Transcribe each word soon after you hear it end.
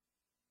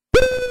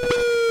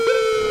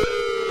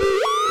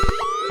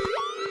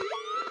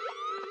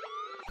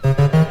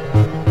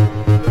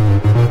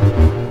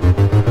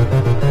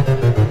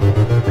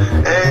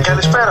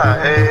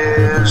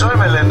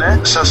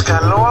Σας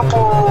καλώ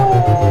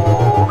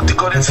από την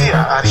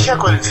Κορινθία, αρχαία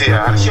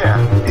Κορινθία, αρχαία.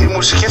 Οι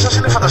μουσικές σας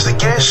είναι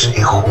φανταστικές,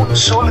 ηχούν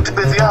σε όλη την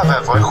πεδιάδα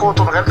εδώ. Έχω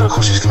το μεγαλύτερο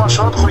ηχοσύστημα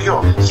σε όλο το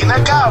χωριό.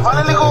 Γυναίκα,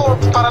 βάλε λίγο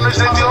Paranoid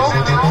Radio.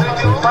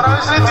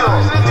 Paranoid Radio.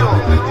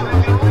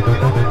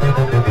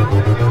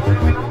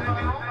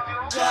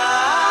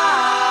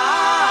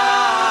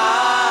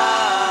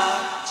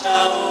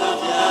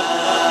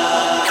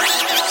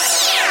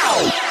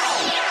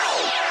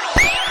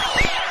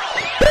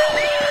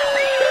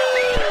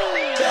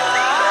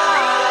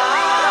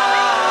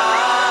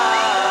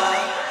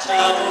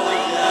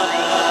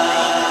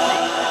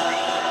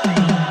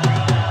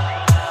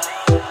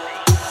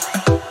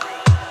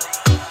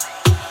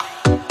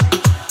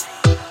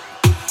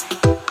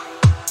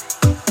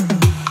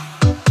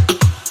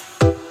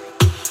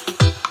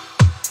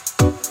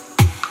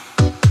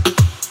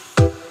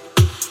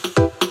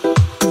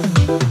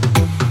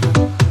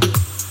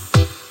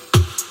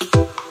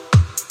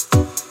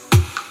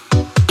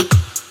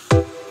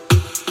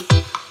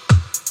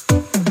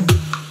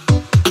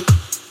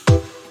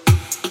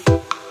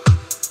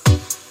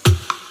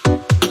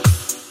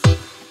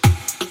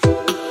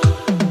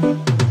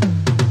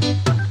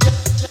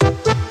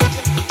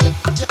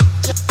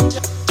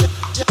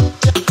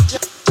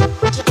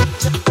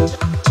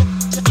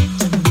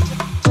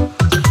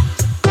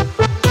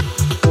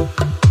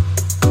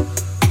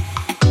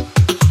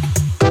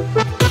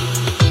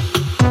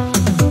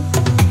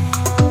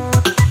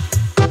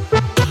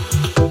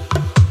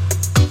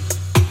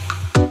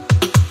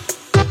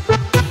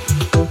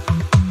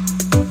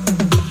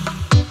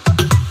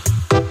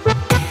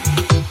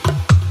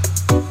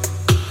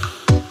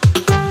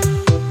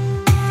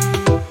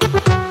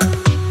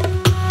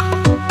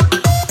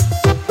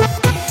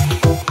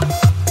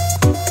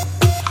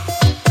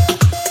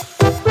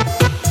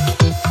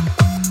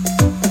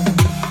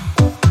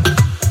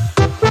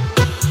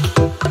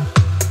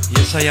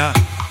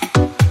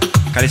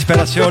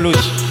 Καλησπέρα σε όλους.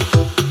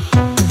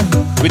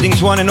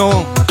 Greetings one and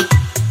all.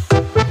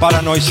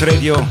 Paranoid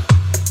Radio.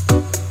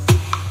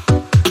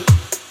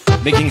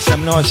 Making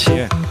some noise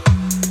here.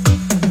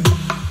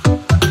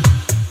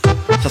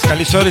 Σας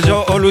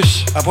καλησορίζω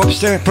όλους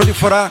απόψε πρώτη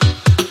φορά.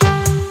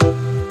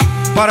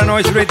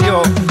 Paranoid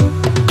Radio.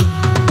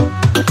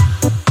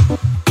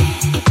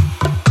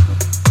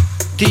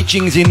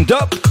 Teachings in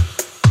dub.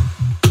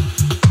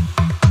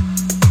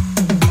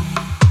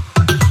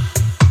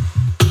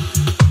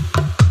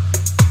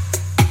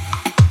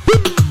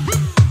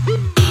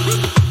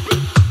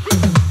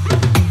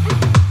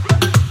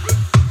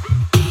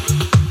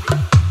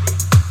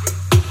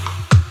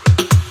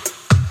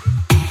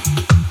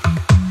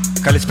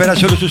 Καλησπέρα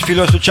σε όλους τους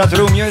φίλους του chat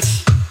room,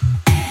 yes.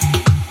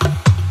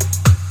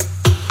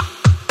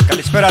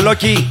 Καλησπέρα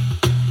Λόκη.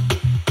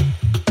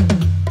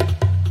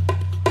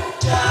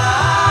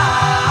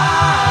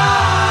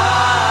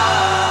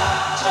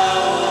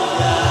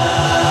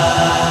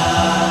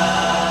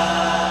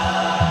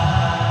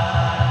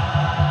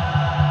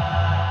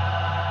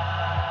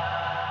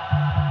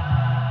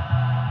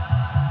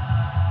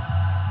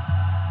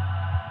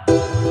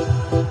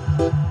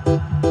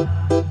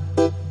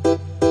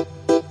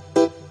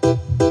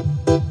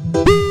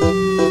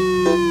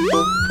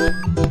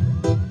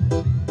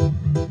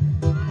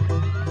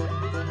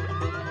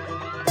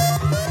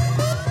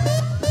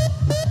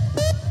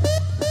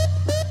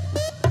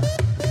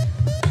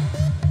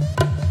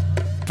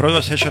 Πρώτο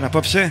session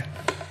απόψε.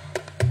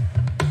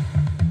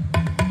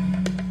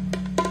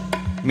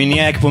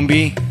 Μηνιαία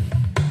εκπομπή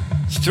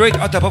straight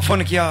out από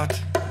Phonic Yard.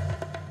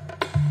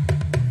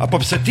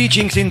 Απόψε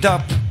teachings in dub.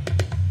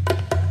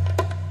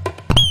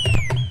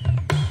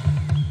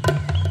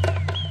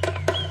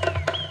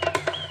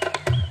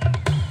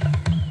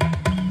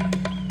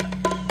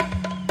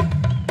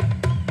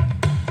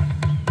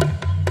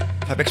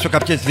 Θα παίξω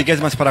κάποιες δικές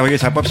μας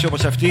παραγωγές απόψε,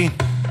 όπως αυτή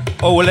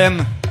OLM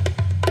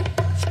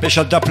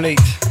Special Dub Plate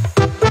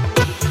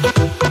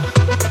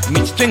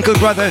meets Twinkle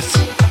Brothers.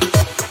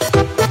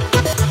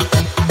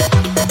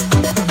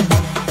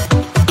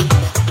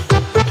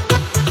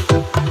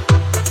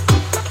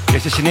 Και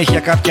στη συνέχεια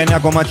κάποια νέα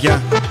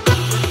κομμάτια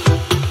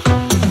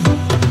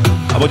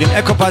από την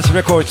Ecopass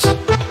Records.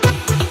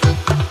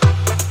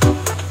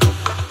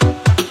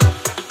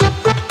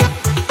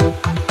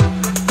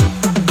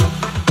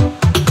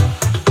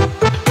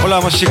 Όλα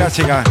όμως σιγά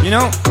σιγά, you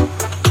know,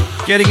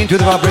 getting into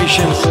the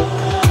vibrations.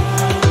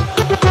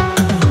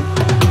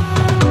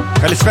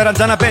 Καλησπέρα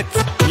Τζαναπέτ,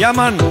 yeah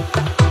man.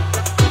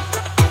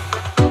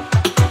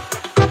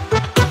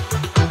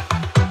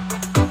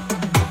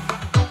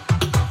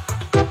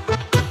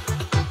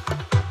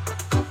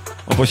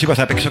 Όπως είπα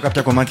θα παίξω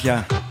κάποια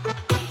κομμάτια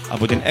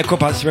από την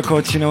Ecopass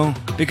Records, you know.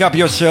 Pick up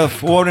yourself,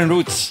 Warren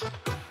Roots.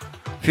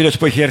 Φίλος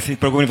που έχει έρθει την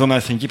προηγούμενη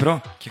εβδομάδα στην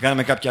Κύπρο και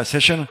κάναμε κάποια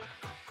session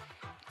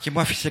και μου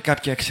άφησε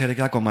κάποια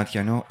εξαιρετικά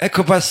κομμάτια, you know.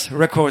 Ecopass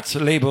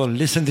Records label,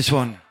 listen this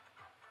one.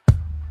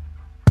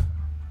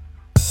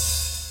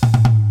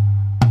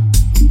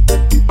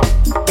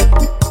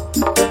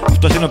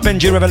 Αυτός είναι ο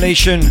Benji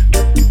Revelation.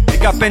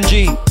 Pick up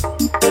Benji.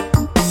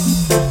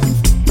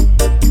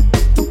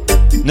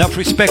 Enough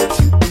respect.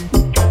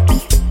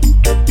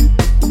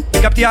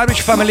 the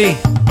Irish family.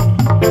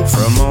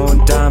 From all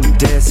damn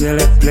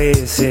desolate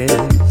places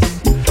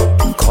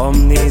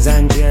come these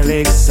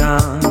angelic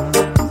sounds.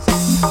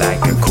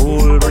 Like a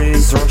cool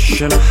breeze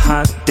rushing a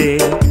hot day,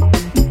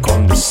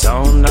 come the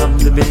sound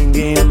of the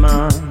binging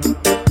man.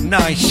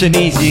 Nice and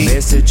easy.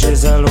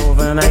 Messages all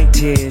over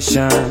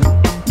nation,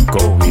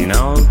 going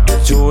out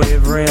to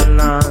every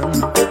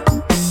land.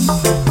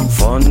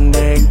 Fun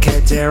they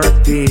kept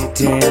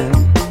repeating,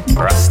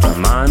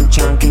 Rastaman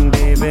chanting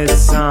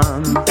David's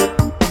psalm.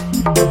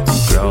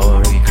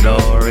 Glory,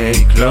 glory,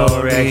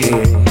 glory,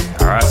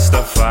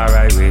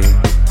 Rastafari we.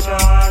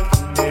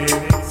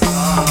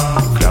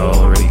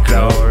 Glory,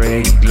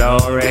 glory,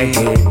 glory,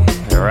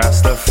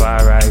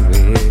 Rastafari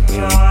we.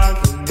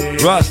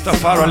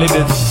 Rastafari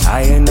liveth.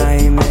 I and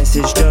I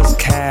message does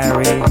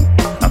carry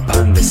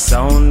upon the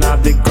sound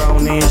of the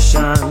ground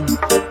nation,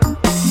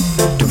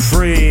 to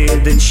free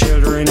the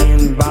children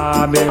in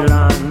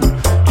Babylon,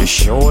 to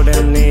show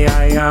them the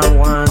iron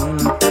one.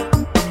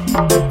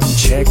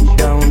 Check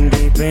down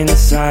deep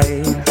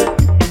inside,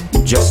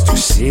 just to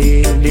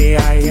see the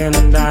iron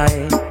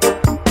die.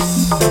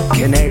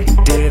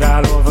 Connected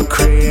all over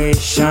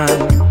creation,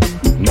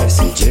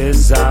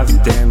 messages of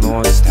the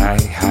Most High.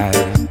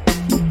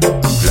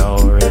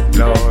 Glory,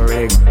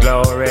 glory,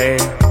 glory,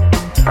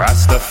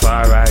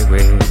 Rastafari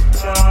way.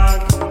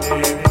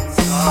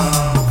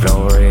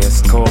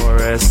 Glorious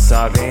chorus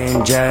of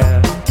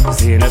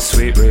angels in a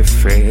sweet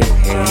refrain.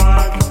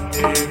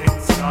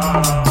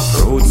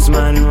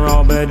 Rootsman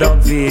Robert of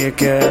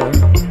vehicle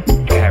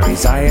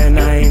carries iron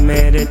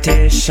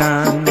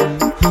meditation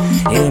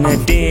in a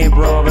deep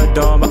rubber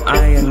dub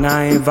iron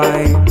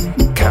vibe,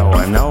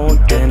 going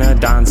out in a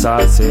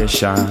dancehall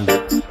session,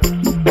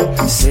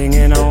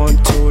 singing out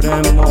to the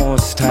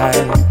Most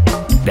High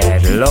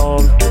that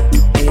love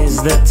is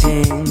the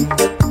thing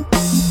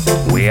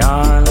we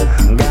all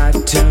got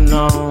to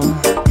know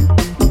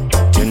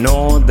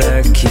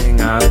the King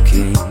of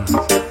Kings.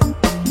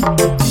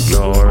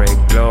 Glory,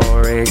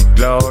 glory,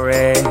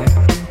 glory,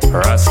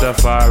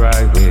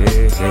 Rastafari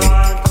way.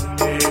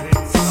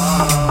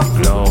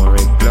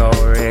 Glory,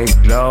 glory,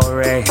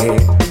 glory,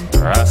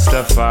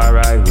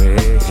 Rastafari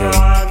way.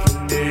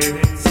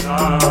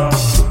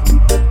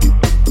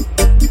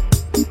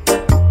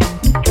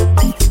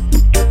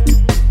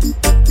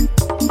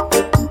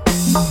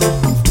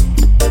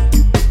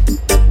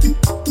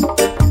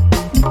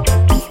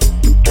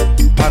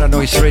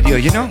 Paranoise Radio,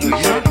 you know?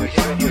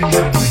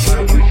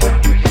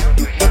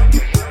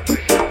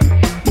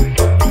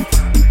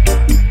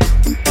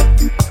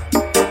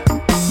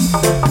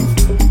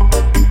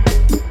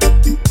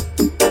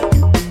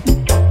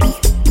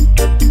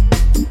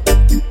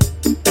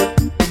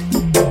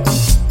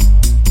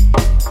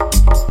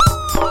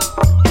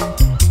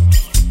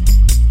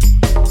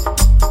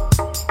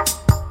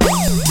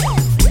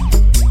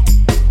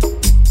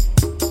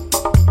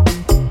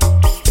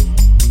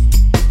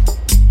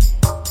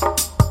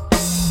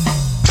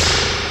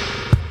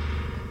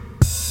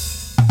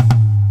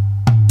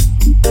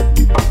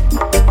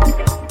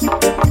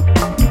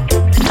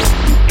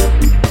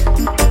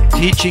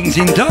 Teachings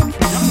in dub.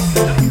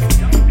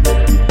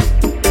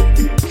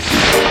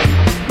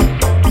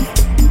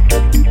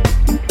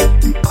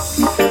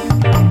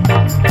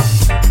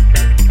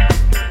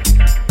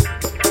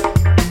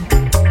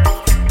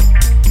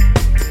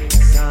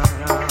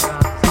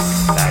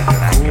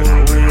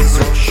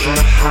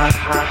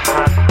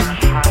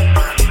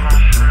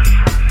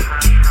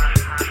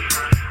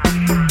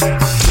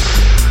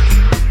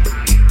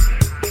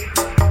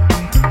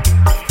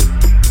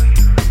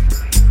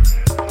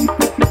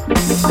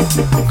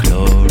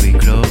 Glory,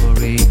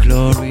 glory,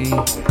 glory,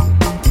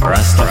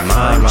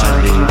 Rastafari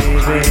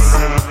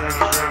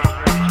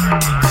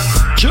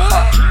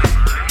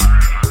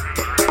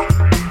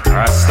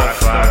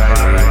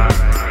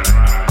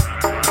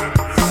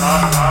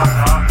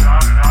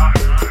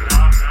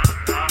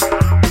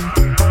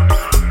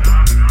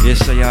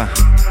Yes, yeah.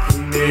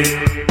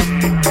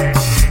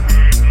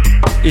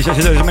 Είσαι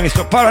συντονισμένοι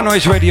στο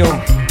Paranoise Radio.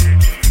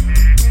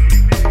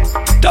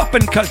 Top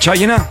and culture,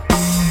 you know?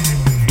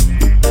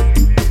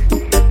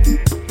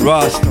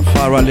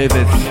 Rastafari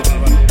liveth.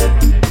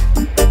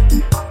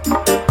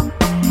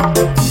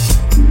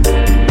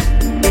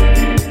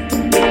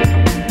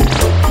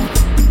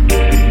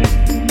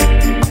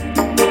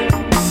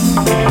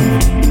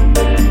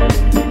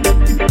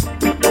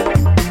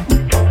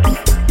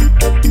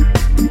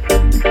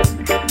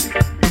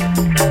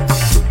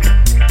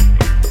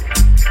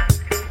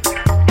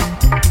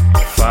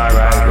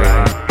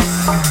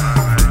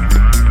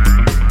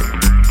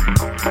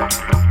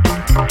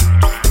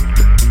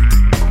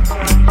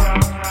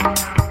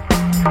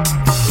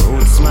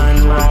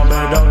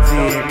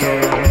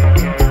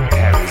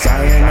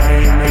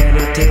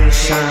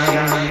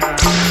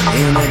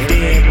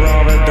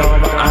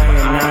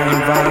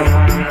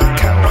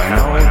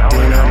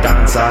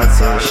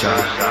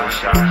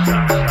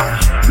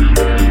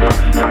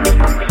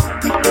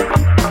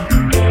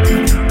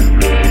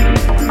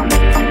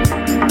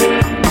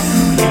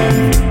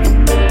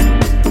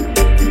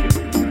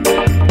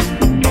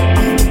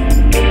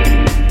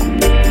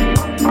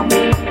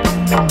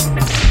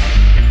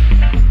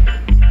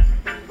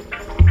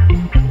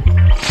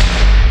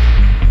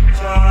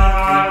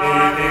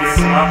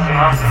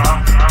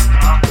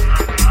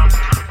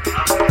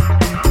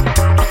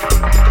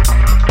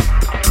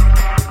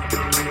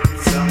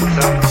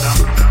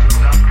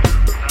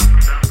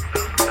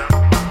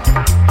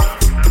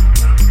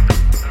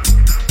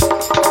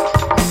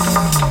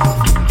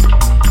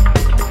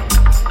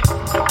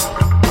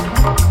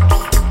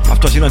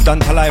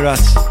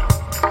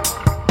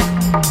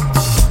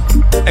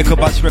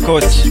 EcoBus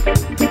Records.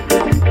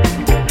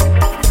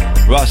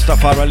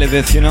 Rastafari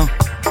liveth, you know.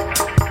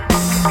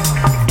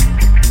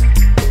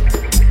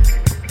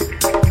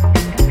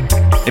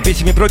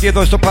 Επίσημη πρώτη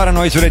εδώ στο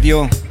Paranoise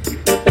Radio.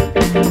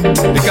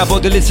 Pick up all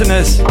the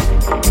listeners.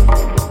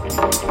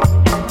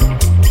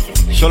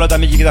 Σε όλα τα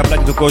μήκη και τα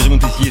πλάτη του κόσμου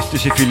της γης του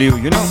Συμφιλίου,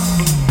 you know.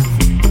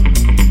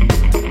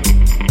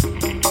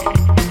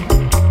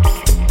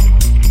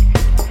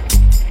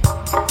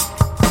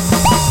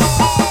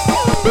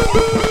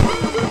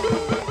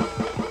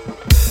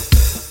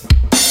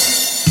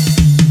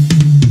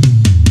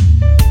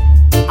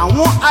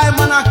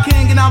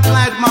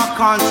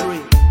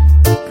 Country.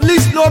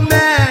 Please no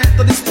man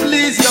to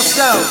displease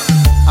yourself.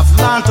 I've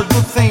learned to do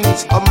things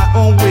on my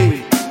own way,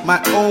 my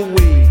own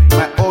way,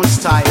 my own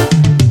style.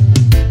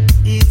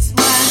 It's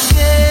my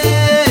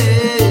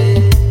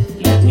day.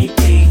 Let me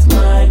pave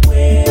my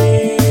way.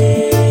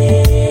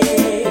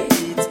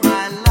 It's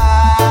my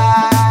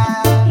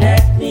life.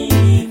 Let me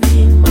live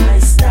in my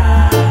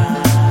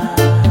style.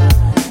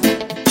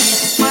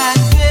 It's my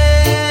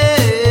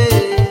day.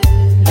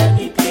 Let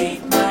me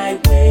pave my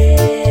way.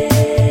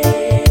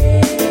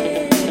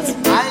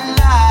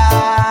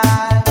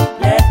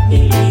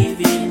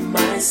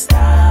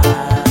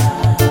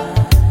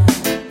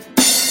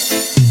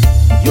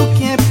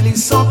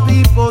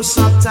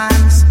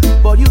 Sometimes,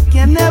 but you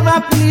can never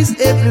please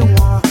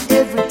everyone,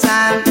 every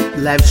time.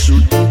 Life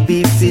should be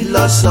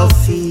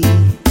philosophy,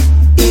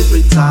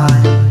 every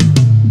time.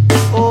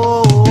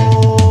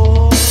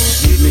 Oh,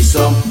 give me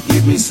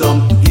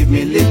some, give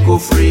me little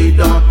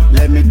freedom.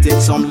 Let me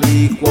take some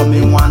liquor,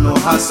 me wanna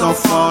have some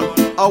fun.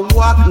 A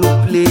walk no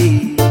play,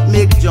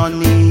 make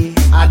journey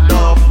a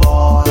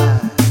double.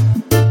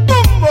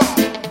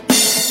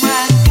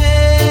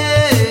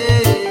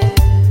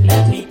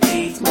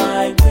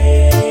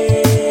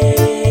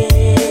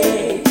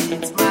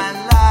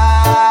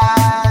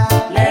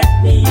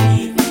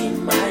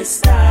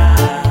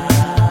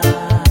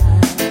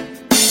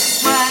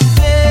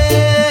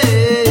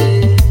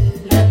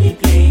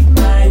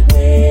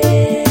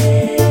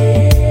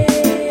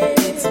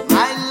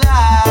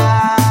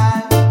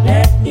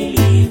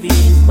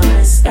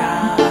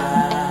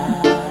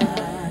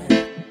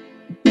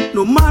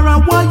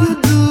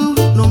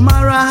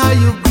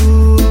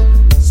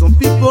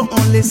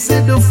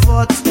 Say the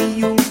fault in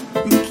you,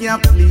 you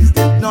can't please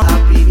them, no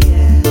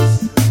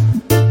happiness.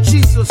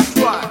 Jesus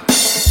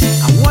Christ.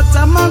 And what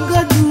am I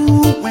gonna do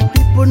when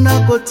people not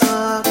go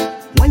talk?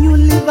 When you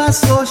live a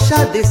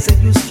social, they say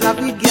you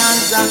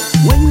extravaganza.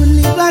 When you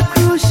live a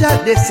crucial,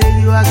 they say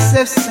you are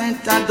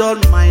self-centered.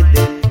 Don't mind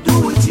them, do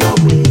it your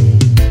way.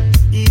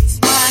 It's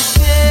my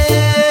day.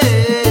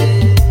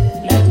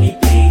 Let me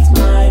pave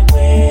my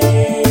way.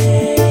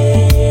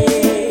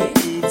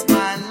 It's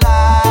my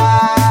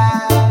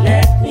life.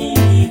 Let me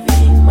live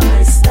in my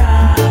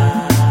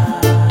style.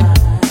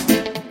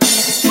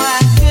 It's my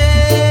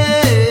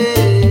day.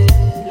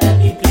 Let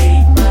me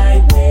pave my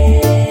way.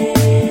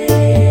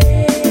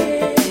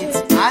 It's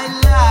my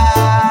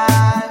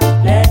life.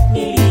 Let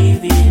me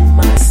live in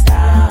my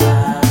style.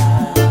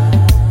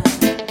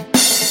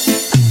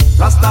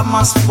 Rasta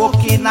man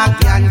smoking a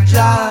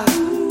ganja.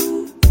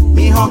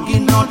 Me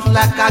hugging out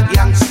like a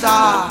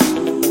gangster.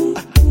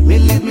 Me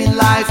live me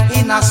life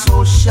in a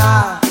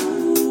social.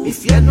 If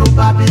you know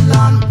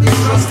Babylon, be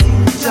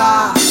trusting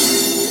Jah.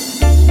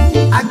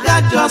 I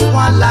got just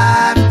one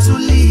life to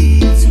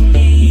live.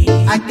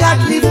 I got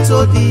live to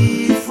the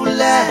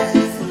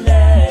fullest.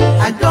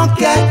 I don't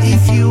care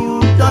if you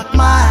don't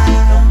mind.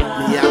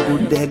 Me a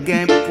good day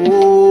and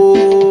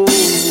poor.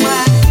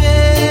 My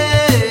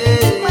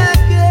day, my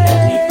day. Let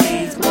me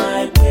pave my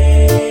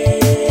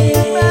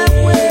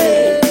way.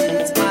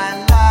 It's my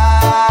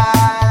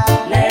life.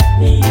 Let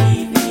me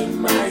live in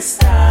my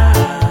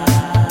style.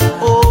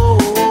 Oh,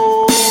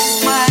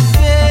 my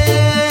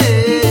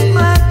day,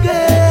 my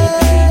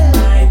day.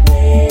 My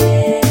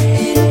way.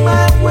 In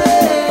my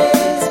way,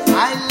 it's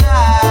my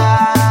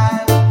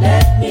life.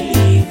 Let me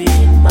live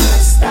in my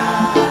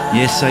style.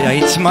 Yes,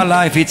 it's my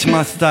life, it's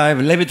my style.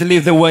 Let me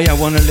live the way I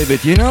wanna live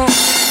it, you know?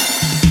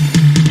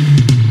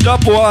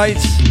 Top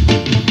Whites.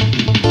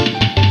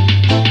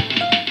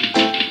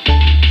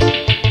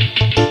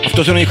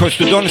 Αυτός είναι ο ήχος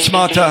του Don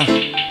Smarter.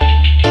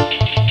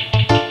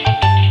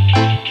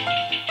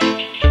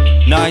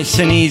 Nice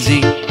and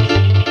easy.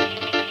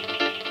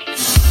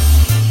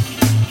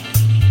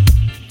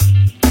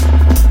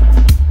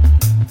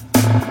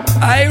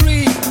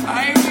 Irie.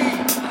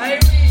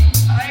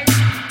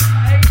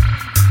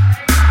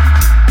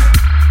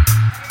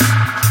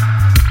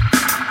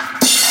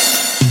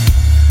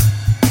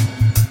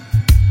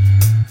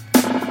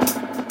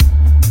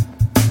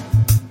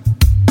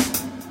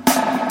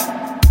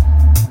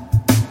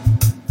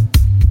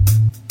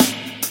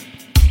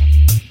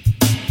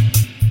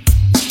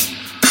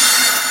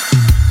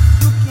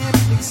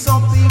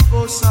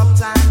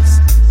 Sometimes,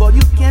 but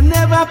you can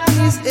never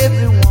please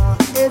everyone.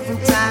 Every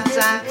time,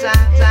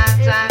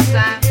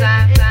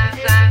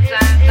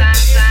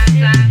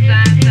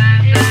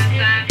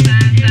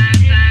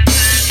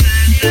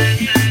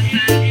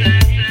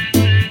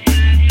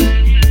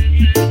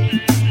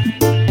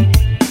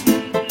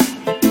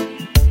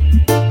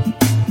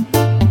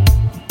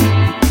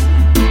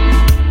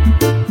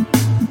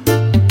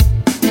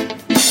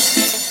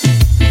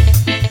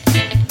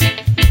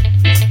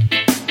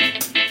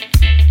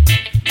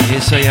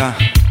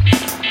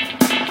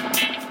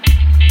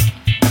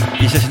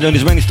 Είσαι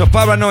συντονισμένοι στο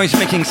Paranoise,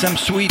 making some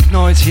sweet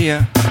noise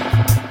here.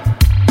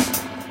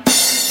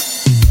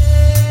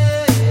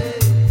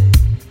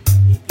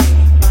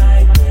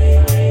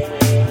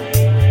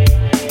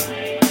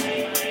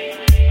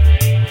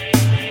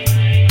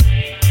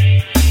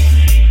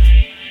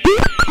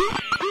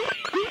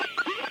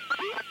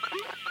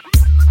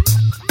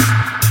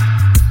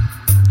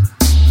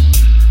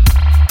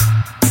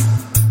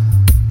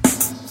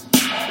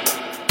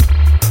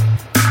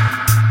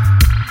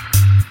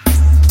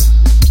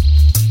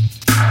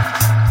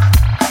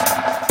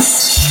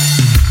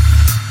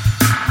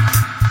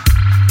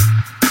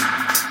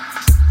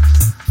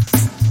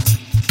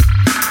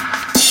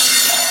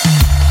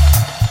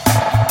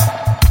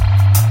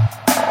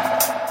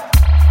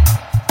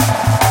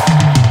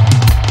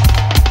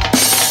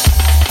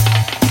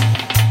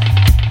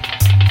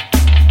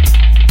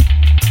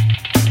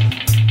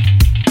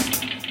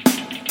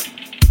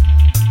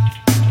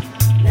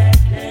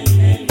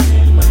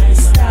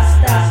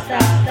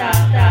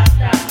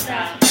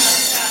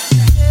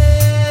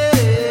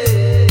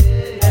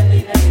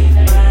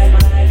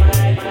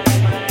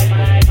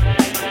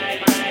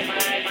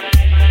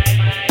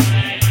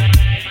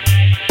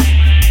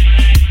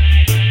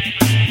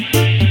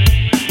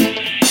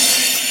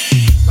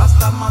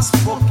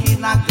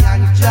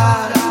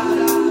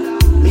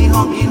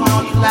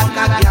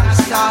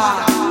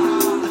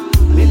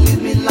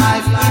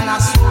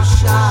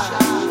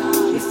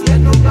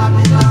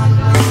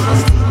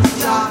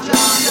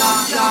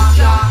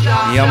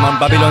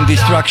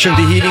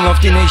 The healing of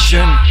the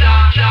nation,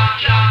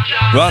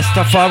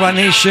 Rastafari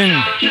nation.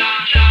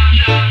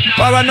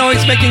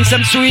 Paranoise making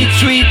some sweet,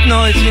 sweet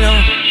noise, you know.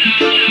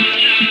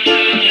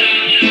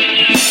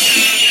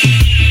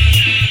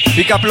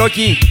 Pick up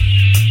Loki.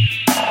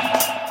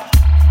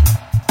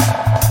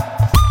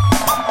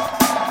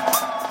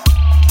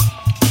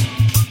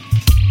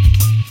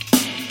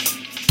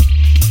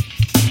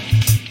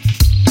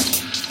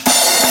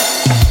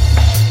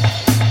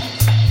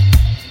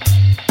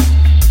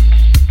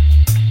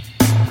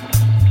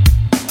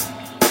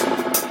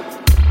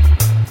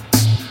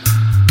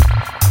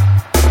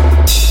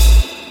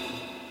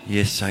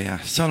 Yes, I am.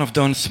 Son of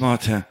Don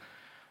Smarter.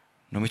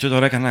 Νομίζω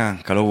τώρα έκανα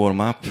καλό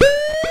warm-up.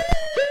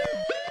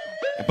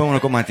 Επόμενο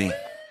κομμάτι.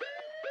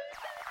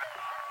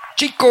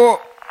 Chico!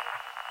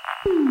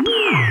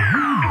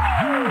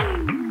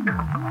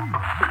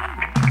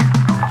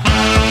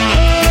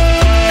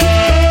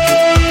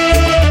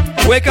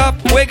 Wake up,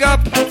 wake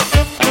up!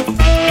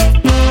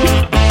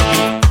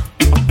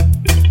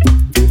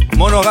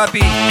 Μόνο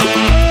αγάπη.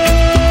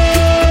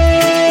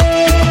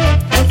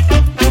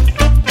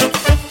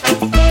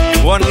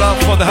 One love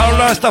for the whole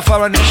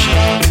Rastafari nation.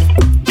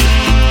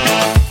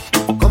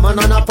 Coming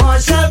on a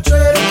partial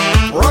trip,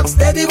 rock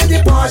steady with the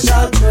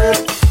partial trip.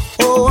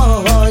 Oh,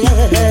 oh, oh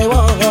yeah,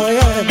 oh, oh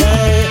yeah,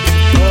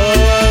 oh.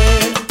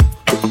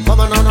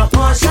 Coming on a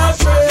partial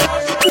trip.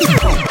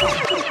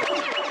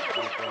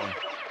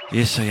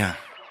 Yes, I am.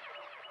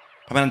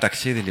 Πάμε ένα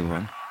ταξίδι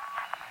λοιπόν.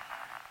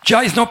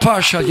 Jai is not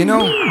partial, you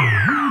know,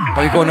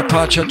 but you go on a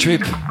partial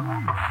trip.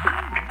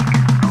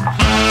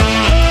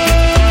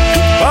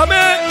 Πάμε!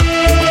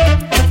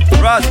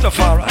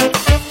 Rastafari.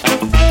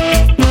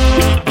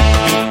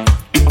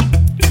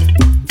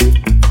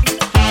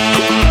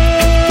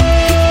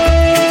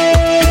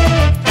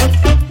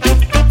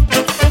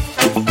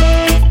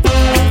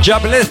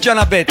 Jobless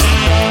Janabet.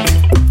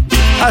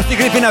 Ας την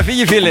κρύφη να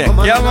φύγει φίλε.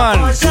 Yeah man.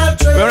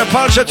 We're on a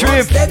partial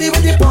trip.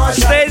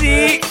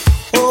 Steady.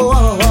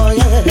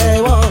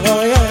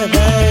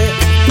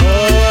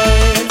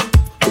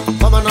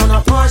 Coming on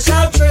a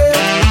partial trip.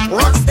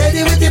 Rock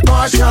steady with the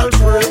partial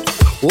trip.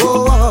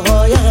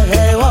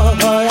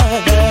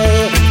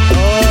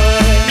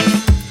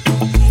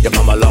 You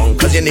come along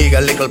cause you need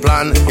a little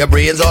plan. Your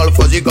brain's all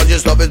fuzzy cause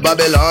your stuff is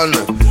Babylon.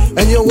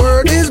 And your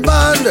word is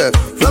banned.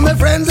 From my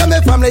friends and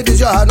my family this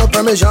you had no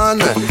permission.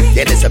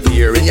 You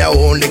disappear in your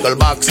own little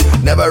box.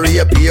 Never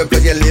reappear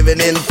cause you're living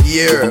in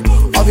fear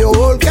of your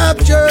whole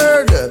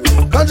captured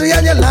country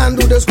and your land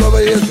to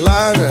discover your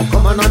land.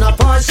 Coming on a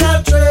partial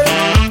trip.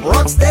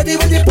 Rock steady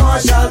with the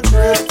partial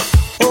trip.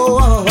 Oh,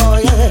 oh, oh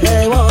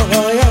yeah, oh,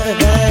 oh yeah.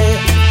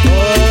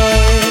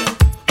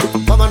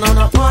 Coming on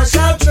a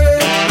partial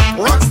trip.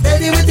 Rock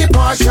steady with the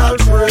partial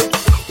trip.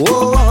 Oh,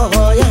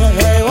 oh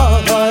yeah,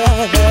 oh, oh yeah.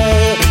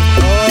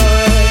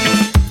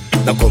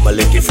 Now come a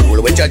little fool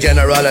with your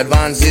general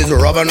advances,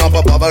 rubbing up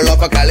a bubble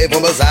up a cali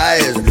from a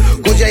size.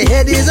 Cause your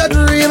head is a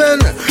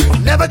dreaming.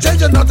 Never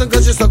change nothing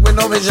cause you're stuck with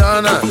no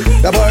vision.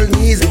 The world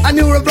needs a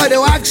new reply to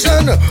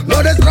action. No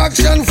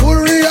destruction, full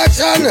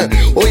reaction.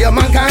 Oh, your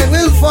mankind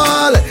will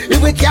fall. If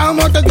we can't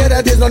work together,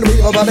 there's no way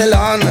of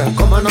Babylon.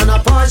 Coming on a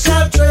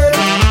partial trip.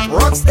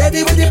 Rock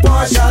steady with the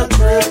partial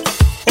trip.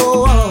 Oh,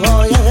 oh,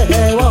 oh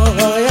yeah,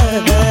 oh, oh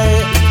yeah.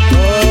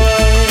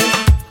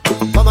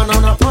 Coming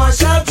on a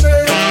partial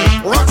trip.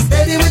 Rock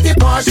steady with the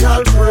partial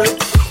trip.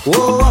 Oh,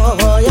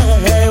 oh, oh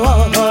yeah,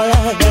 oh, oh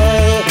yeah.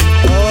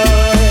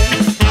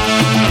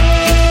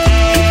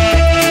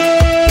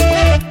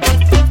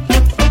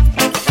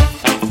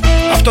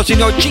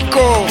 Tocino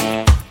Chico,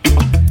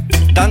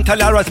 Danta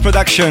Lara's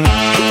production.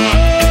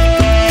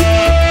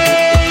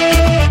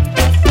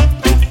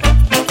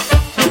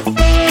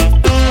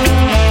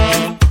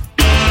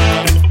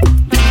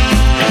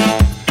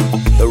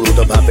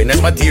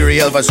 Happiness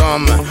material for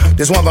some.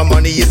 This one for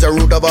money is the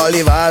root of all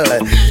evil.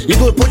 It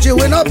will put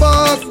you in a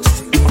box.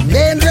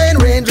 Rain,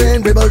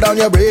 dribble down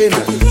your brain.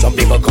 Some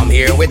people come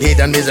here with hate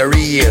and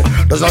misery.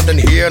 There's nothing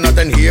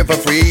here for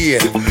free.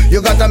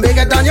 You got to make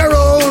it on your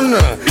own.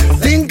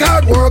 Think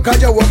hard, work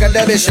hard, your work and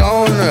they'll be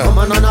shown. Come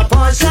on a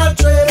partial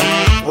trip.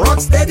 Rock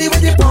steady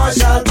with the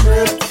partial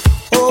trip.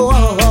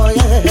 Oh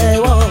yeah,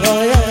 oh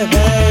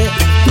yeah.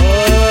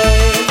 Oh.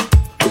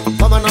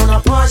 Come on a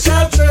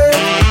partial trip.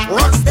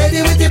 Rock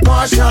steady with the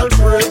partial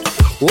trip.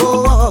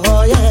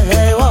 Oh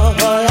yeah, oh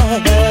yeah.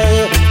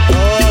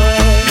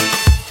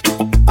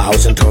 A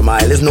house in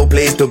turmoil is no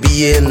place to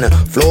be in.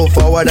 Flow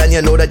forward and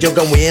you know that you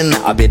can win.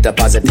 A bit of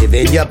positive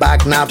in your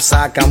back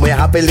knapsack, and we're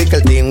happy little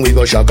thing. We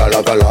go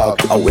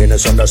shaka-laka-laka.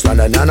 Awareness,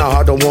 understanding, and a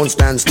heart that won't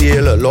stand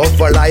still. Love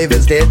for life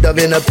instead of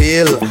in a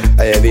pill.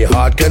 A heavy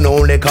heart can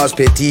only cause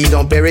pity.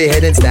 Don't bury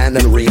head and stand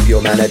and reap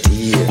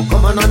humanity.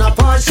 Come on a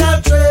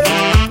partial trip.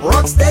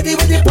 Rock steady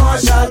with the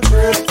partial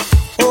trip.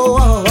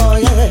 Oh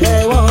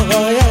yeah, oh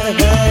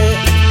yeah.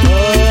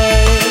 Oh.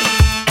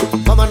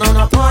 Come on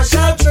a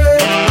partial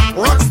trip.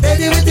 Rock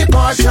steady with the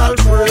partial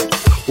trip.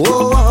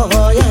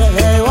 Oh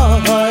yeah, oh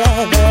yeah.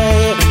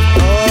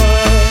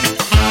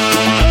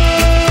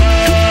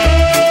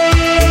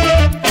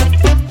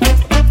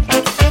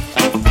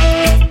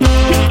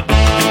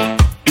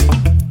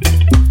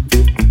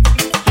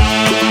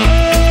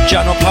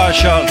 Jano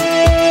Partial.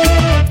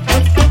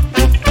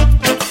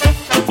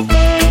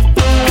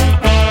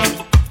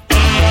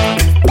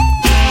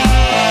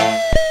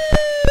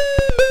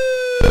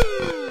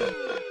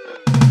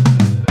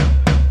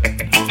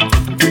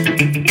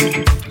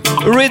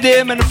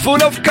 Rhythm and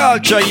full of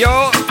culture,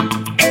 yo.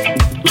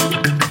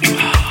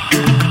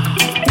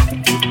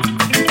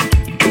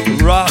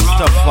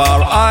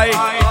 Rastafari,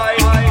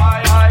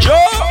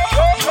 Joe.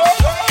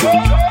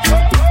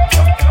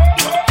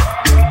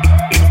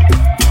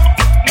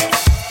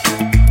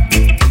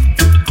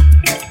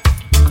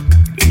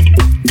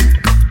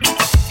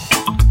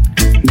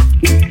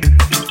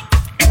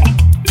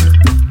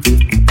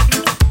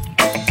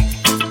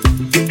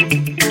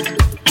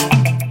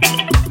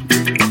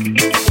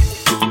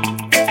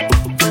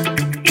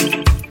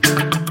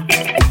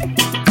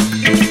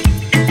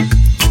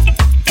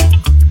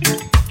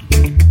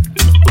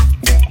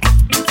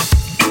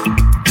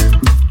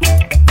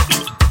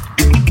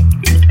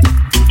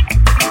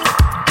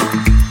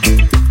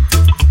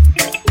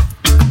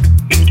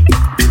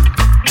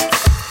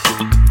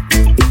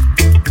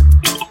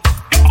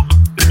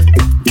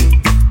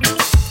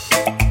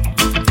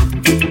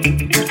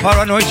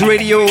 Paranoise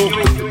Radio.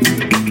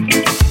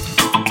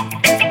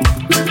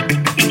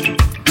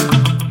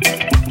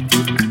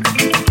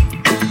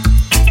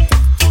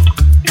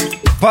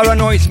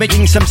 Paranoise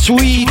making some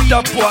sweet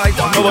upwise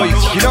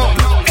noise, you know.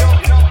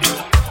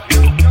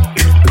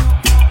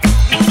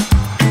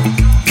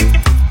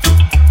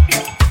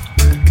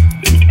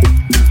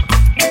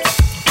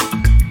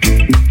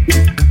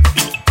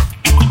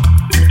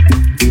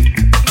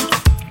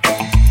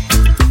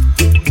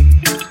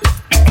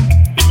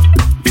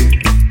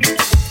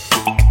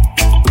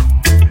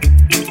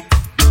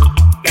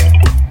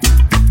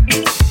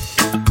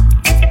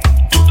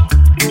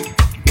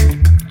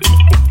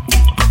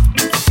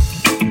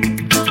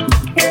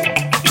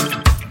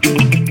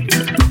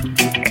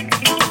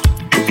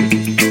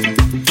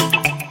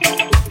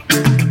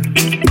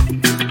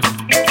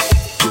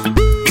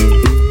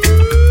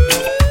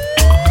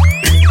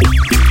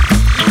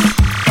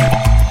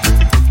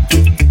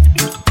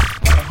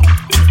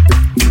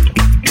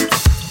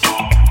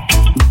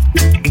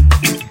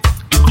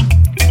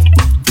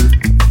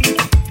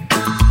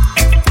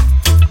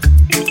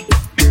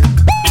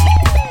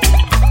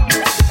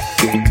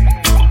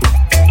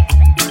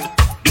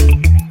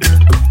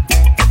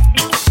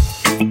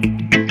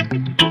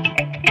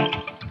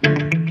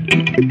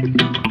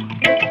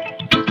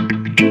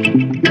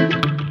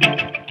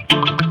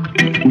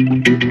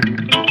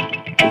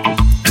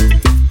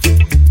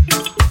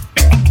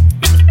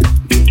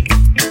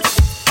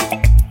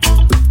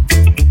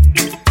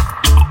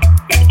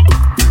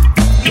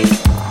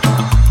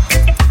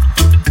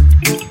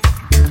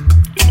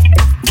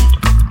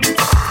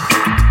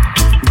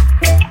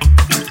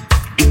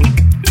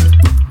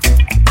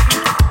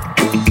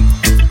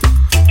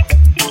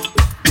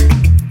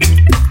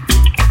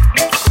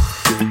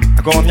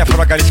 Ακόμα μια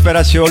φορά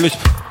καλησπέρα σε όλους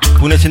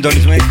που είναι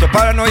συντονισμένοι στο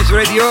Paranoise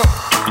Radio.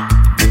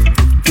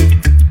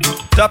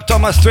 Tap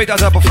Thomas straight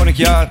out από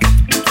φωνικιά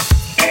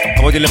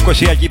από τη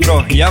Λευκοσία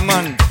Κύπρο. Yeah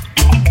man.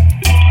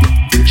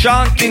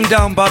 Chanting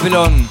down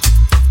Babylon.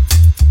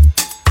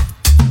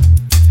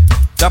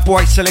 Tap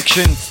White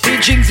Selection.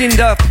 Teachings in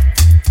Dap.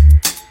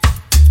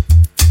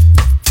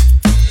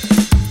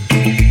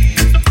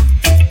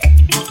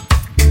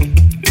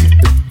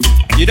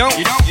 You know.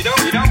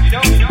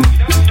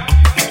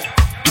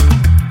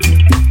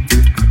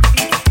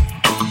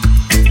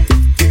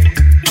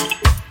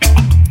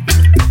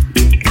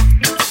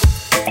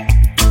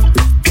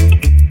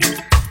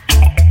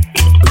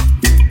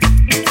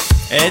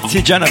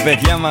 Quincy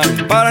Janabet, yeah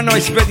man.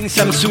 Paranoid spreading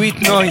some sweet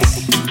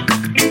noise.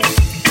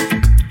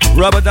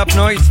 Rubber dub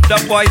noise,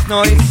 dubwise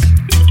noise,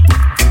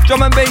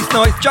 drum and bass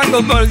noise,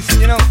 jungle boys,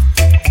 you know.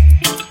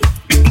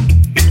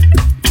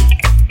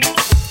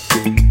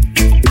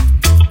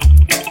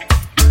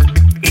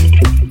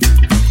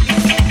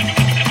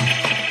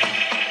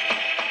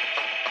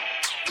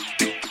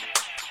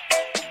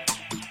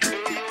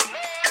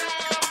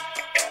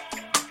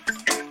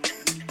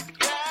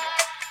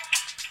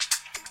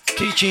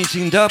 Teachings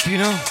in dub, you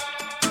know.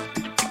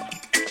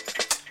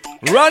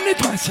 Run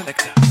it, my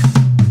selector.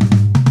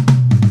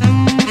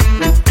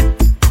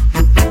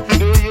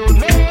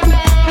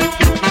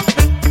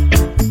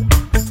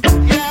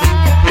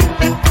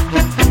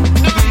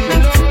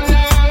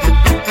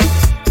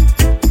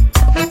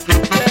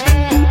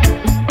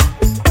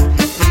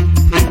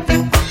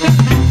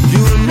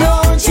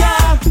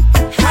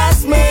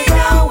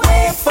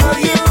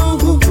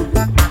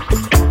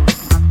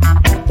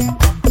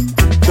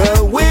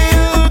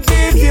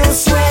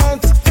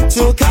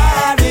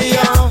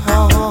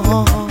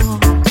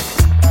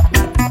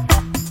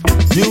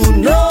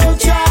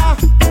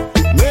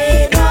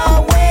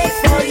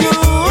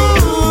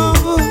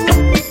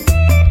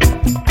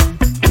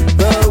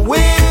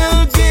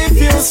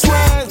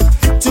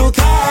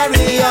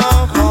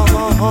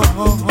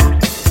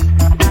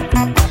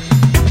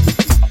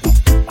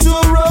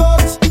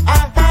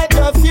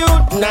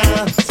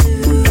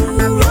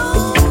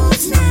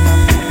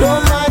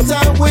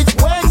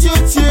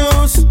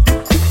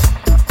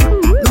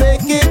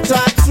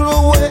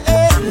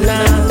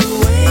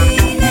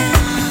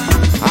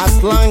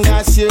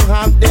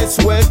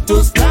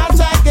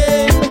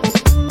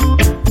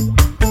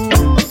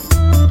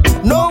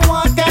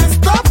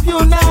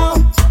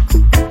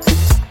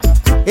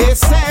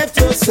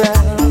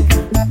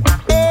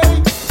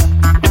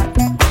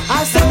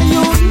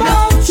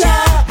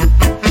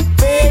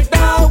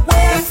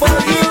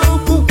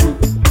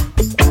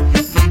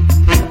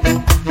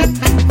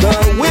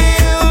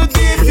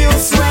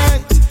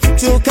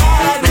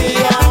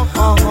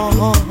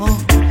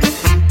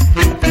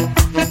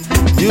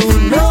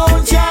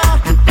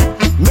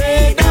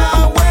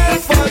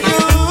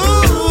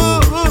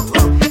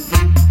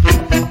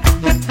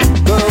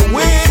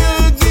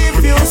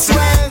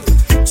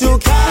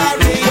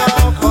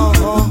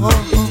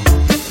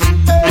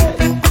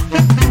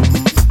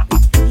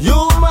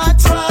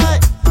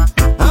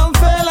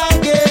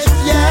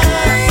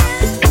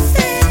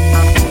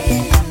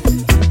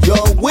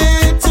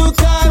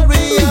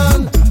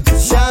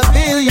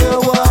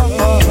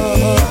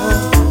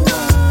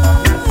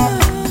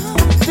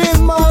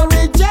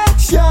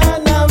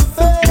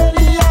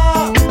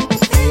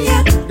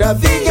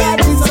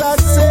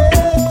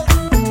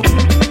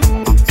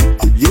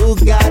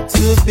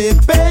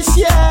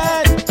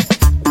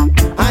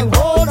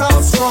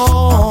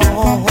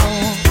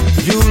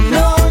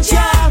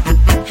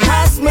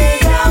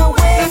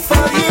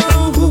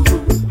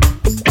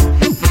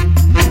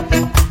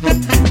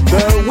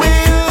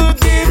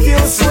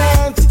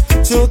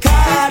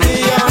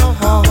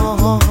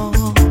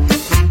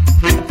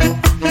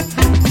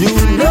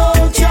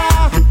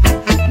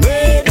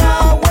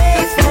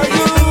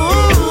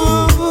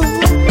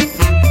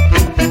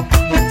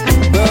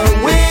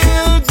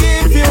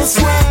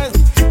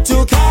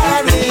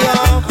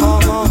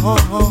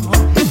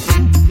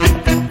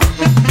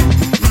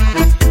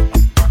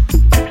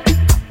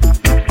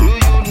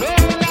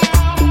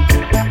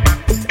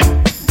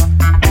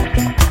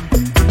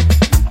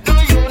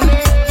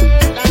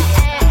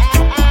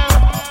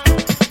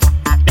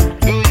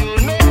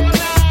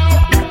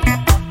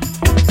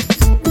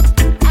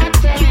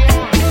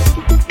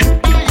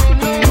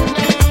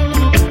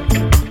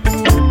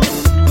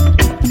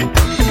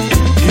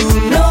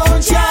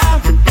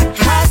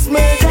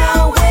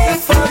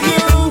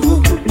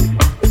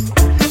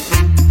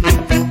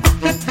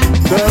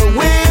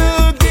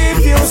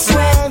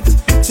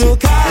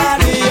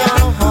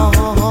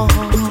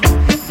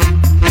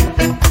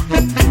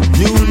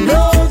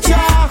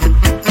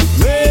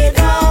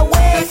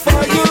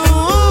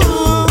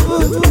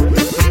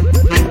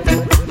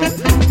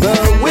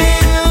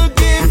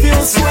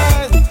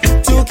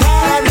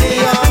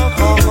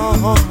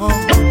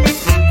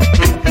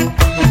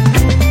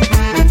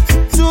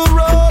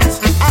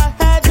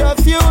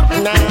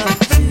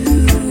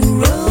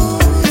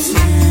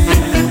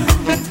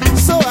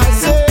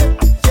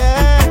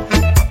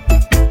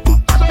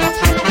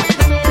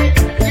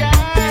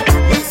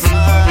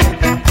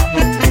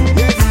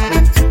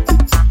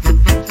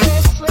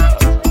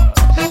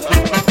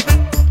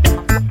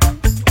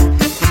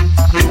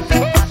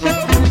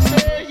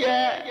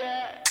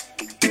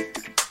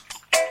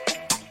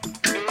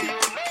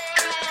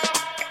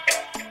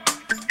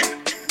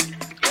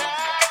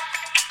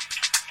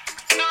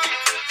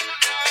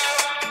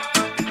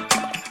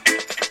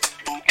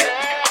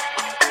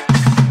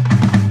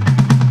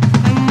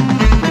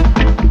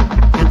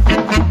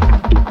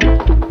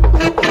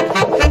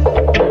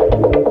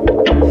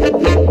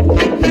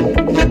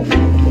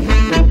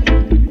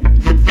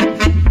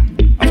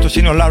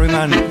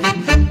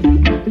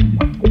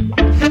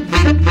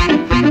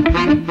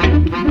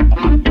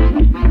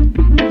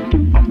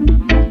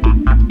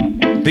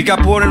 Big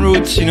up Warren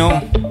Roots, you know.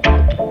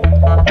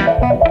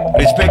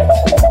 Respect.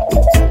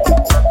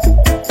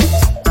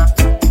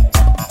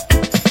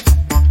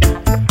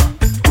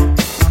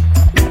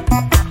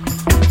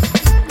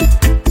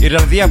 Η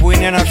Ιρλανδία που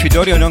είναι ένα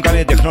φυτόριο νέων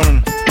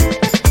καλλιτεχνών,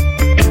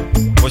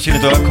 όπως είναι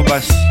το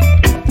Ecobass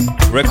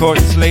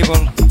Records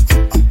label,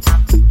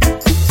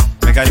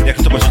 με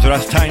καλλιτέχνες όπως ο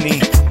Russ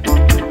Tiny,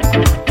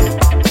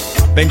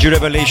 Benji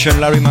Revelation,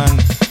 Larry Mann,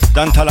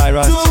 Dan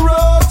Talairas. Two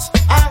roads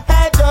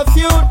ahead of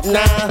you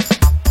now.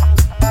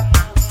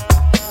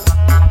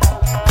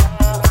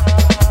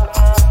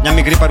 Μια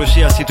μικρή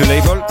παρουσίαση του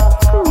label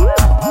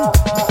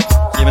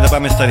και μετά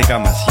πάμε στα δικά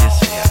μας. Yes,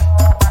 yeah.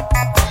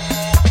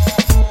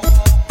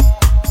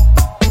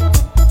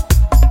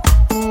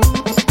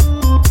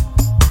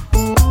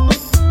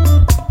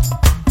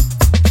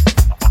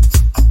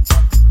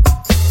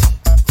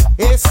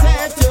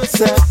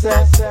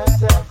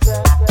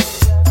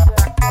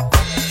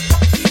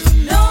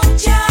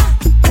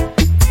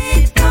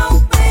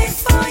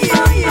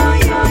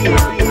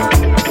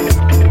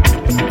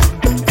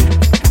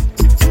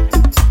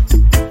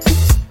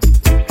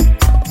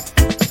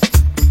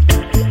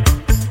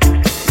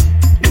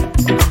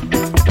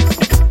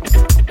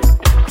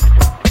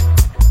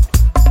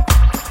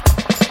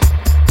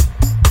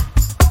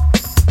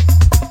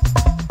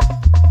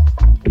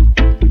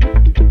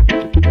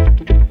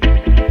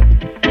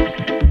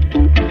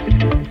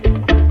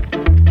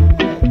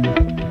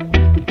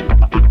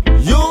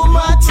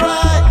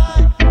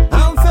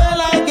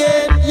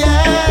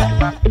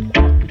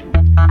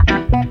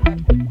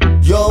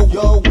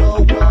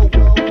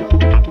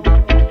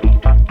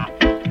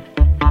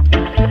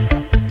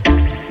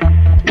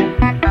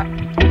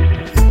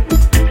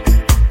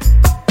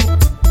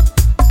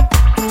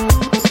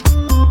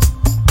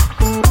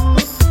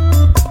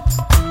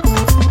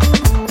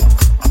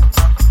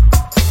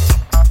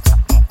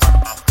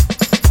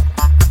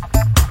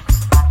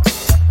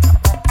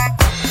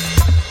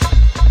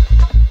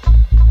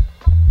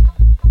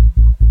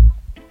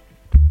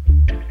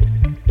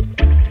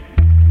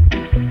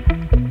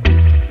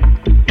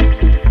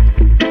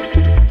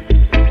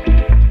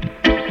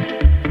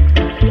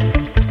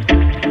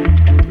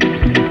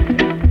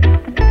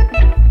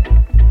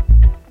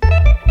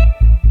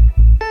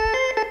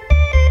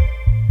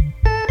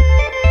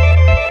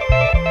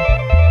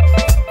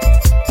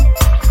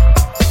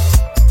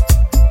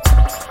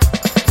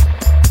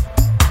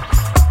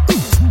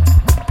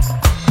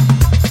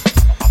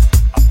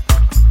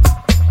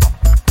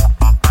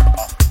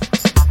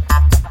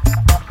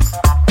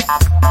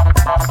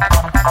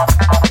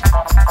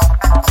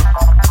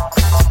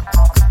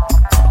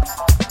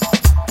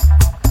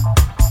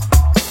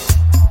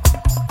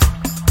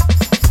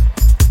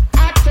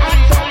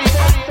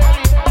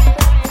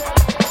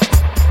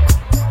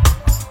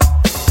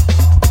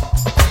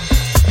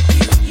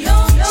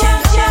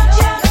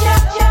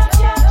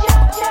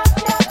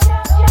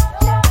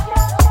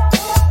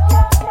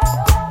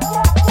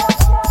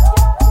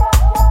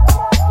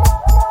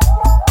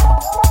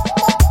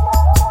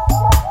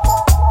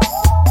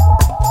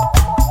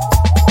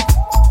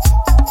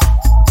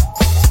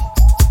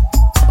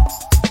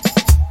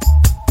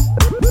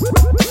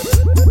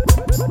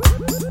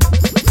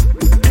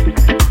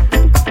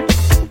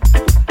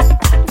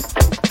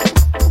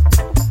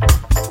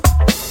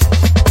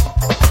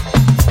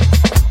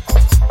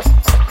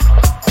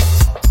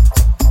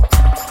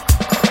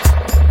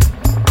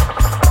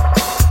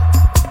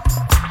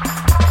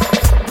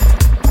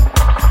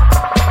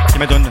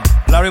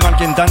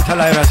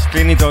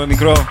 Κλείνει το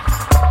μικρό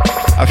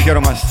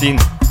αφιέρωμα στην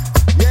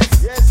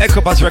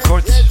Ecobass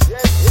Records.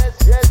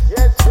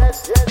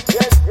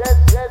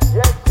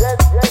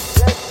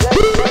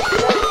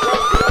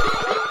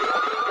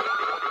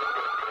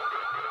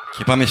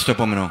 Και πάμε στο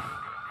επόμενο.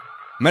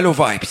 Mellow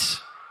Vibes.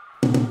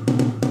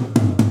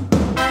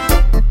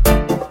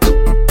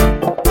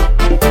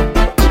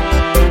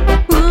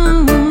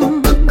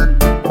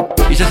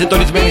 Είστε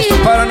συντονισμένοι στο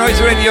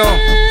Paranoise Radio.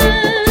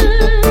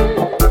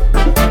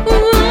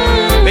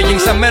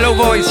 Some mellow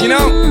voice, you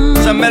know?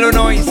 Some mellow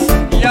noise.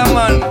 Yeah,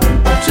 man.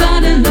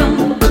 Trot along,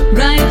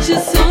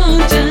 righteous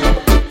soldier.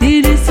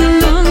 It is a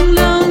long,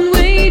 long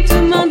way to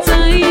Mount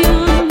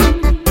Zion.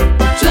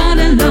 Trot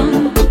along,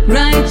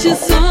 righteous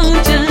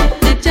soldier.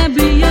 Let Jah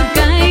be your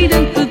guide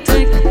and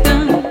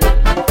protector.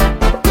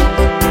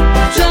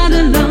 Trot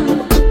along,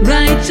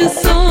 righteous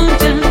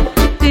soldier.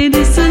 It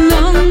is a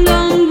long,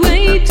 long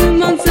way to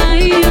Mount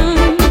Zion.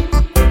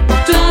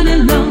 Trot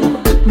along,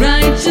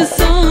 righteous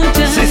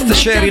soldier. Sister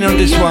sharing on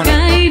this one.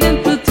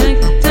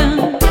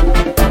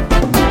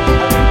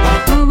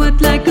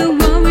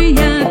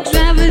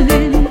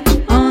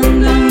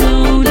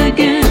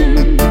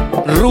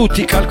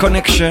 Rootical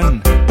connection.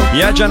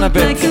 Yeah,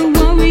 Janabet. Like a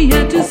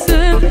warrior to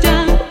serve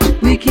Jah.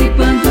 We keep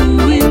on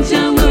doing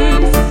Jah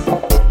works.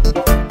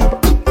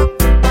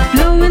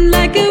 Flowing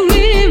like a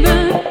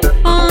river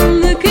on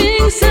the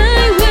King's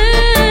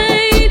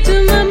Highway to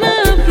Mama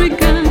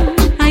Africa.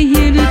 I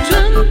hear the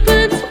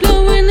trumpets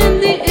blowing in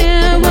the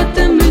air. What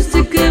a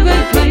mystical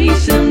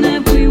vibration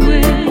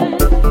everywhere.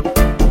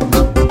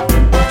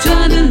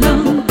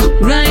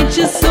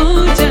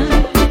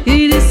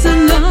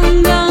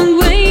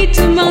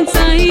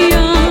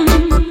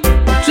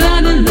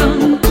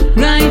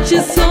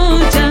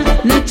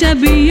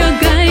 your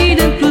guide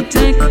and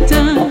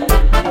protector.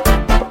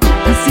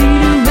 I see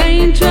the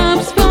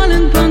raindrops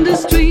falling upon the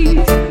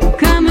street,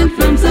 coming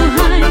from so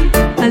high.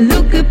 I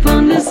look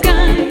upon the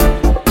sky,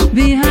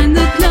 behind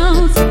the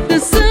clouds, the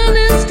sun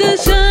is still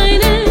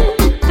shining,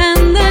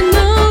 and I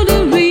know the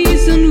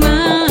reason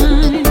why.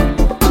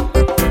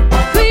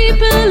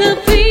 People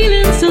are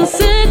feeling so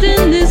sad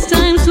in this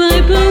time.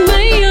 Swipe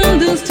away all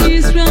those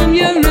tears from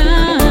your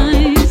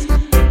eyes.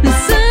 The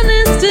sun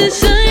is still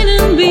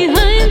shining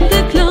behind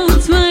the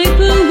clouds.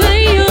 Wipe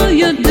away all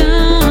your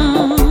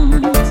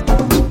doubts.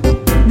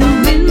 The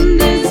wind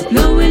is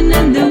blowing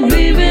and the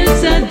rivers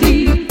are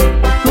deep.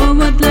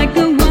 Forward like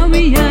a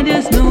warrior,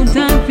 there's no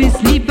time for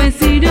sleep. I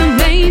see the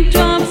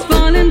raindrops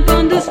falling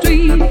upon the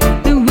street.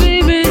 The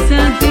rivers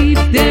are deep,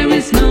 there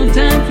is no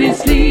time for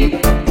sleep.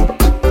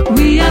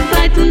 We are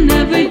fighting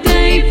every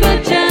day for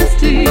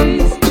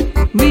justice.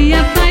 We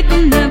are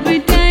fighting every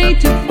day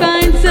to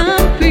find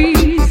some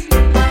peace.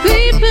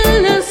 People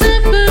are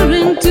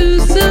suffering to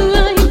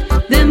survive.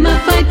 Them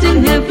are fighting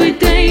every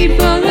day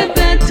for a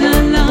better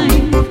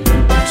life.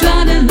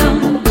 Trot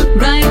along,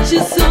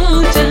 righteous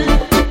soldier.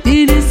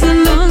 It is a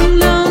long,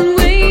 long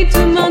way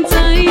to Mount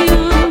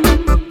Zion.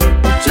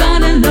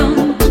 Trot along,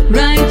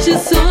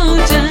 righteous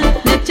soldier.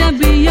 Let Jah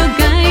be your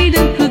guide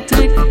and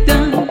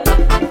protector.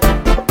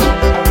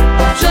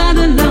 Trot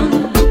along,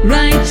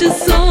 righteous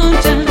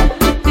soldier.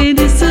 It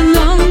is a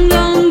long,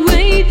 long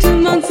way to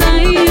Mount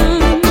Zion.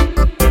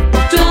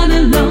 Trot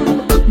along,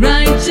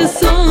 righteous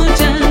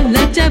soldier.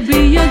 Let Jah be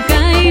your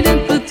guide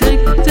and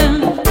protector.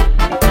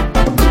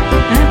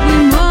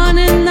 Every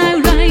morning I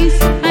rise,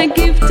 I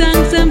give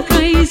thanks and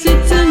praise.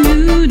 It's a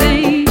new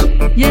day.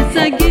 Yes,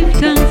 I give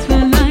thanks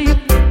for life,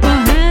 for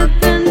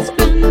health and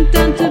strength,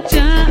 and to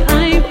Jah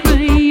I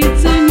pray.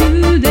 It's a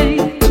new day.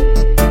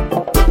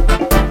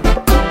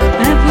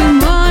 Every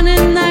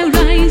morning I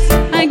rise,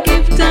 I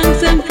give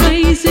thanks and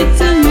praise.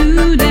 It's a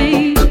new day.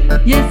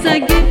 Yes, I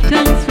give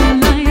thanks for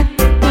life,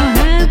 for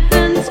health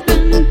and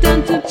strength,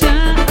 and to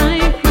Jah I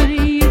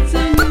pray. It's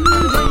a new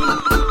day.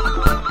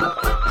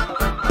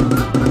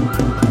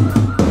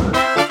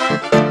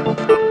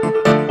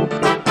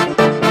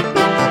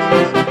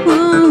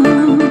 Whoa.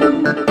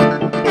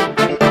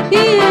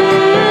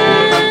 Yeah.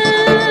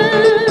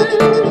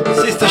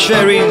 Sister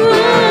Sharing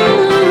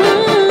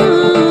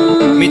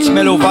meets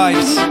Mellow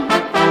Vibes.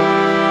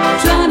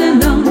 Trot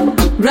along,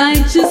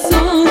 righteous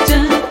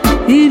soldier.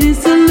 It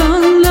is a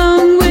long,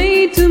 long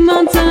way to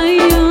Mount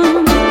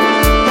Zion.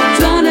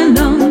 Trot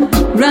along,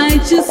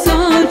 righteous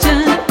soldier.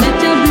 Let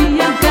Jah be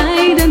your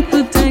guide and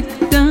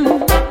protector.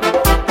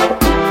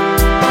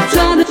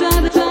 Trot,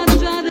 trot, trot,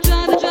 trot,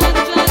 trot, trot,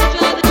 trot,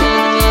 trot,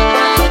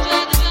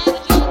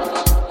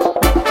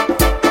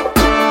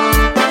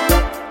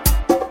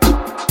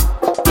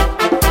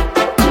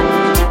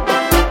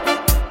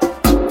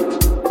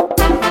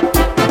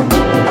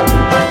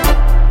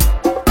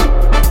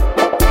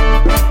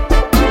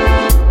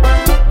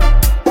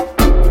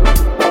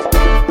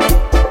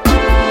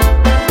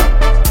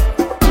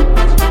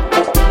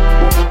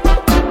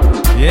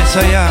 Yes, I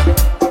am.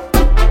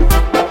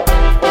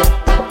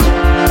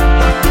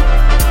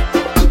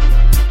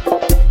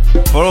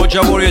 For all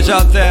Jah warriors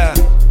out there.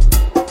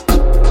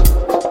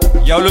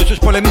 Για όλους τους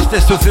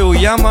πολεμιστές του Θεού.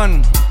 Yeah, man.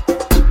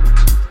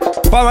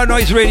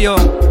 Paranoise Radio.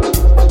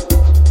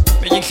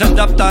 Making some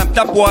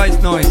dub-wise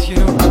noise, you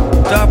know.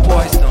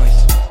 Dub-wise noise.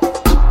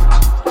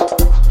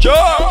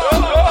 Joe!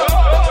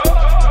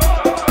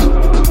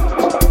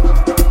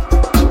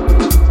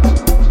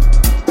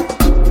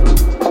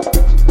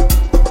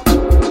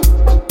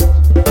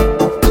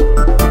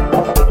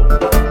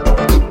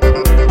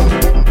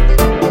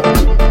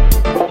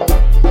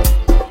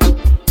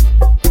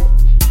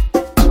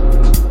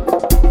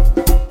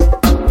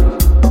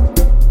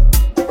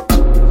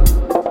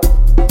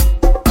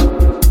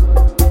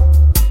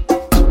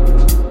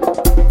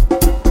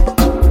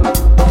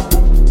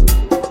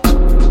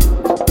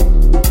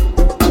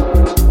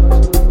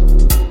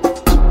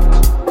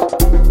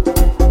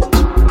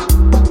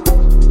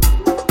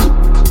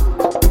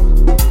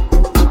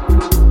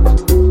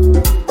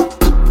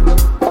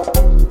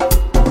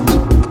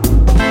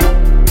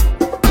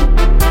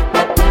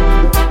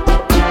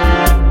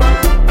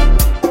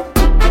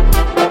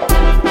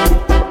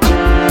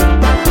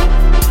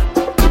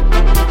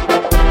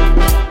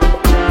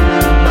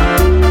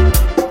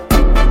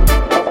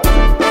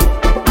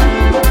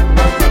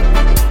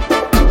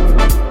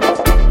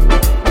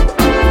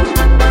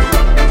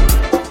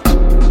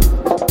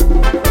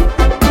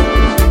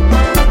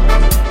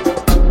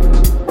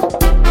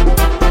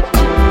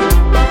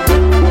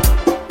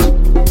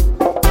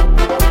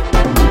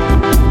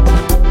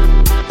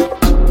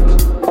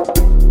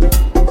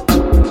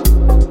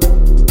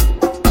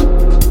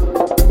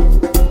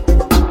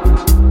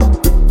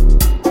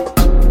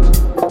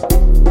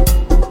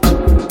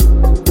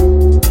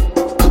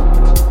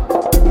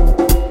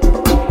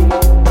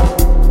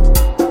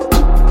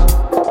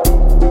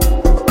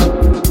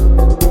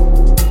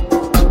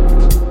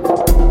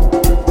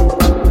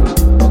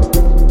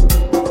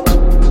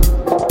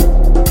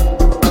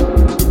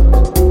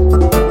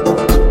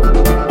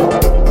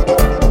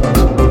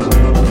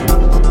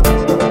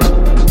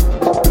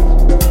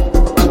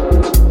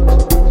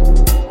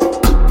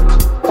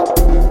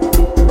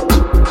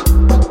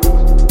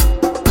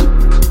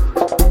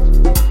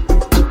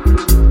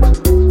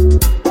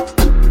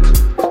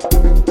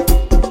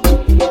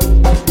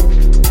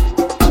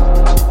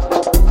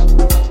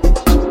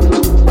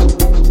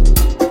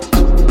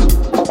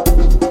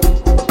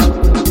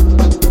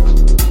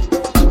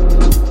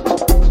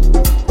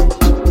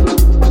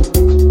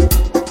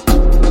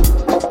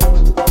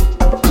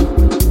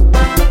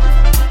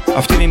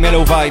 Αυτή είναι η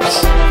Mellow Vibes.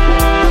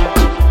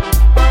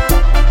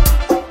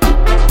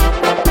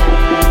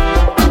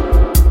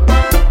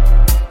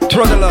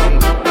 Trot along.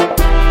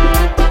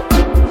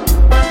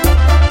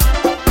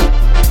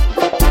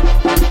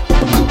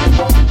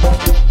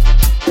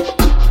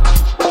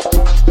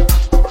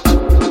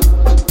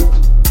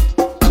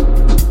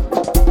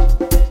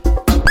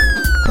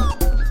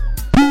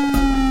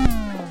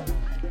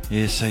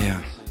 Yes,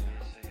 yeah.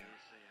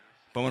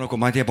 Επόμενο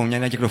κομμάτι από μια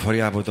νέα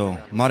κυκλοφορία από το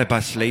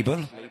Marepas Label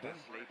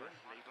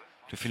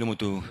του φίλου μου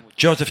του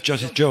Joseph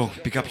Joe.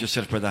 Pick up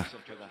yourself, brother.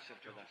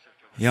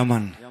 Yeah,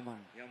 man.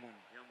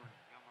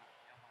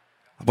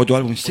 Από το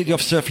album City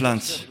of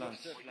Surflands.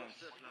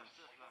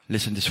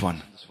 Listen this one.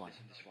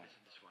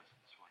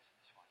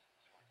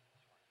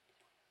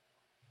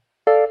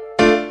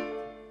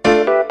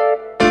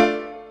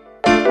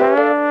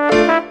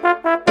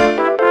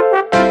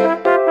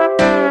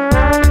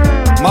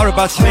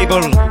 Marepas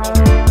Label.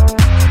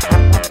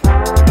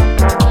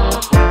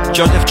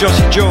 Joseph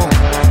Joe.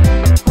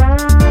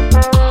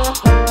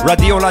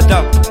 Radiola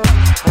Dub.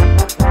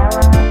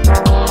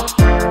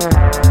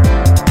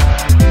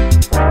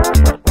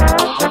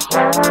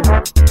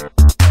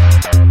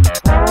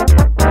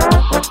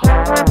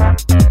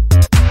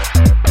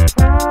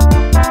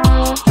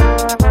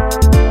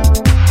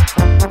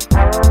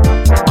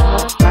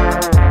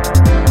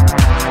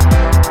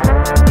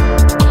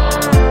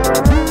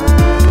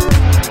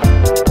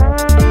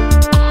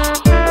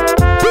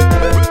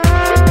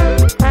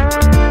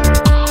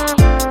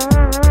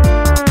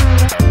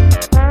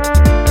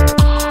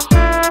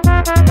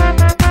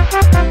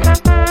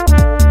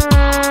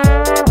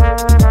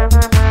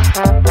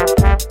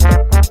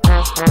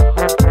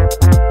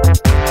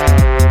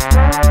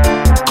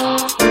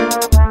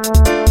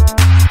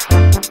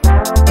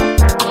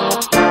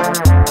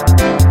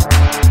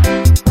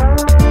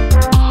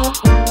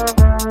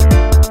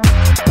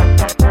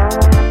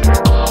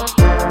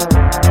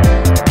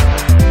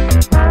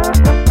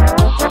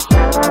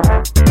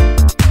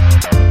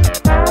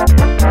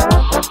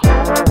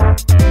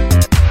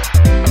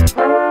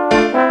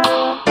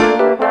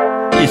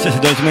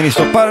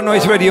 Στο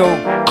Paranoise Radio.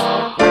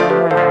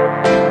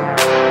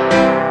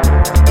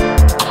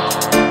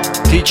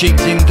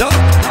 Teachings in Dub.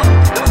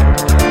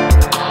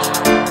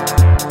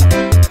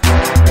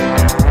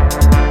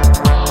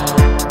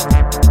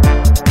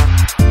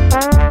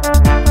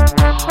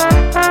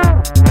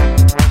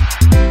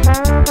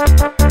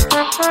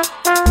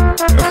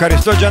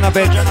 Ευχαριστώ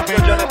Τζαναμπέτ.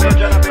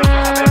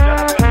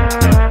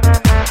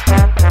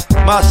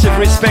 Massive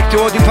respect to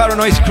all the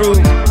Paranoise crew.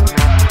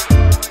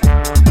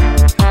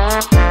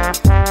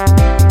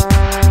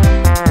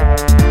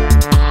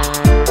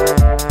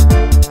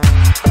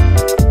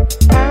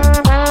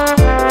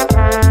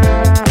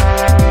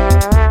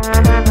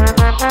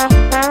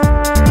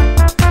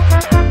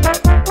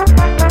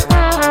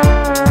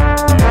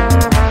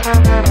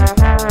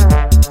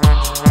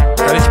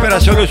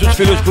 Σε όλους τους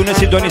φίλους που είναι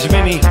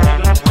συντονισμένοι.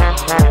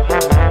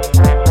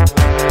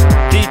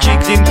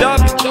 Teachings in Dub.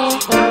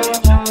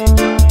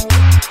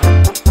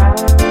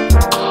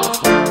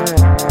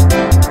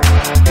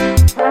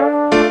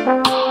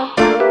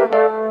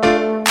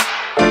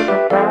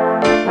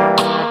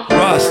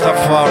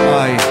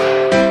 Rastafari.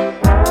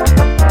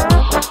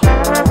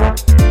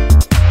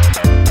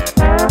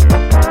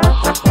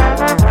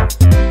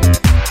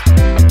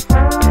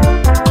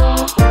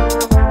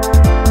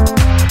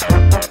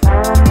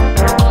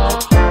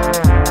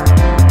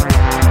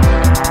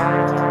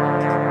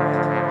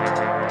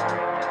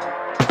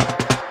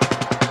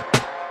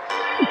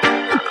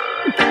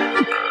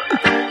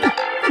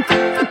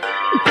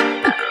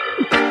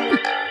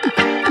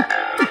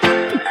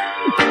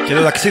 Και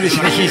το ταξίδι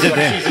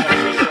συνεχίζεται.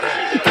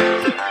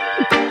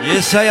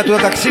 Yes, το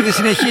ταξίδι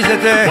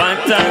συνεχίζεται.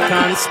 What a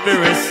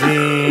conspiracy.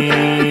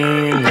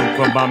 Look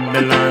what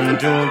Babylon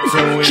do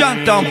to it. Chant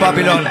down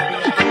Babylon.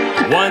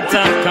 What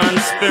a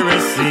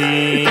conspiracy.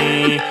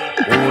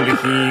 Holy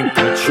heap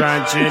of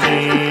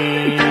tragedy.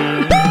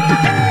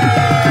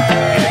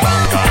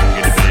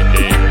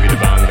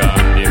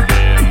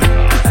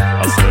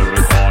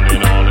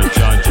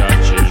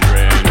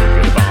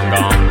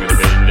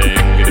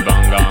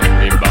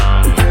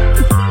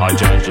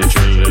 Judge the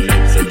children,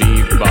 it's a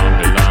deep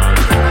Babylon.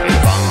 Get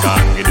bang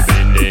gang, get the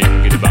bending,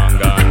 get the bang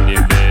gang, the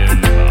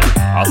bend.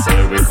 I say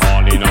we're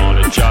calling all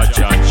the judge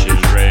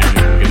children.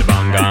 Get the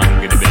bang gang,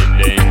 get the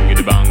bending, get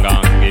the bang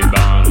gang, the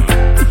bang.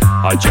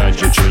 I judge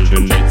the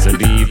children, it's a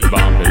deep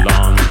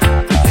Babylon.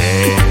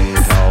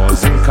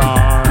 10,000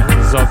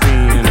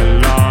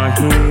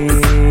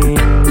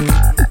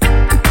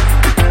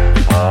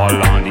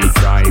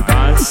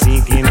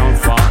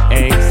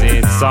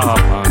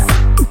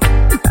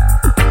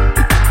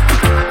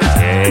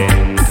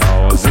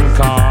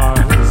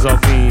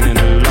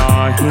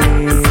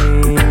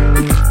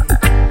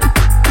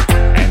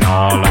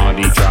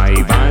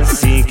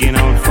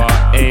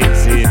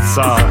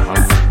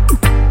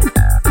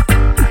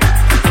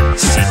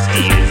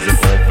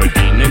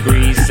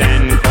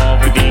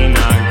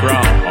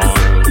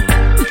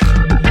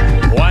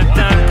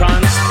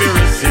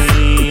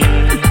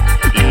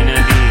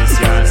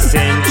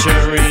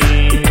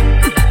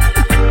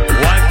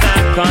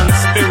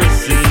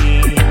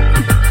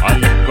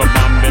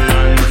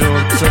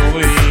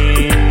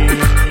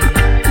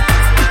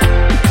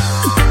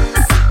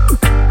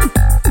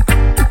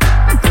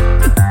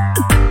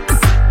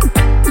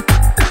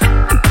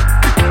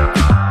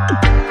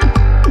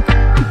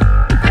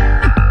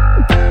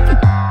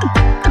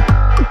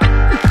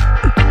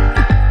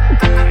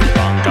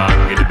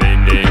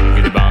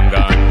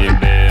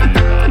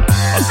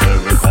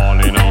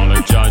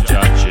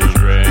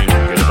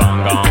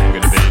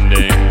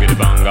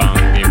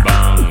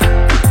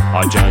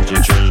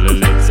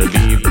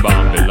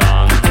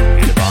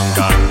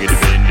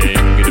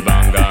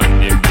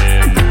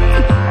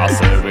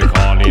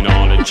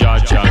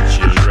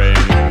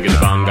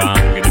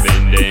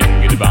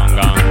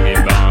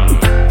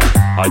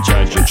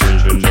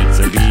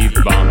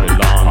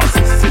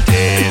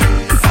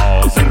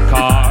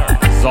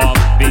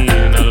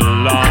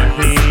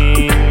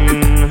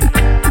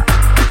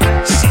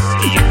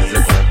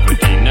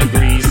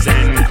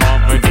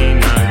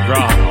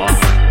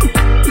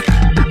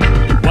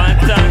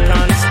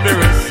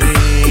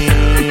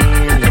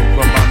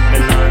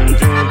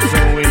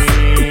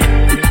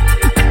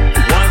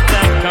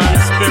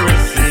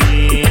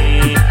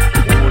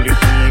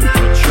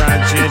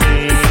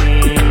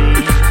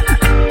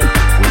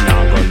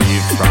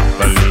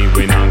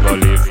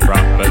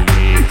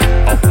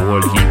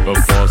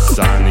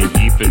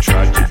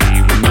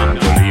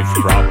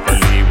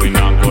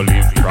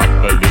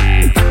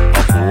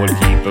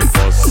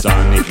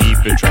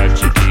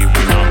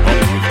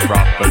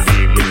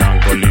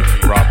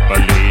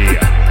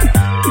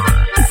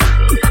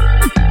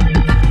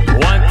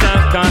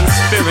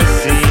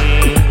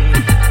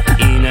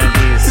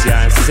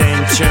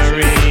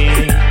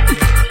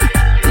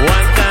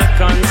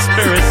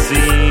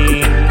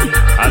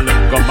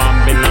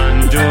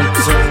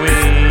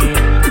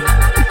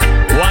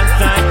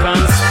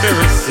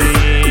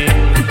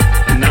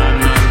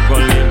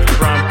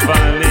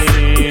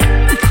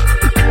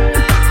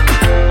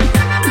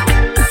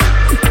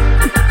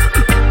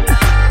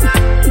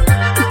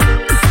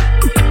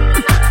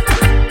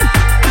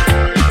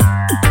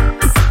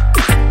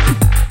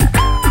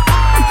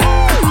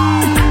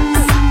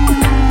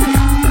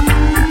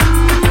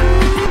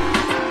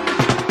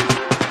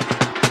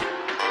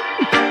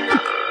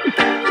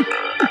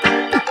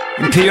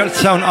 Imperial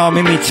Sound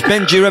Army meets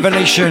Benji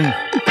Revelation.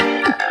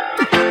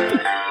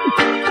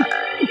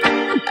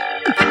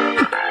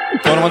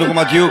 Onomadou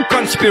Madiou,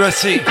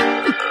 Conspiracy.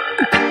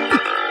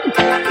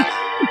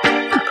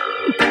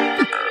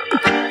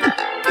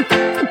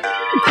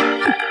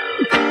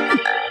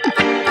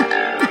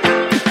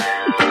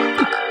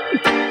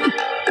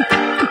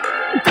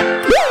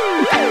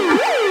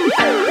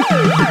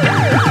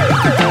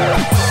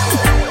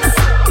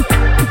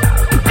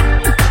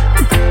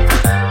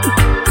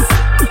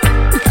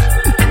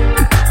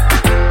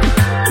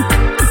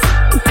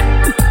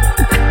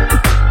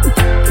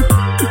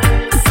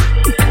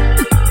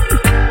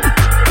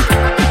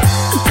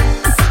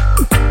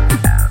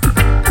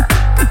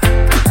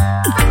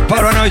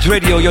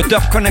 Radio, your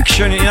Duff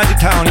connection in United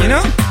Town, you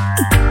know?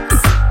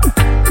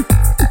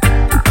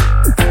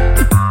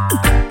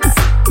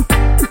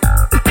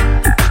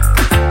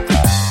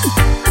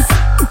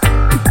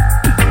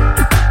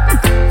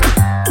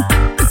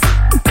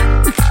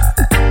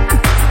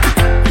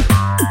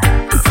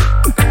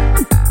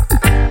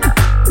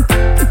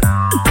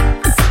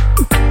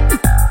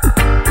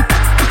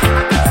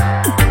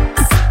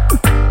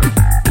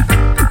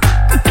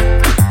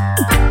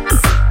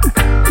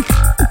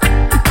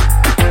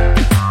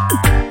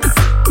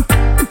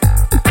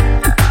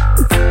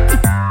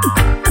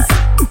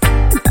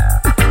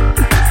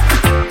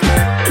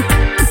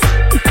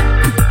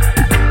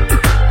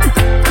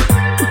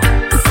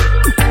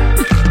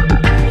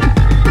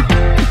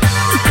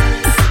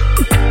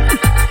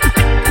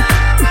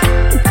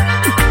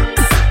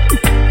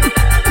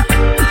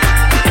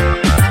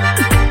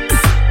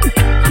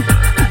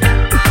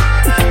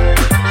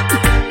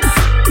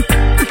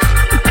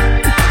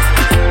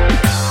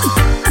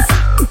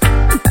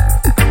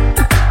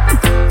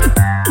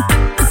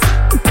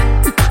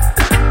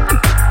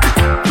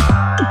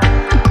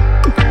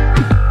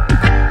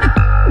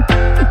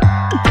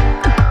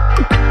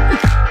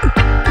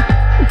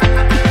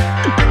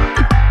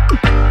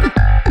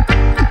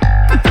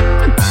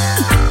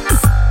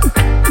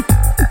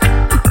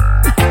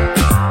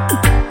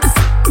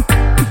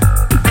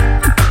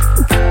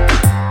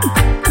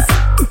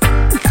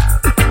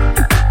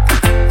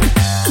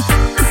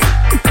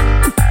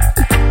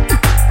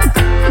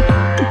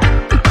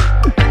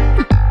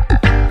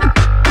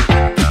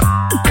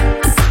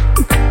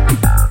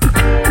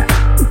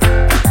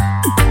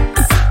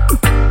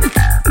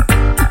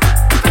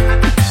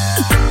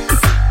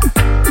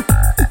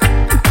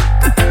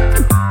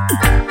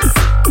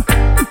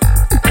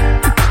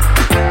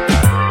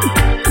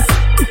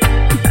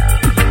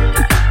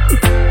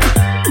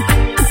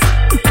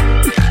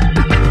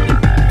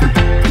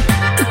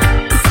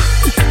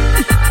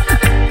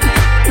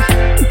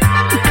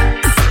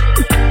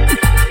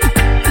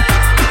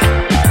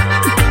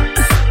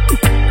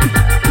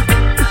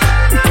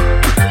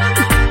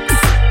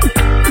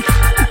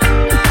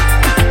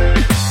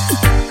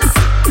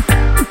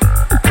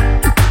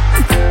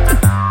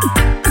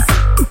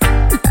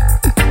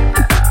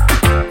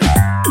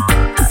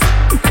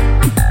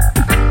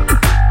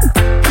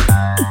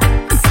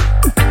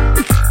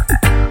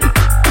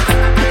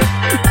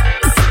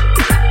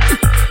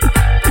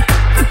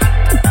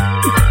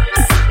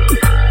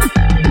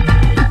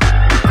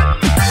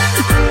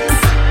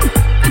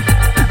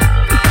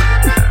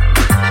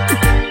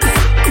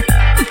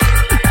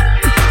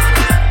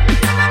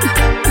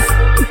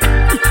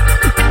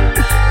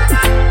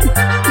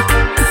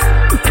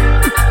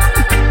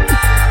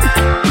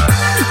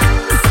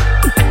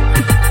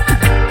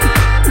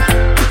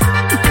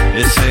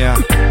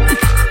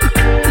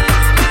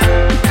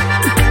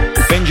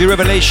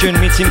 Revelation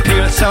meets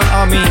Imperial Sound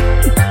Army.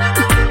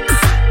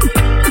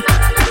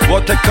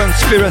 What a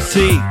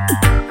conspiracy!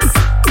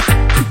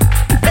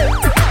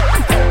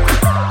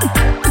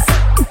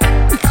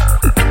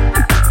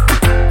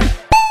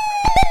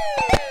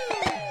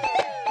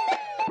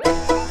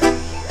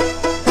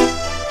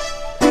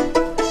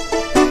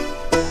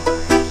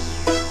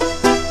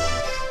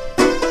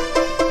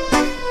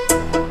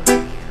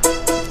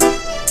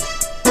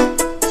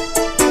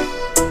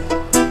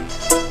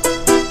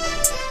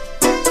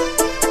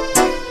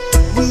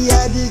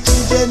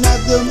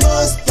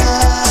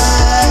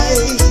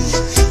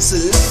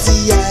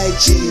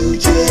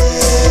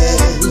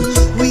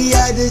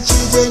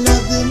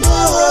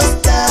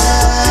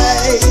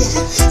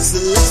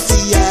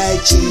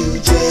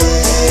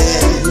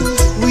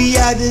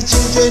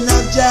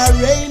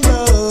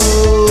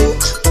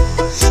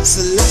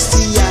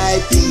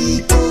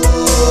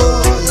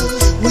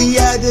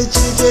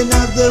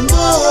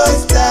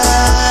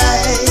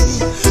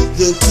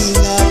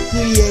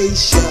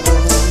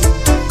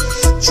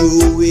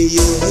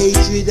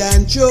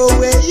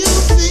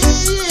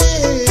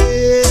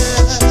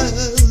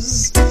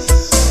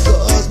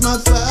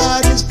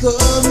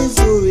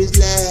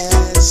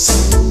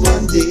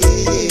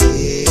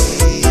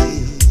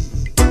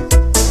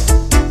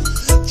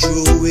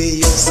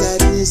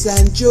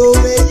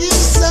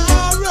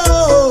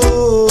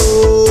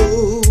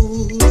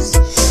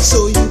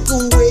 So you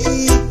can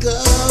wake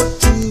up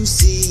to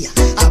see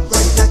a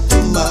brighter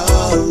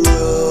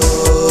tomorrow.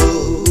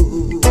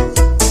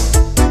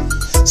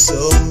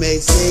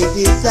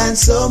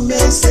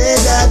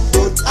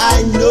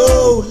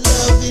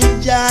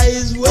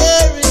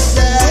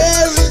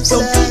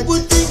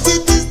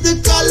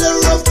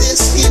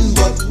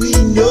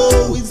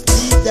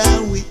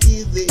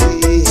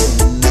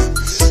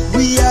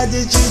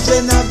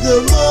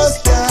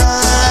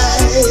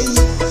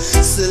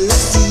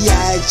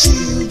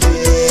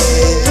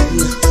 children.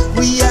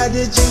 We are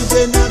the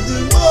children of the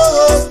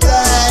Most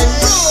High.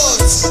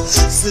 Roots,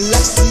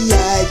 Selassie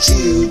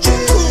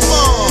children. Come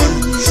on.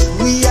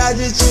 We are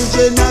the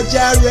children of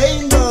Jah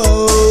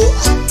Rainbow.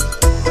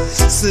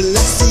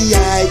 Selassie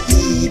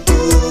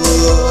people.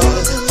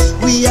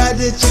 We are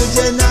the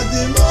children of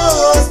the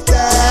Most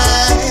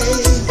High,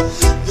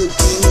 the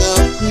King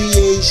of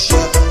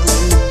creation.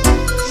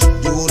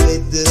 Don't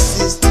let the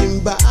system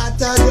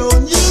batter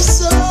down your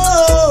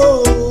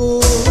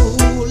soul.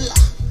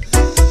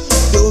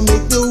 Don't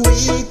make the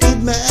wicked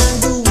man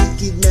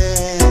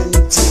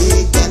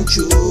take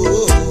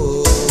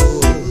control.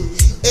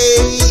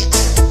 Hey,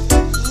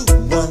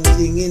 one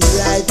thing in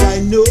life I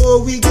know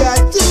we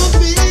got to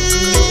be.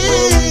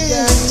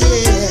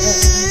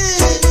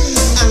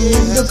 And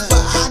when the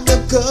Father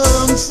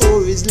comes for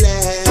His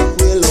land,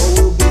 we'll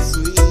all be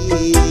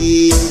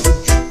free.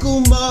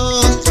 Come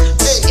on,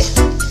 hey.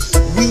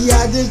 We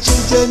are the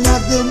children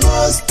of the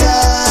Most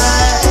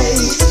High,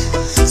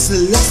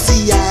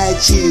 Selassie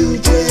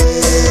children.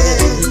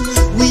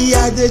 We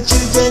are the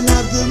children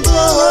of the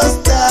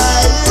Most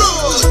High,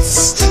 Roots,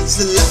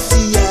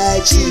 Selassie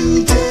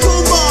children.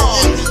 Come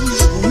on,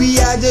 we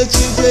are the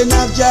children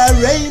of Jah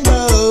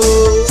Rainbow,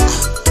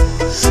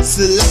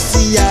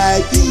 Selassie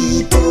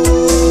people.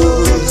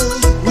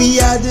 We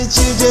are the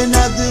children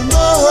of the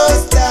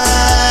Most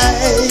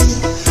High,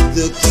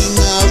 the King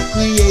of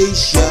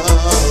creation.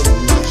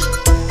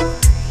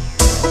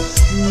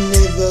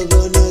 Never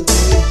gonna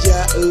give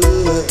Jah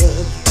up.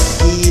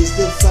 He is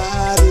the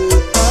Father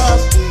of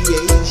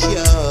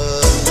creation.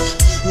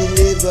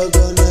 Never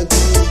gonna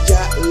give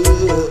Jah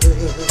up.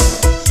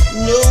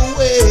 No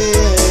way,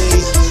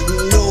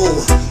 no.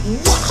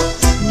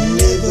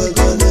 Never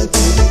gonna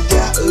give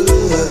Jah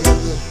up.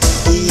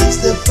 He is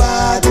the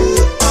Father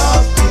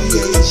of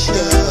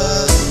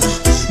creation.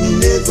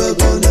 Never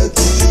gonna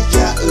give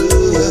Jah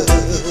up.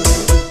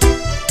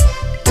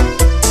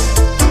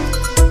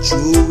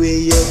 Throw away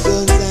your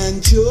guns and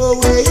throw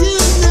away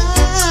your knives.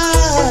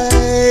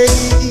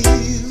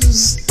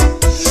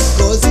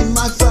 'Cause in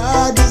my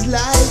Father's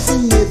life He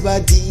never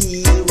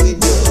deal with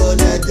none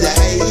of that.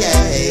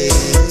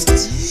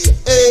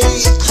 Hey,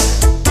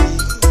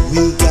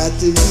 we got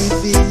to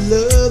live in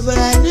love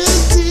and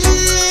unity,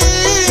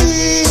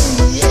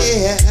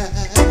 yeah,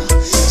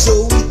 so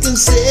we can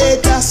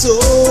set our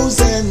souls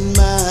and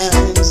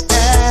minds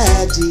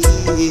at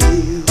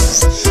ease.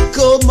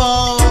 Come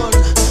on,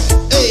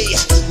 hey,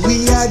 we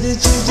are the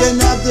children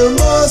of the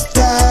Most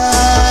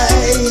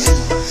High,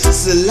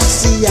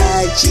 Selassie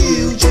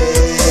children.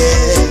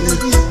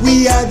 We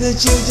are the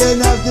children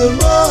of the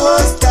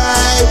Most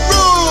High,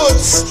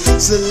 Roots,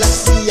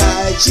 Selassie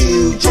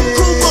children.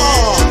 Come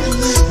on,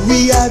 we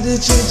are the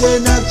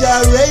children of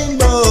Jah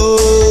Rainbow,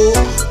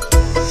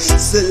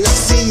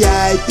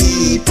 Selassie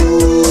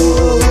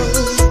people.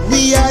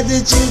 We are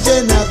the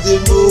children of the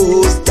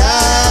Most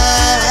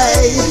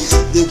High,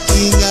 the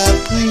King of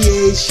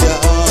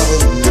creation.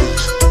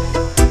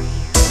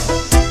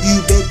 You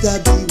better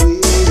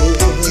beware,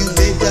 you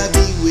better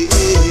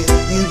beware,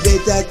 you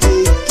better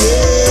take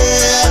care.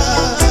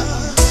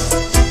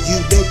 You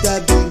better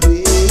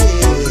beware,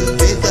 you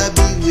better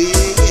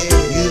beware,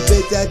 you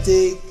better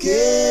take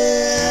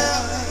care.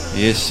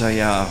 Yes, I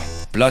have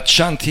Blood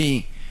Shanti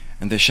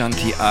and the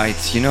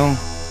Shantiites, you know,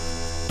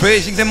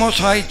 praising the Most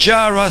High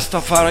Jah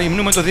Rastafari,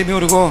 υμνούμε το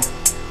δημιουργό.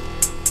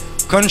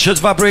 Conscious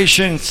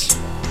vibrations,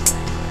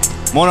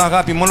 μόνο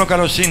αγάπη, μόνο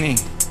καλοσύνη.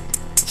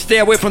 Stay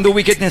away from the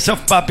wickedness of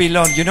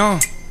Babylon, you know.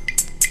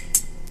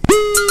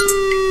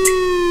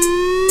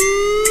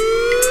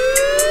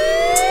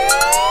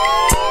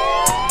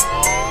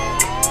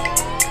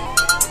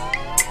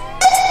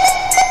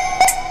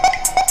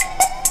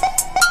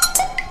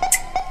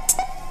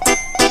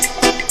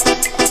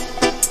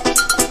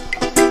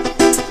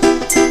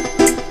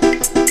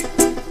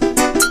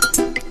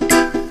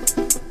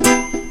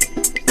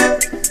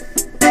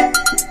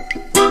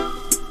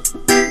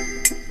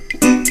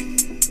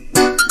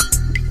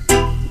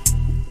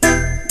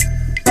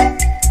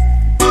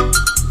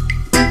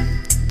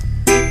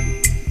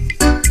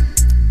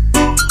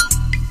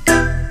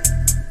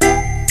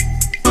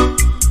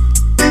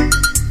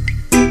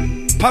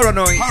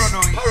 Paranoid.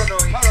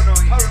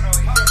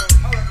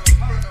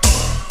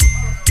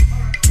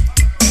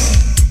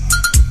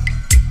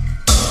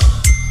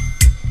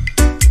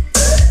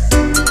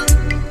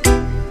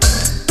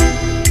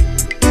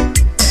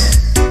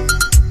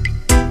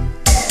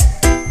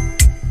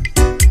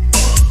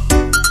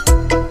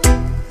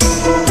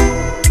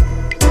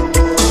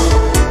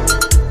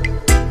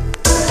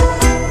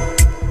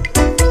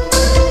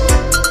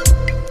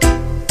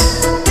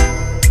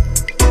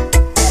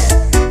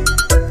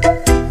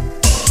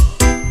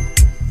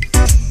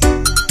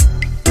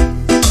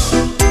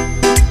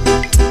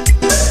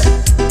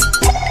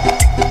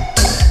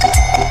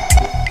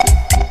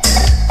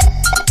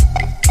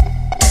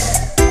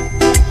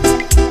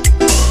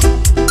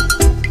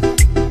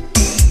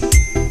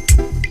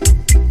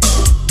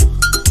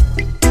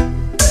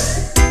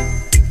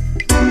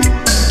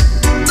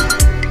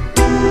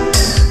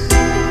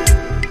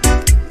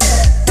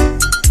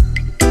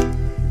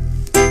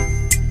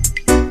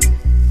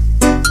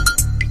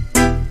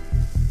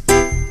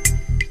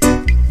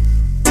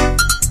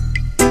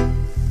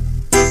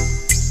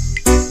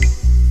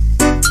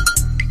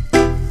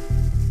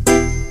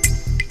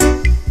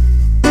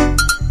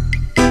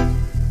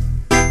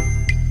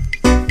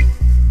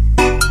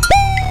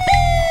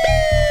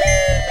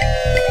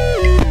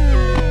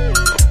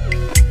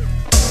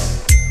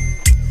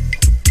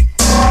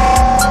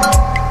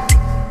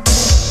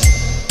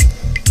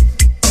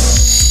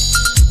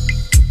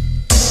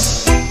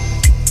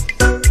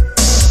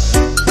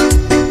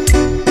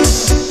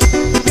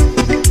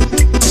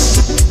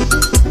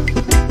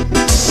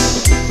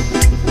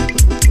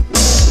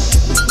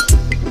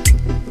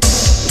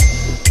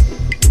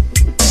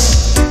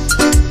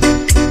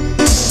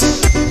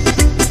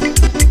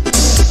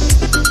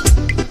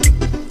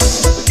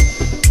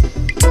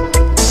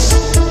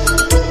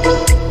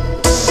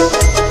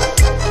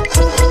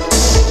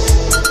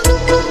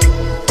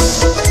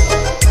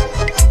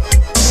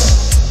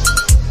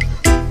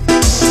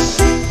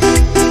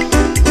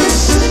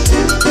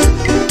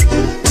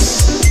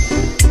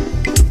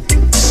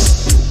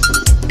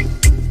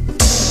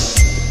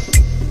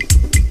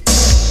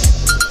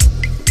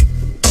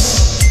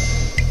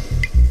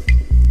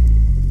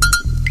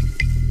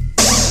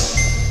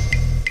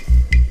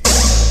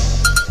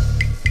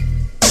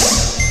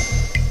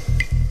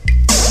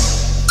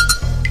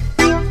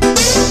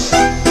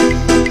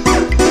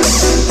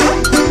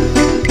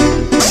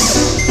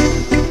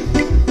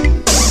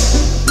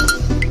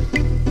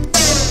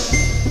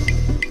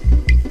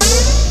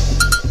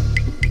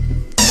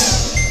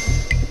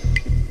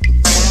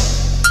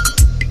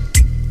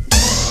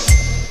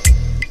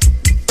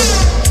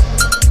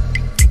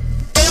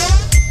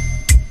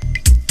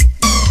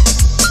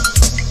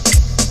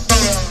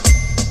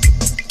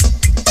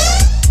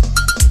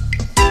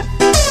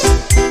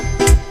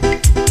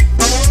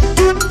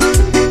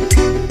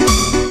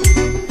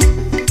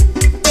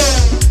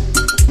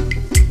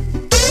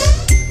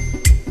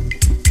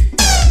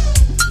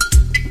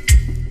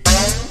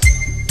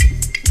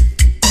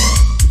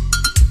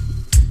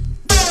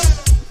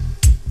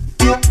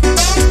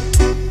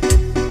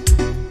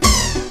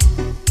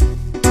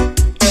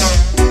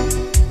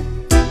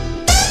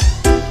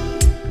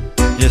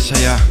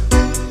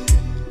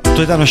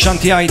 L'altro erano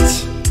Shantyite,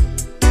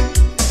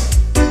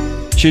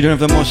 Children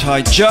of the Most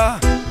High, Jah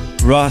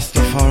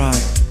Rastafari.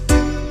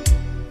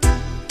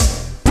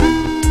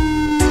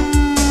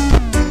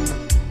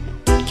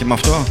 Και με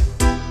αυτό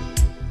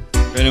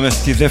μπαίνουμε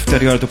στη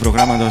δεύτερη ώρα του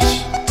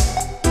προγράμματος.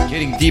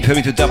 Getting deeper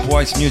into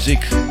dubwise music.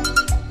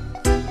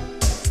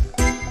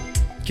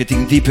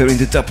 Getting deeper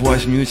into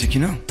dubwise music,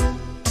 you know?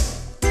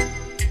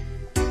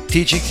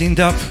 Teachings in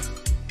dub.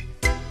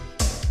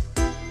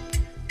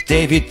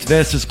 David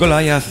versus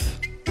Goliath.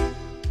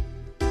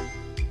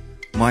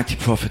 Mighty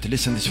Prophet,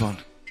 listen this one.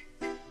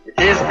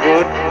 It is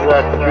good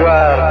that you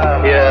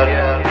are here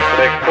to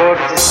record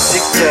this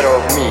picture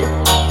of me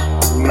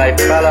in my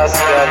palace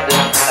garden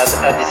at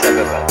Addis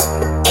Ababa.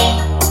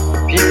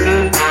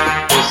 People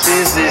who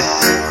see this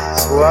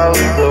throughout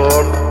the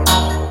world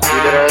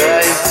will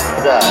realize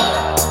that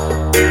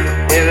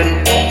even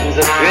in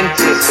the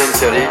 20th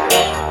century,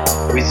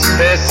 with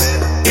faith,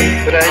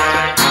 pride,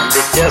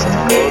 the just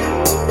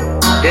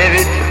cause,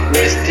 David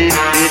will still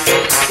beat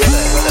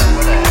Goliath.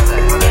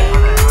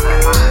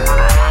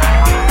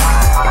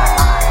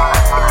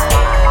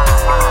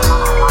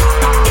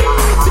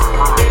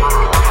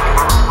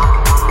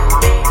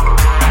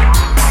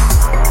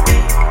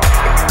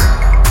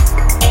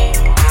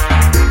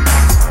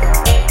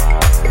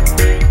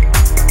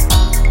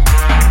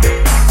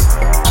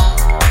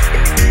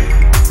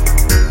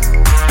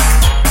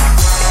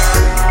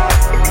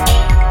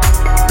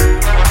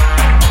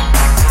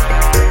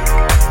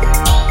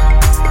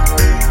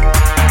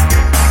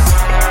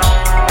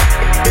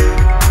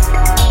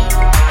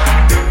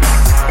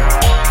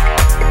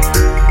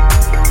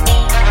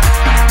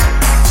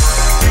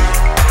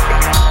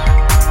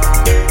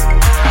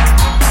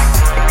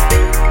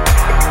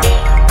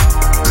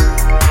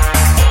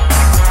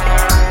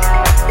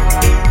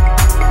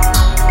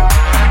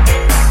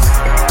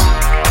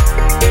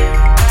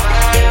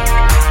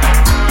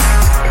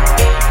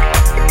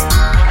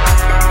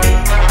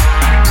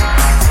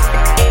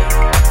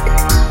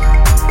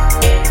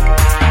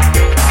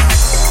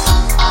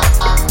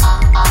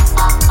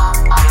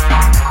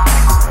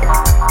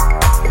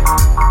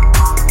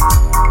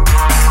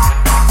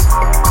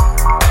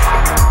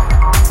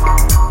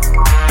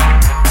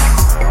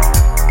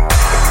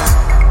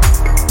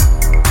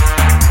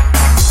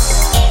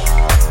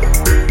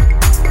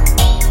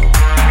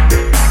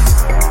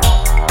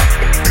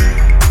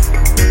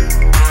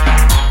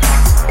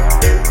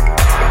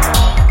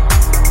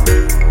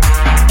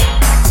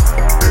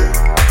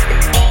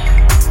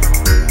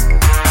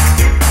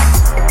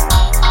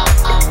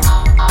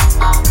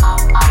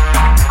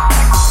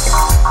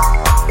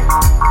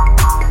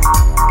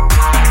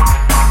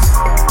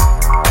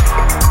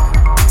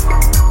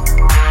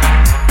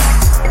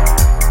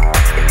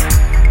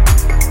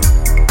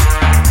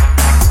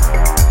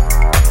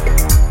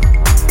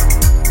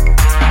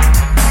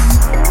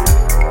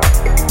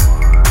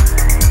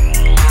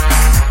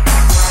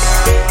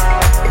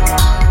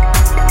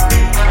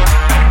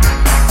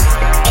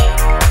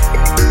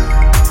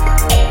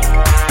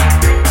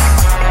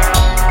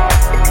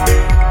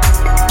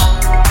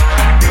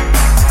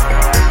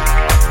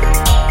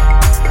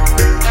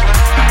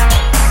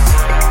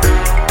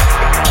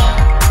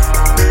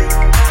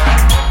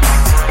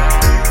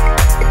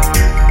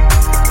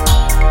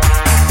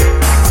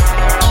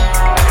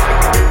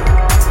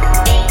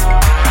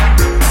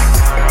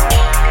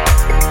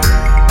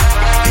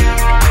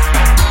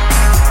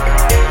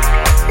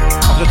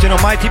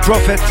 Mighty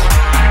Prophet.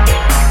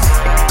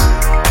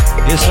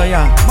 Yes, I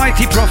am.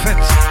 Mighty Prophet.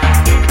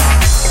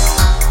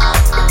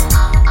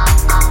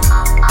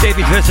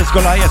 David versus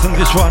Goliath on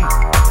this one.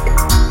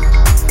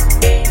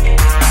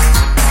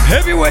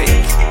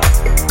 Heavyweight.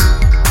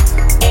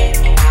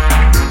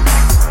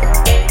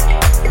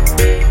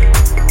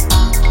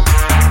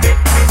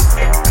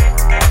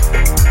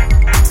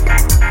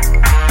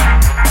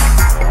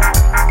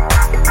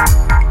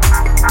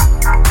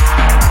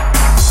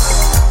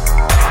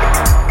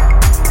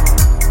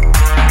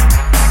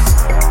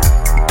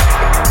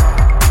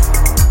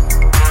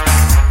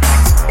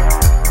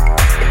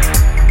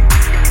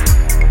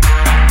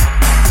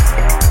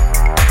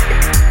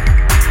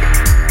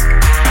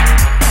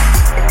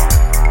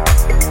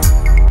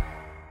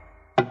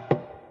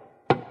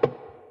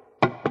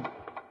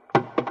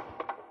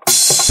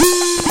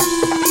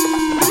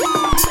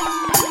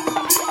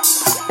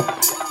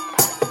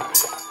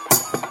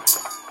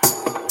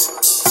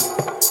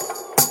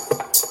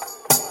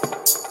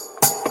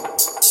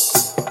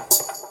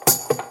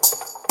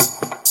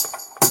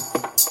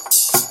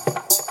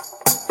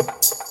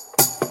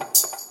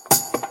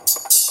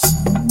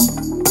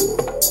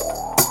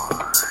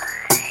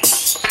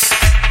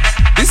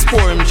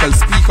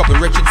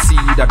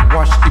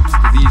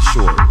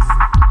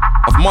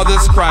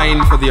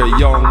 For their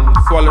young,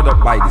 swallowed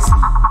up by the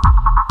sea.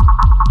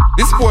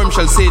 This poem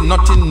shall say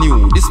nothing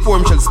new. This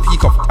poem shall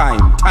speak of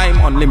time, time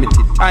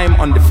unlimited, time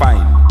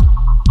undefined.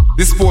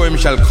 This poem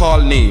shall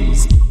call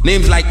names,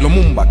 names like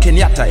Lumumba,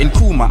 Kenyatta,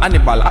 Nkrumah,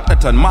 Hannibal,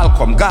 Akhenaton,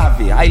 Malcolm,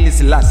 Garvey, Haile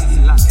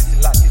Selassie.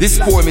 This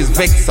poem is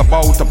vexed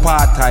about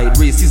apartheid,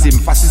 racism,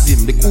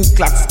 fascism, the Ku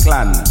Klux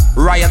Klan,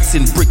 riots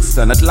in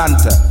Brixton,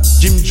 Atlanta,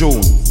 Jim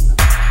Jones.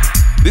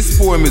 This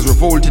poem is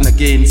revolting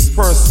against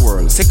first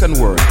world, second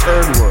world,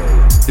 third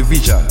world,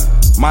 division,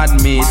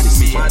 man-made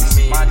decisions.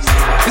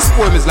 This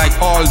poem is like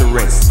all the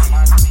rest.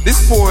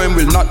 This poem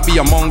will not be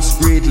amongst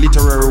great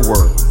literary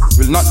works,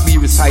 will not be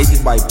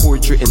recited by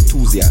poetry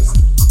enthusiasts.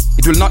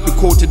 It will not be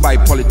quoted by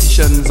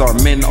politicians or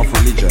men of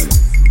religion.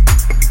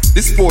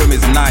 This poem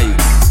is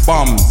knives,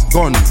 bombs,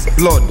 guns,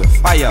 blood,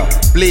 fire,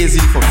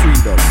 blazing for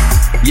freedom.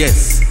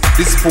 Yes,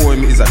 this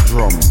poem is a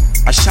drum.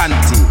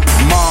 Ashanti,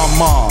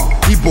 Mama,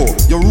 Igbo,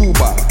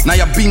 Yoruba,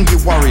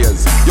 Nyabingi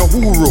warriors,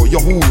 Yohuro,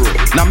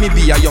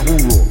 Namibia,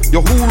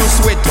 Yohuro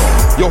Soweto,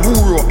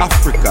 Yohuro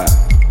Africa.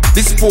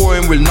 This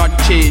poem will not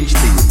change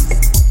things.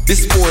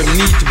 This poem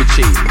needs to be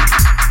changed.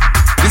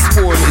 This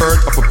poem is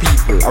birth of a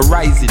people,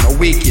 arising,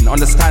 awaking,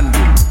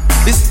 understanding.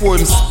 This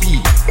poem is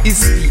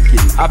speaking,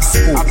 I've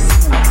spoken.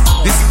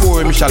 This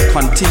poem shall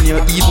continue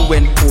even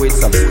when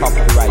poets have stopped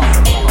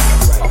writing.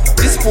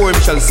 This poem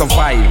shall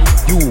survive,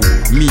 you,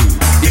 me.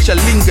 It shall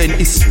linger in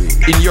history,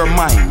 in your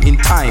mind, in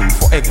time,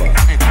 forever.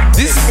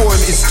 This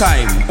poem is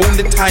time,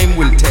 only time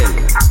will tell.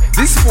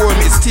 This poem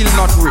is still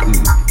not written.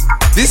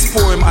 This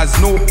poem has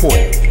no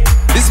point.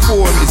 This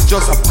poem is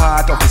just a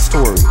part of the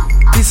story.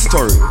 His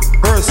story,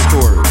 her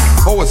story,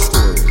 our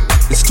story.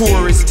 The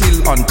story is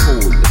still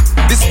untold.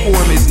 This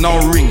poem is now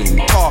ringing,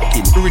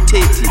 talking,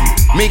 irritating,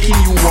 making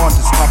you want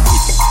to stop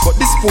it. But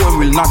this poem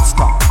will not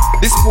stop.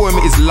 This poem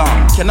is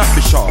long, cannot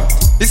be short.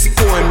 This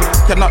poem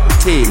cannot be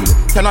tamed,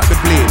 cannot be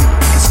blamed.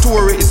 The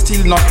story is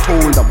still not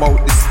told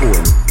about this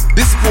poem.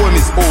 This poem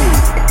is old,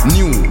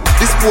 new.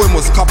 This poem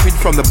was copied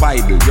from the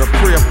Bible, your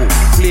prayer book,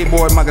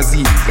 Playboy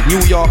magazine, the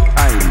New York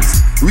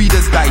Times,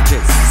 Reader's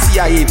Digest,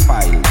 CIA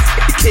files,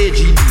 the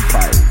KGB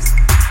files.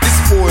 This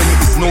poem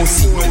is no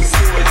secret.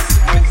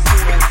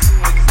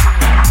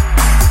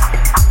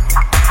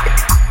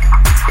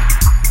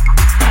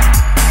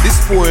 This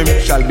poem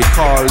shall be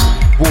called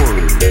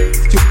boring,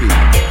 stupid,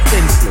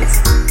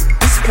 senseless.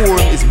 This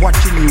poem is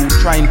watching you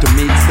trying to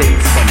make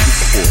sense from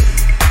this poem.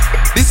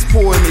 This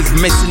poem is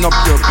messing up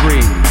your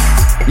brain,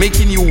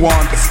 making you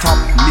want to stop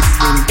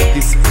listening to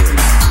this poem.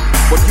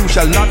 But you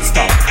shall not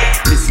stop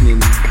listening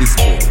to this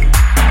poem.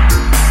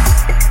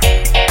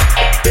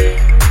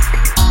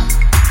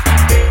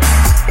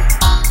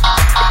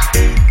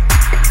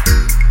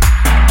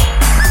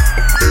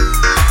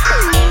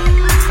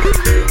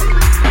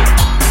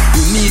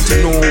 You need to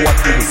know what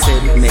will be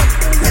said next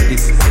in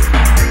this poem.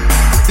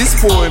 This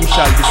poem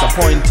shall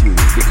disappoint you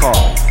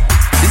because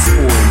this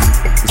poem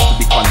is to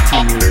be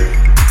continued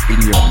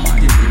in your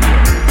mind.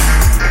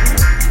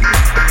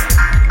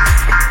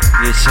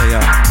 Yes,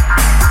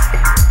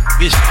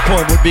 this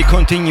poem would be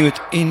continued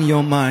in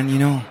your mind, you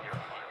know.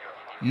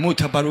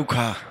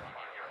 Mutabaruka.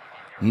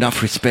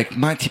 Enough respect.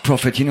 Mighty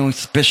Prophet, you know,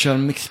 special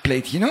mixed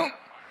plate, you know.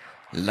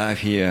 Live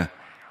here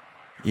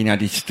in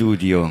the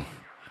studio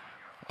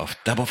of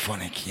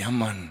Double-Phonic. Yeah,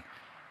 man.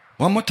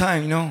 One more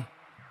time, you know.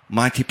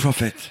 Mighty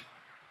Prophet.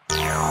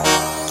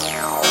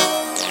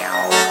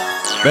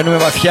 Będziemy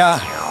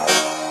Mafia.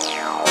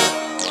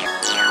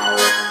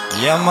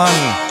 Yeah,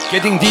 man.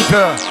 Getting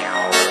deeper.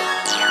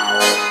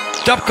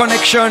 Top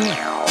connection.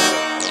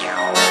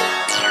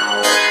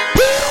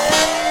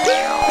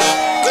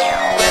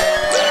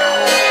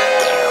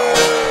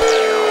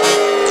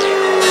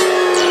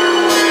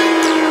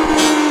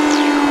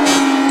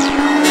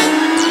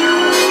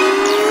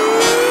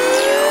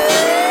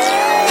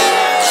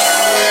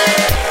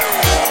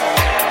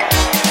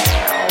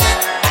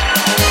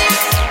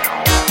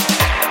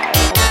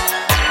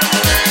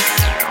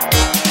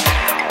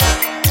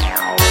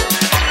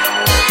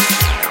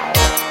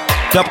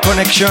 Top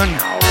connection.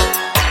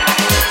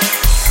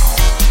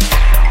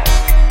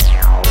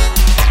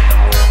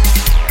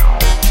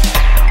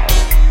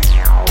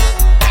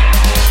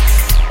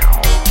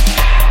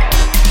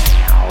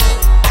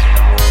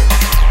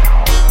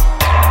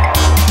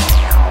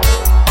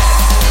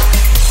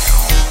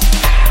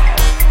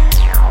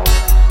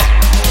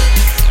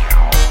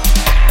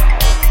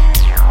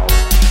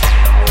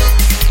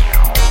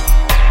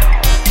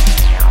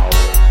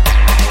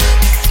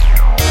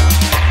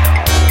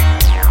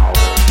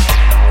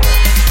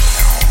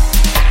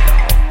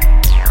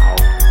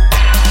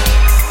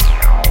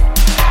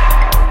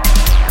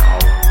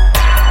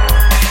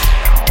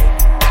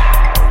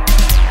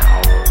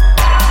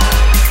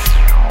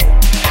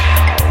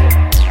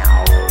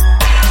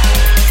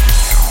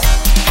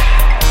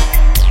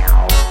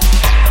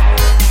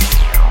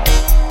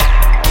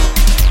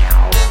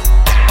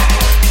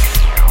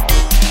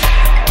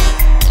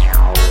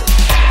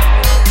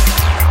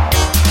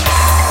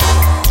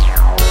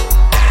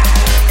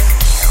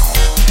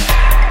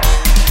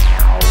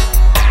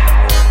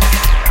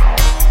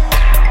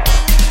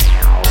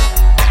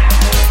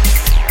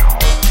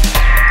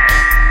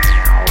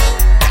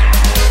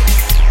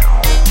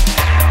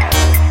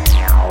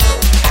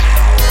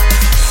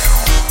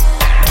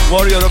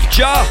 Warrior of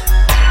Jah.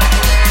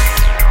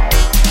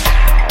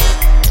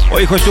 Oh,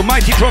 equals to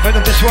Mighty Prophet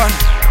on this one.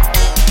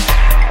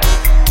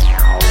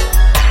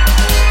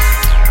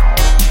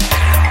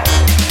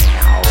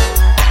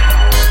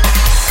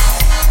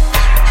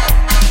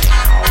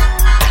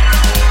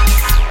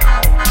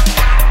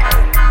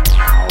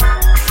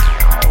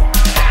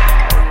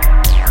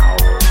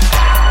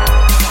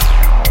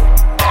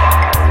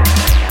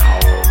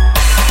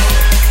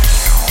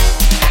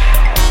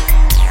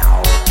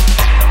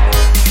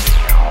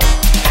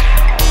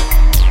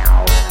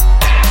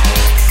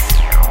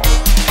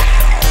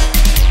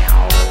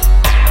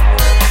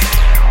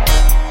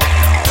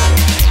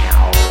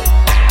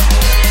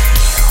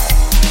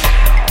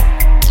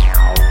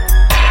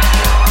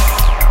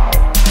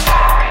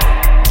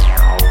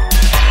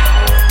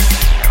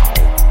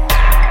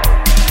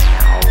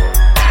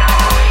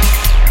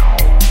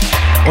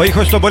 Ο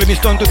ήχος των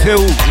πολεμιστών του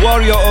Θεού,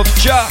 Warrior of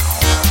Jah.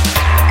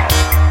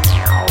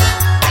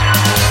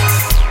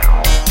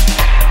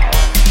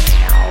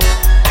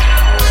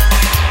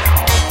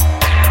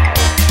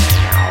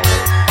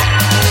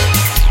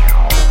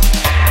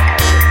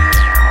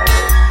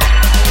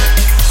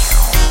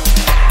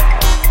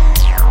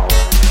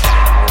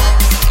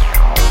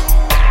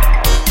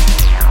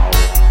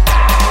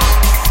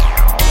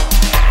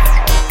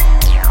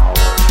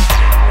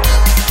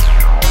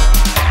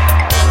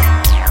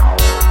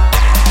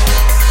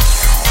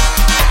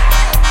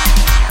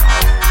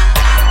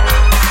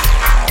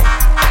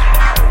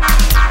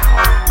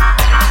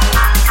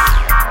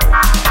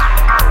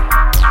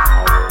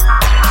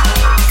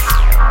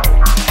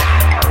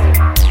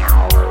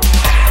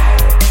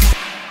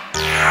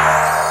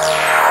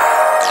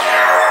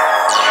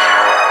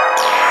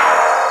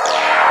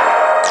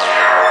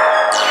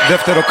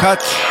 Δεύτερο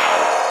cut.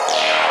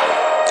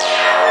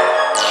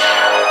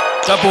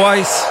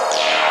 Dubwise.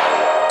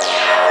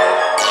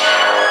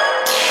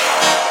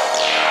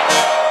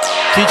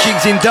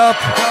 Teachings in dub.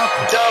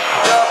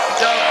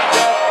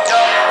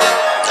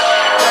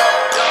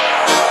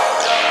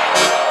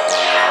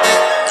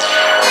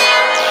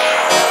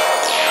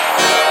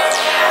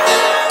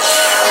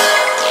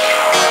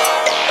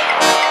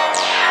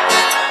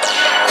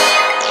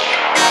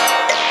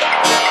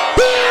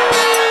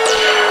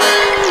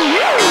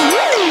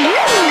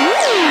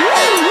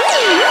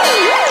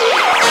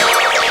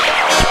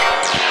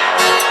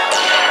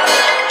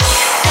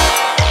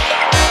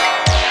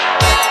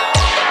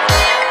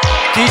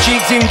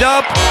 Teachings in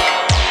dub.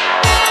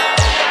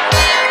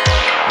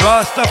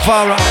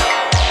 Rastafari.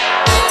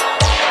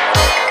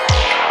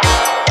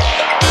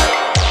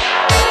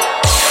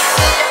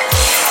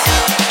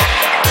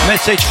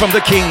 Message from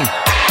the King.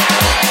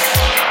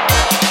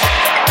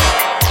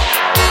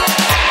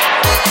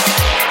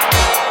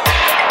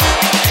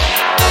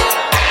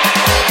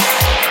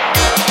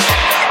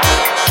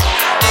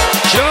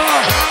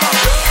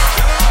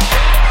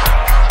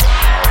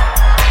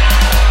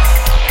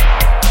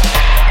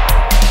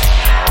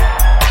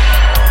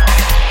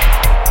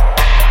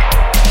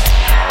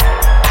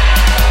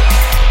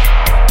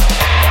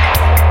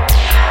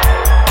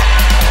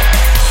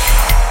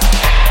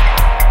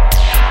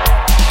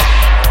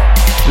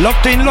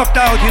 Locked in, locked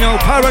out, you know,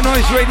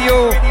 Paranoise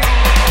Radio.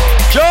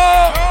 Joe!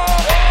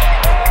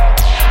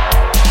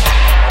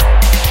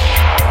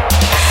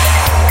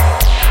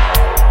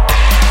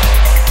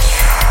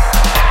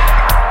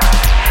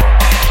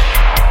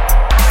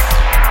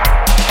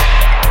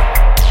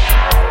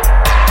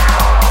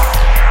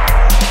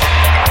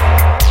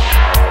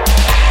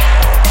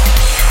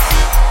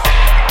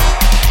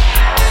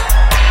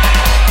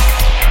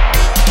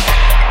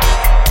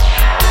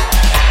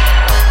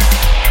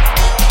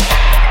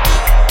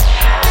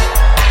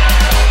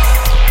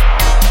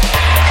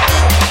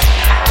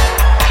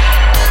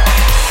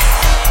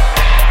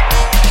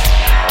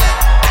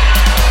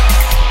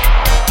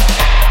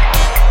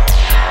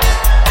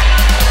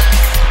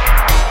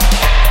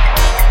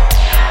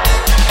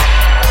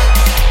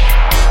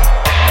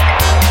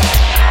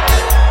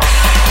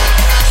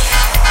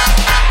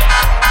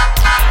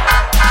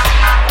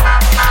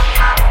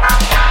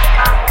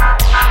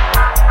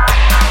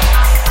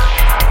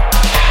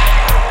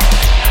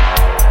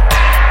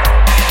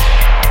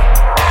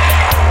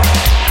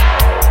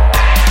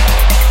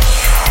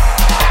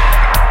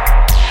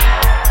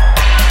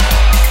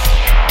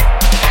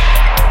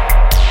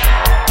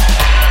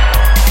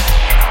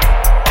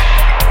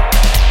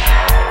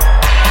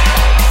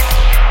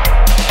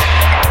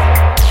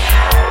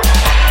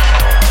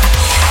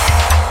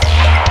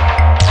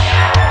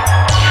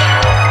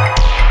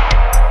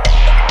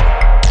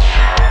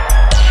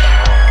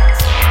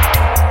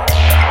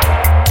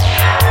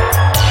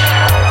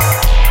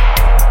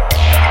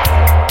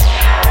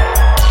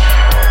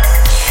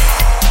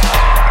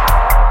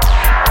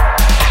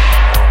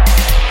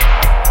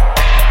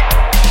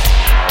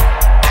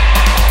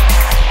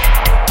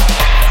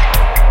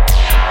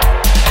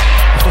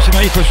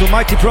 To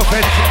Mighty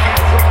Prophet.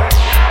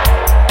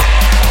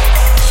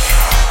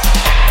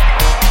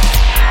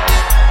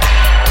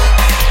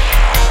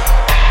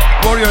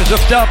 Warriors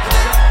of Dub.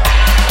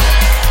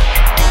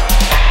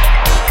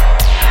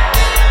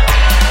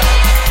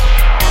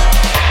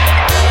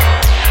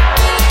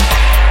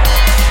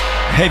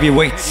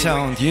 Heavyweight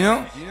sound, you know.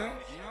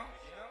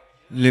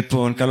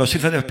 Λοιπόν, καλώς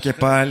ήρθατε και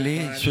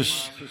πάλι στους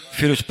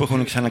φίλους που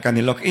έχουν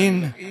ξανακάνει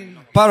lock-in.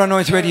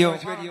 Paranoise Radio.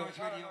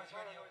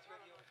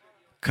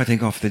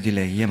 Cutting off the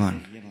delay, yeah man.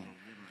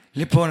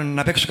 Λοιπόν,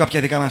 να παίξω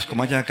κάποια δικά μας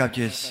κομμάτια,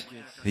 κάποιες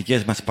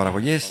δικές μας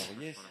παραγωγές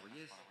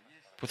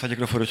που θα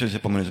κυκλοφορήσουν τις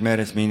επόμενες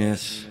μέρες,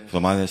 μήνες,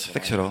 εβδομάδες,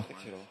 δεν ξέρω.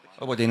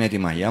 Όποτε είναι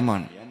έτοιμα, yeah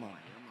man.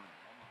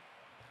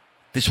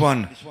 This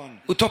one,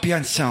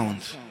 Utopian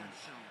Sound.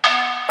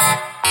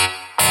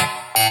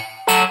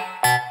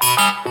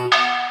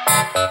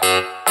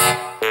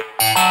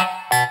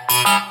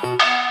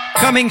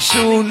 Coming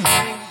soon.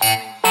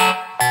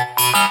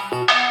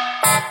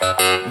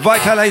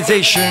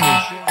 Vitalization.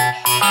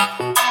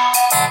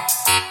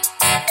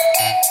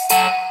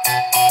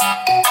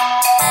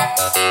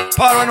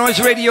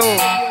 Paranoise Radio.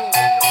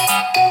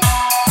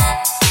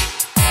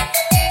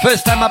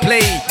 First time I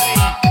played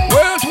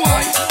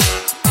worldwide.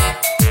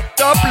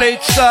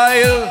 Double-plate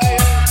style.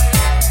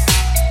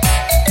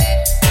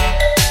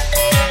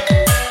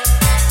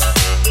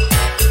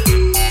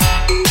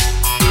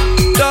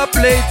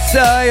 Double-plate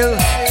style.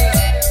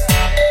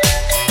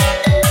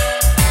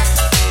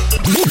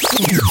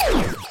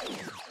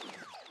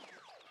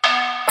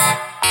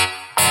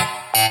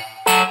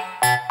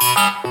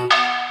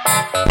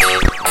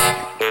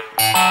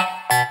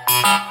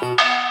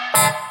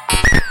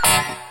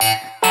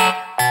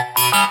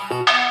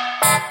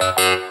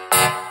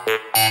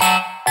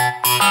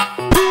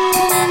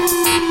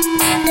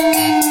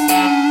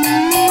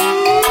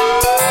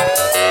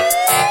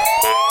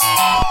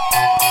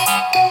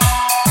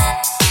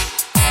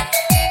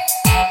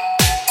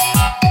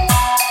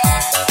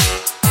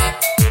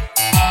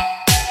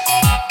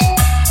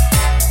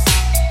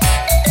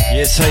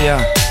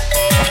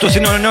 Αυτός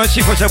είναι ο νέος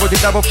ήχος από την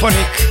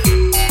Tabophonic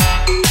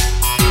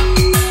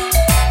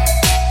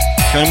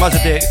και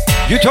ονομάζεται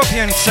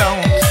Utopian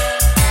Sound.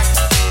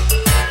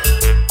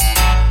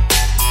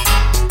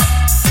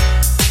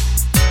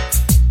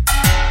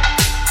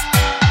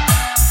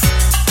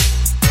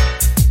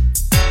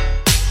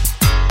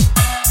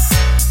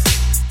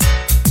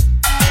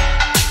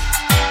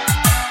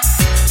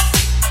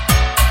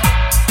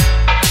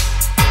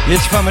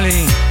 Yes,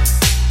 family,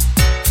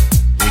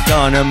 we're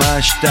gonna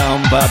mash down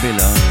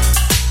Babylon.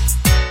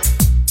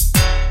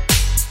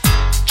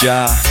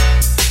 Jah,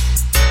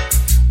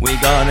 we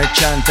gonna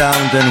chant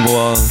down the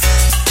walls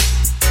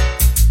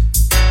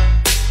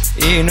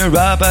in a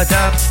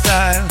rubber-dub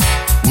style,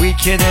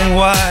 wicked and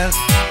wild.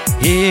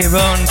 Here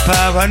on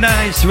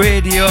Paranoise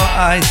Radio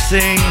I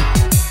sing,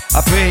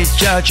 I praise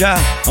Jah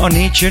on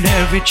each and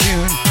every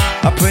tune.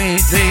 I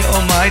praise the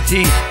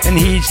Almighty and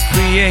His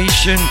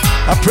creation.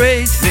 I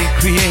praise the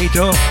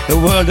Creator, the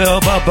world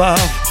of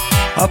above.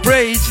 I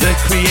praise the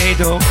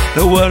Creator,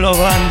 the world of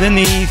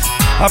underneath.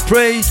 I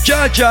praise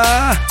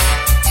Jah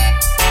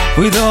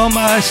with all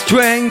my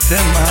strength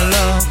and my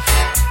love.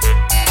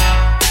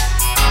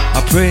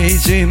 I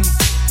praise Him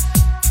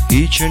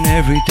each and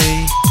every day.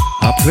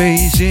 I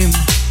praise Him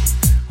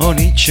on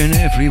each and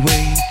every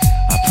way.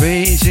 I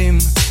praise Him,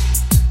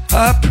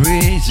 I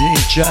praise Him,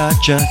 Jah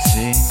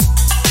sing.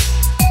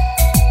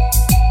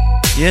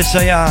 Yes,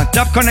 I am.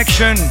 Dub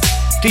Connection,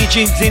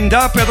 teachings in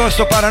Dub εδώ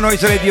στο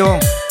Paranoise Radio.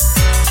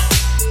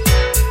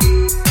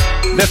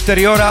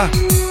 Δεύτερη ώρα.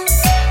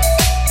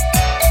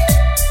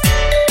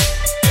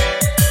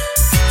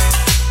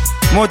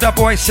 More Dub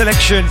Boys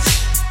selections.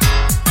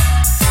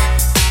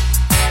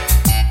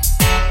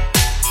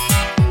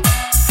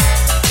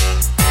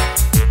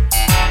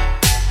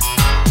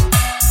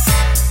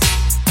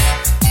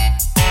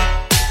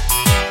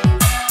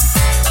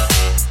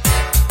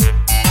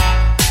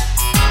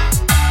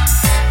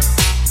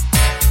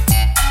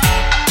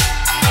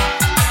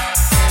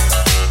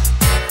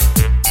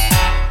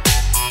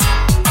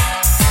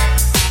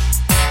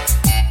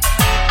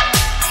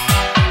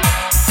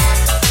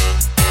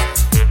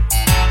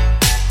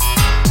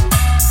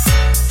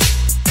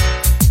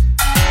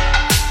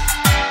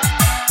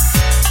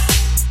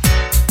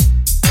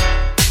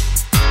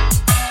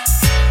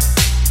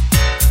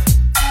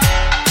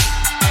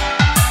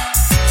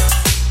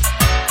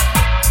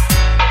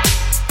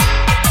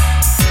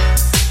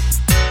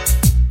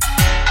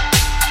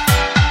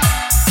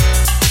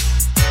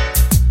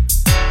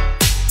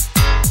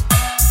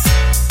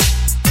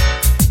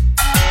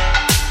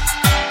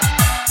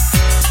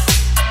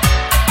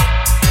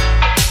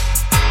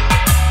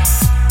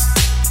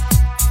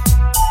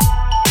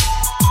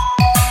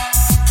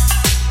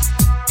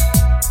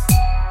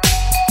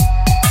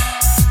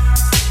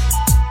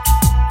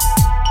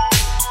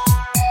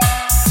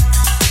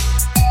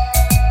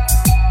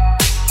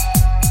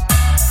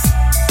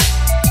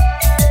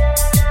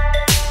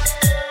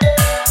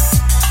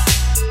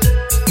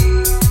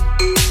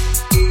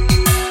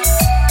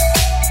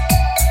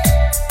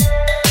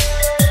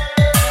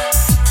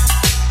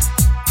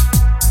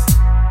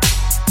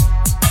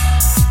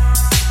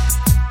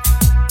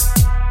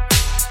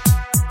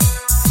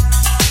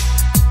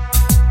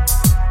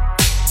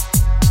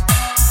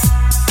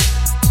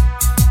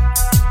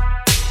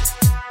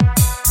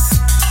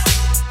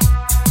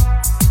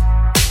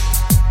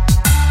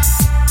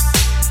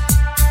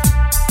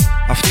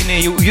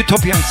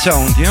 Utopian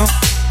Sound, you know.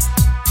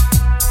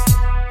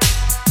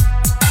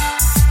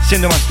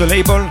 Σύντομα στο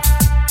label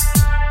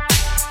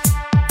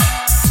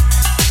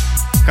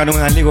κάνουμε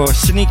ένα λίγο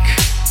sneak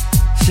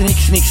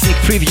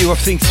preview of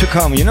things to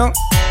come, you know.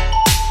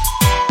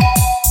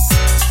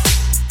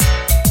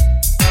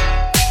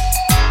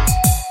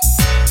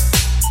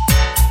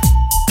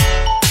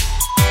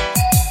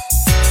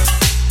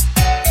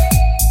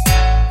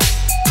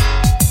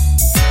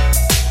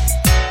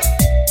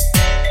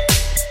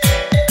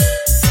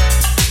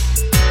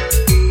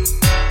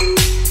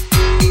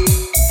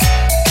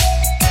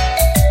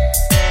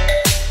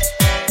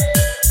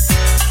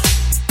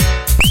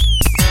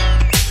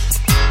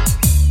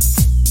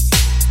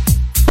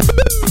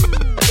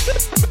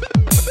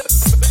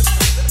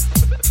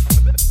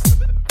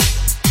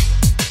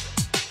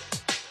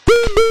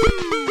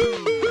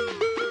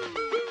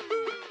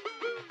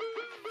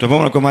 Το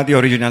επόμενο κομμάτι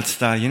original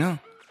style, you know?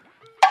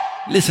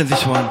 Listen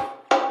this one.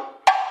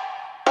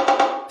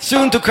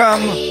 Soon to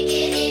come.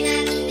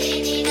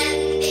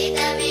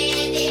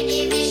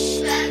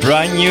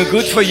 Brand new,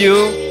 good for you.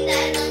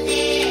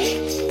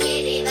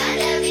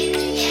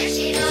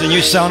 It's the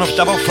new sound of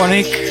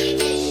Tabophonic.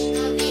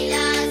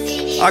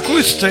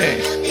 Ακούστε.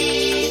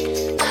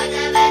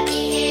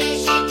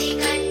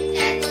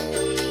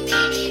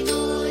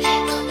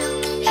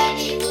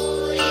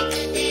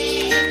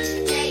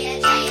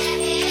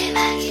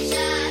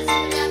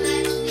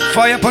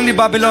 Fire upon the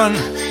Babylon.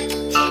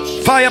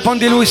 Fire upon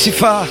the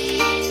Lucifer.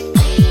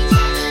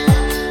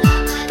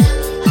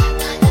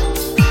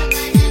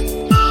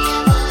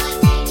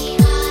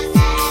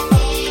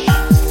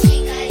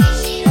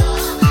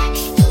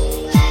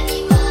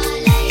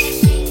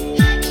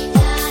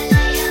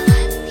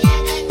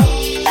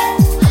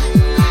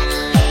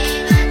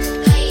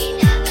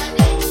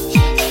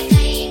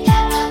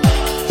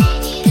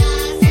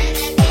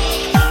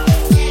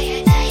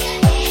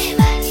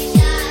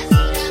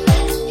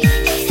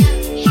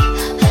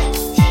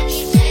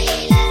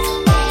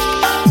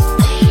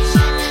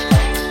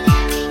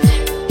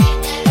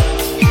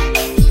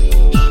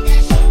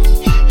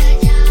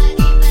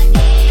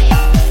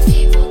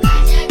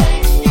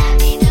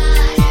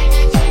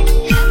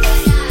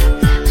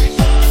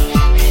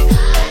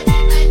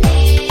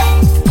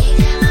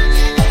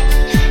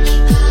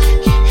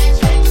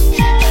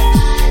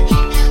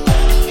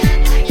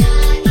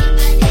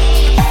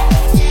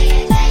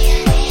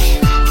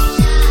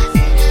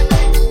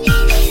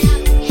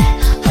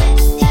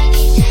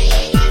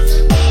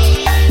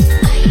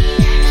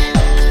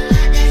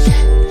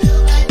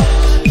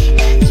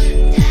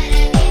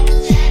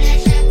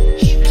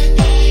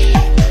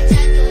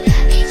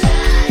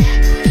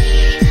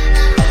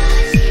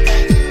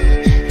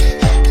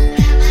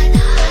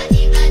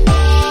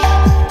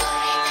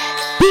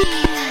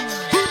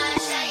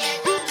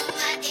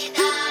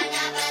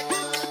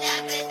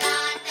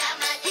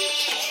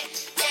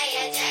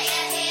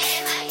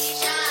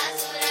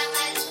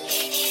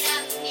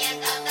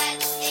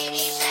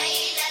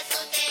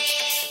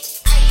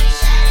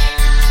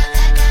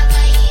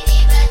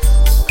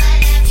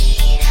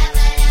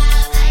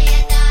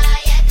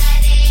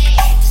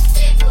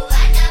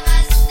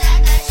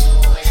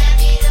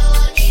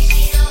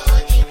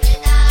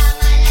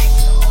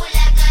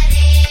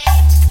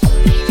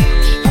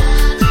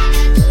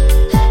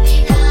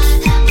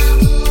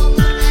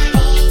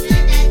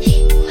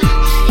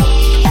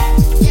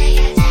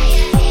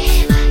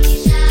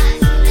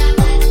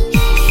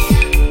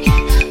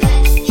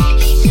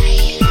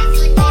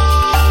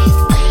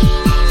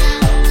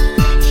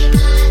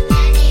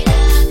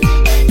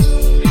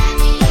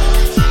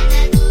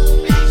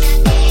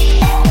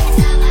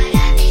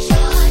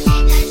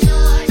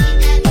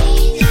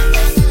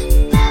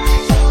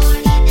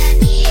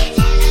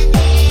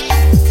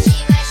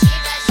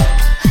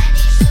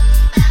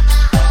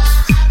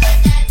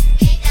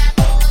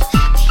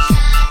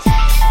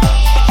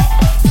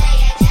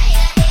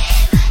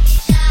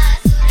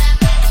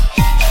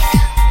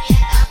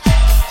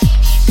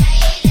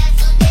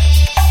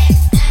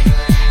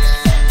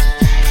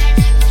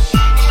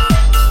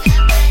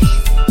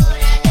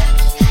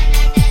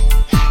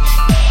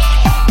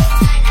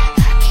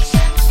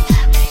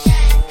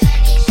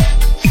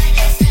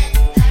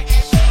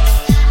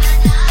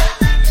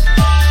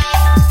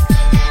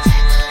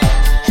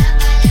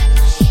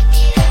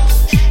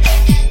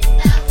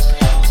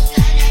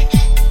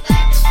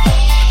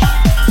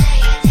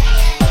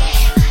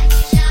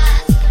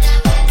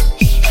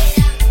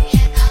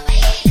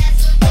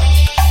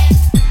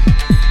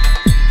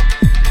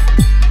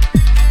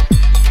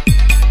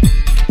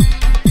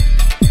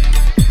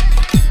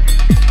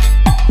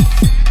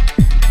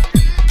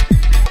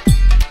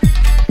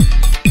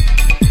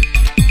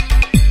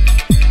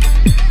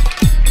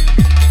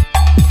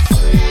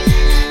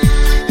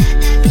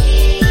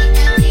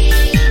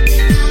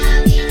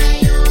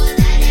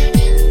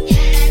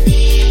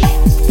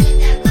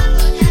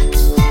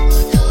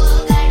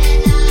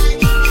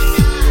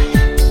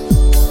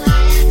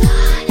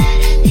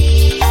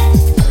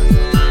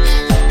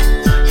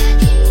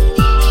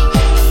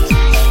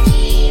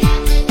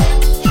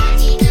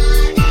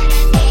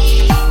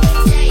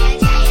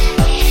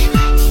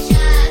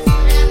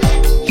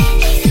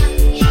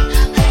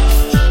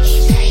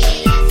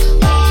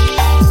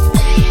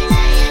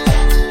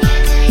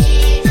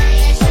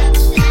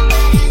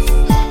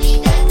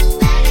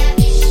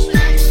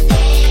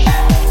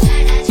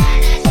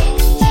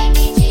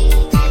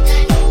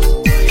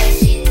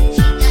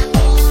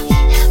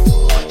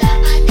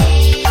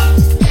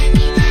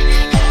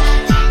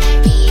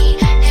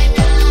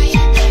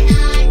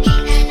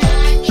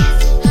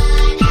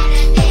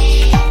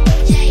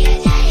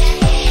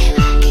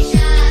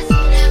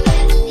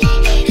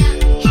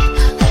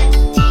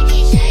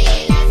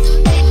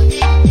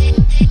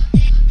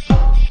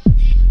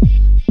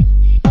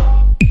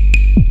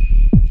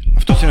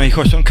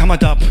 ήχος των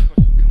Kamadap.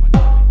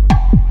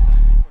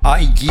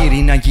 Αγύρι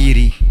να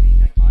γύρι.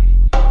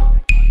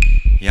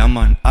 Yeah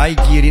man,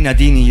 Aigiri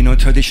Nadini,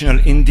 traditional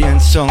Indian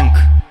song.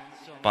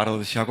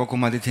 Παραδοσιακό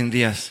κομμάτι της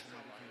Ινδίας.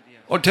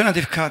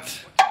 Alternative cut.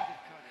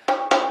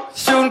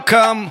 Soon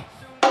come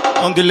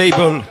on the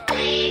label.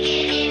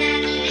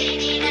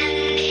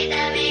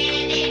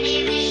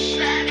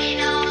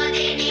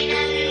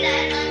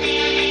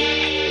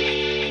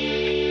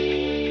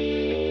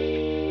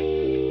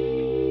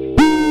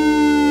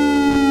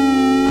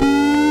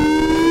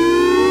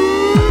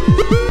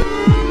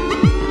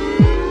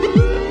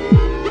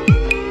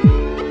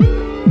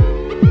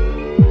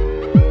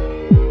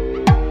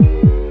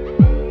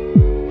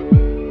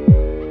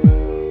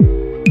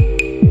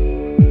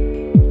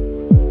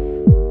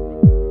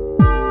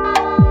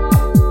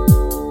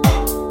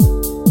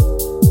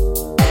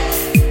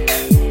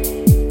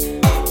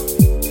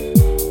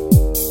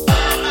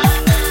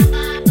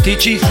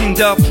 TG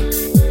cleaned up.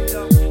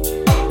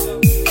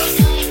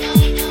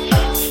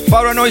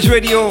 Paranoise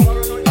Radio.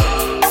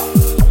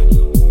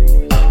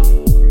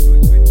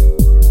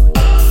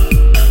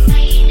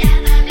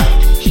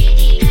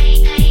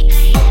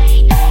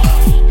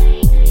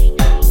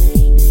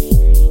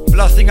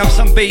 Blasting up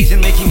some bass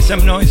and making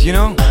some noise,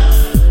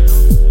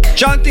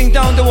 Chanting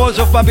down the walls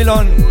of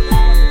Babylon.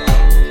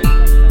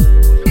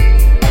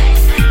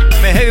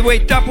 My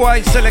heavyweight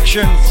top-wise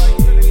selections.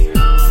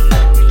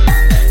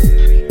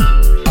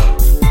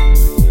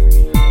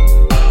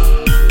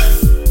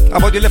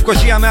 Από τη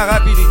Λευκοσία με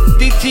αγάπη,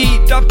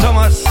 DT, Top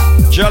Thomas,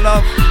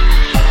 Jolov.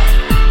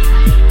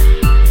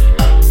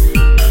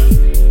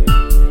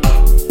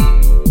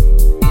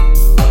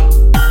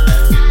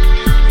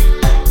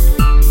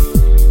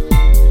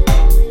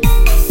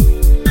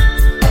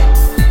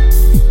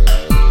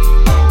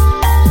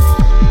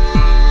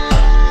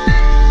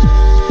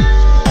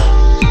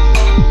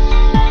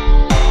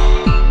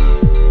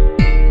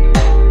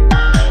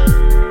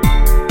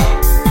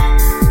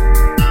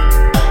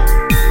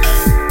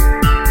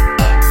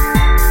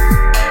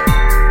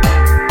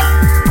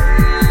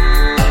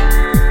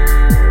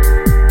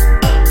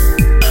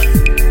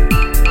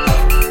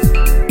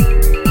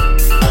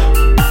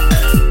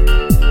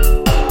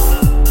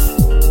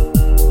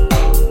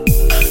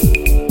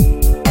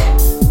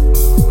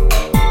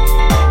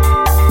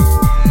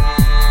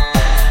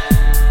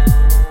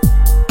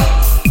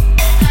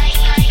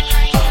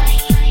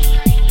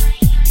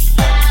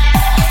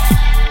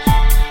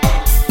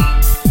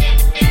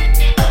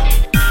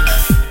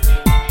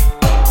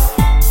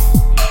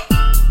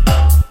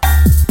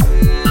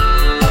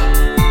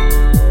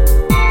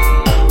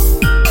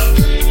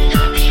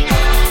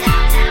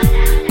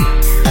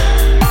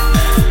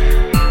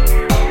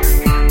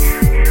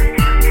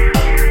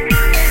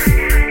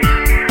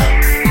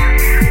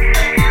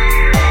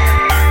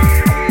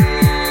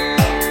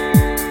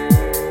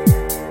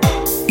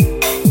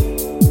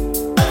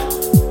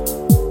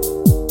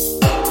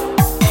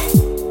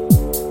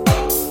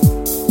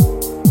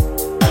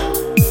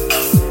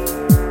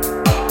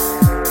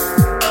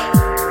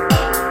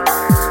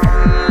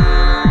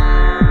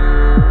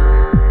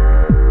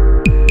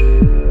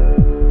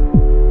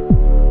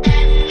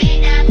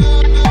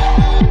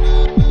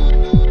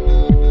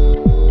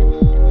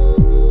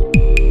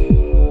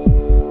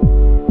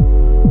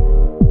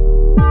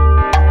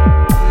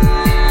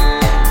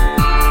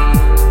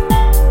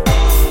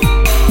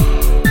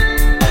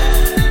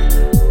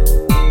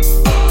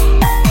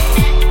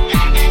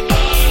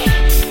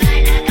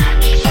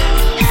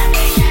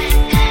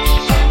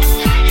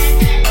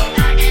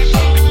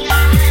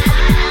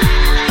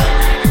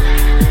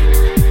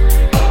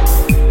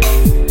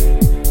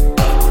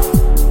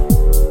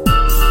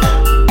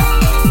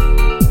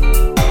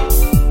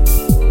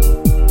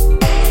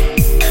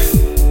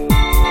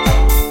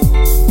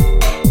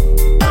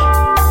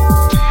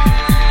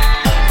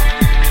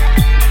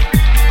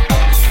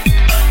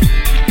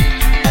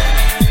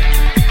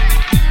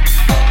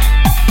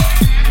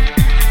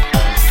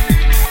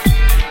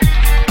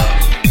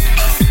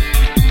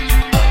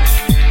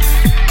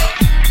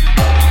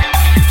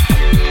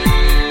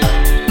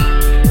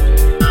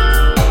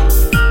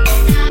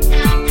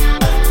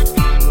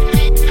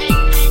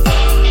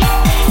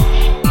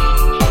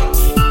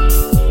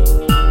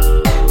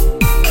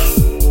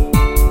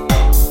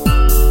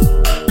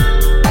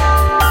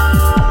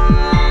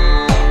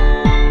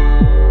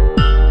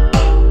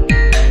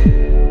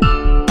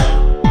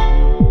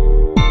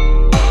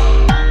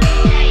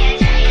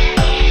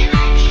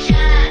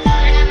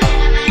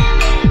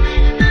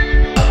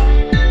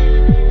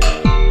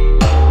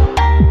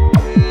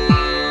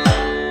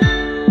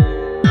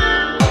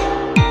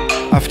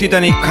 Αυτή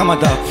ήταν η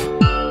Come Up.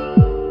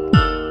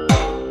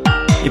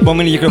 Η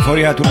επόμενη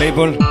κυκλοφορία του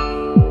label.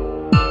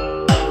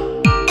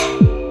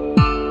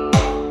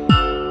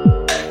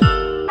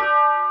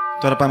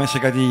 Τώρα πάμε σε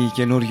κάτι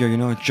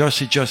καινούριο,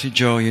 Josie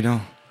Joe,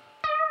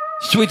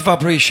 Sweet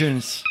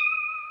Vibrations.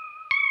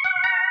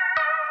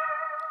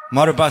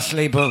 Marabas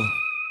label.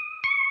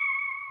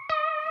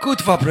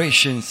 Good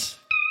Vibrations.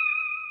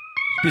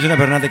 Ελπίζω να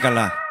περνάτε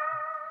καλά.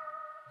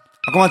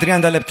 Ακόμα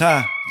 30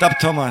 λεπτά.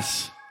 Tap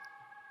Thomas.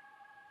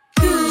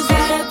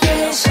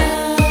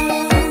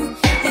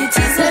 It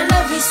is a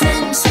lovely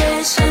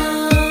sensation.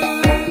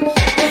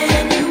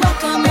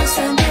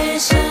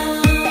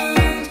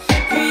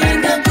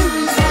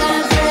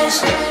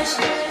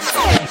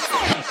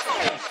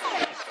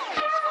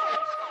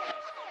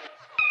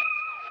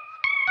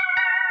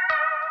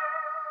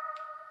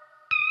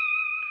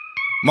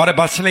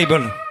 Marabas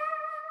label.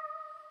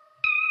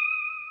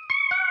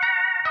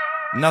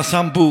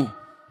 Nasambu.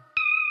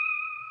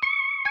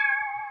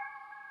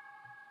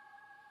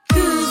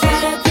 Good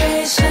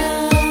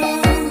vibration,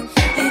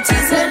 it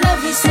is a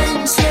lovely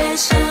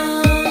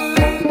sensation.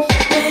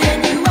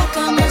 When you walk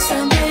amongst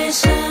a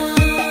nation,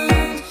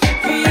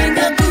 bring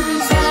a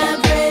good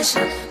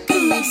vibration,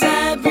 good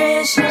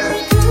vibration.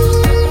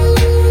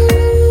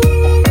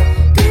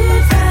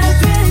 Good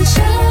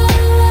vibration.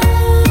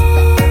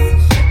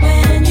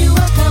 When you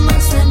walk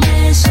amongst the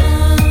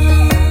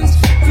nations,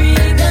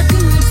 bring a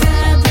good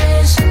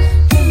vibration,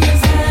 good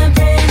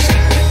vibration.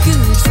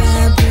 Good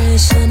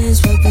vibration is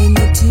what we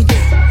need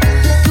today.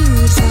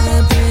 Good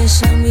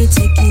vibration, we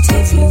take it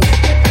everywhere.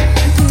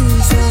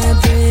 Good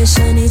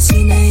vibration, it's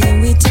in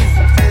and we talk.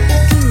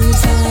 Good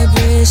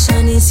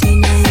vibration, it's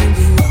in and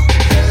we walk.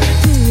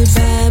 Good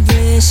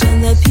vibration,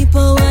 the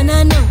people wanna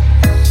know.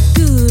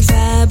 Good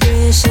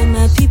vibration,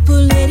 my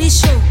people let it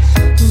show.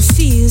 Who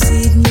feels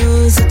it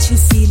knows that you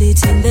feel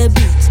it in the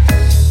beat.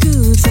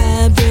 Good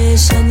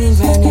vibration and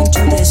running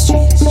through the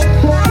streets.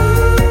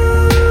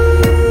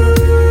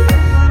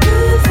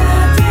 Good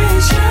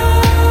vibration,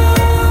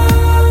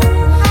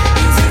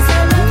 it is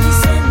a lovely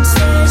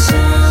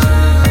sensation.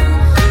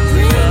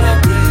 Bring a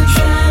good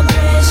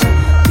vibration,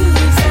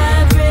 good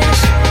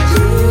vibration.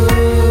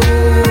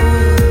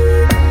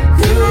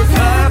 Good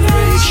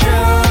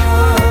vibration.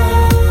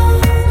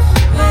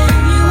 When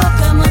you walk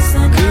amongst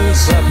the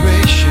nations,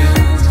 Vibration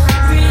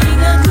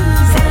bring a good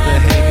from the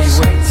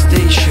heavyweight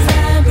station.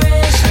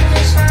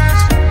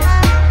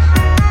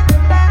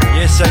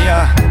 Yes,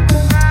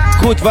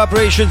 good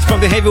vibrations from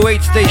the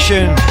heavyweight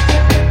station.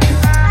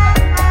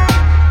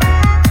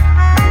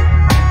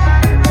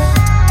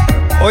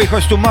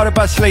 Oikos to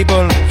Marabas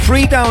label.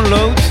 Free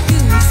downloads.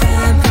 Good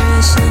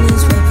vibration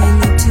is what we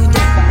need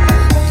today.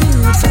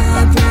 Good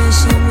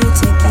vibration, we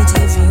take it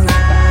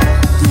everywhere.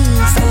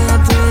 Good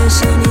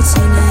vibration, it's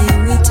in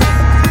and we talk.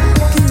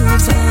 Good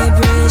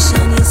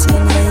vibration, it's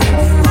in and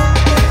we walk.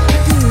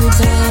 Good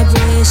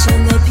vibration,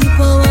 the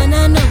people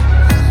wanna know.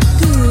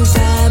 Good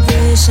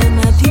vibration,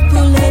 my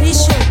people let it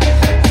show.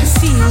 Who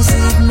feels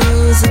it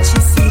knows that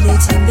you feel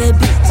it in the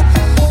beat.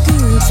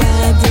 Good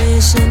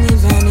vibration, it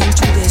running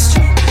through the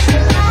street.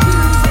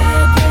 Good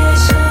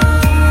vibration,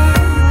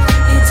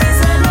 it is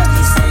a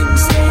lovely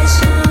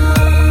sensation.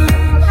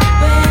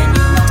 When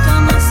you walk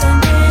amongst the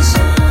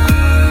nations,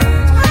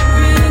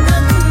 bring a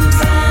good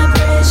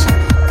vibration,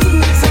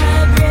 good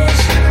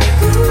vibration,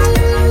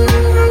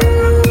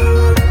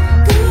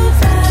 good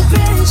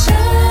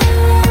vibration.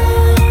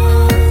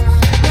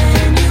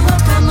 When you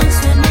walk amongst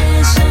the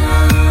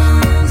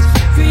nations,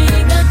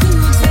 bring a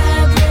good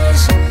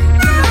vibration,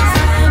 good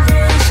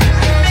vibration.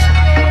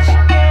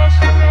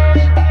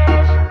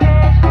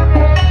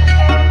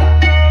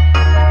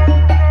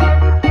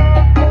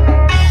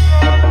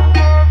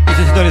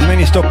 Είστε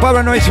συντονισμένοι στο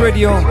Paranoise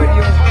Radio.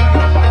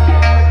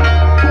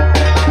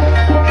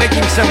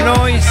 Making some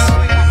noise.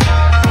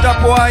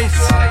 Stopwise.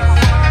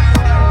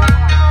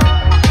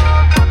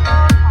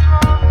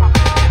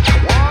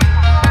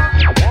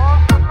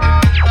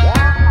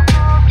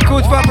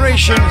 Good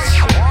vibrations.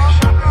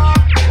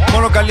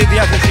 Μόνο καλή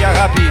διάθεση,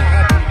 αγάπη.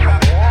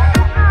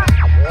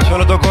 Σε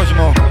όλο τον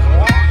κόσμο.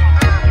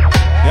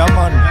 Yeah,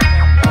 man.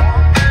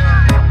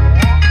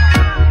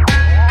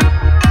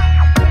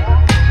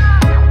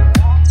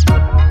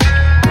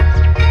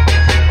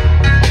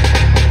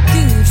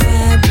 Good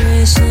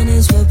vibration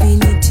is what we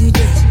need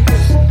today.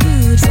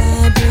 Good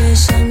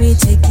vibration, we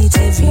take it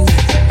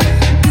everywhere.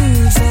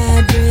 Good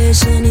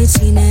vibration, it's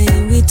in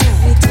and we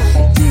talk.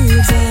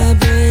 Good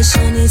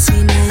vibration, it's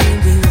in and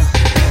we walk.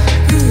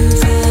 Good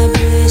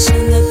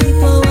vibration, the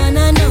people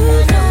wanna know.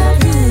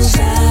 Good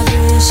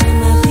vibration,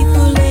 my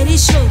people let it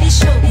show.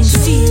 It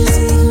feels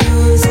it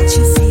knows that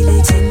you feel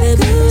it in the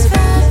beat.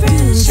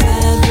 Good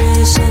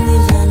vibration,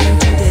 it running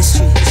through the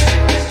streets.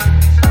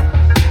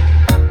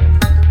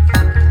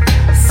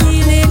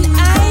 Feeling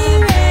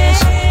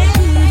Irish,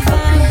 good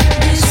vibe.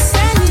 The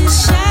sun is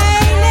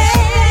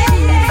shining,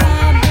 good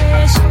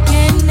vibration.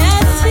 Can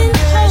nothing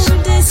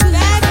hold us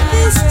back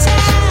this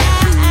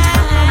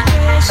time?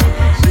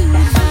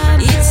 Good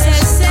vibe. It's a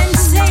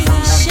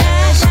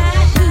sensation,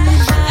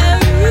 a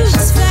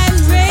roots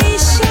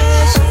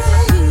vibration,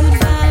 good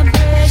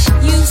vibration.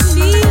 You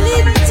feel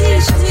it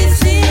deep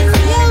within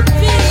your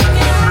being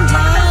and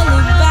all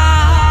about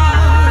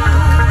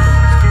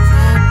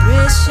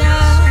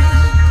vibration.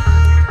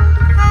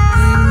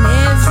 In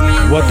every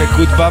What a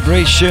good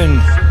vibration.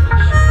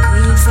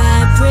 good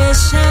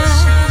vibration.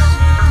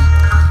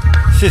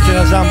 Sister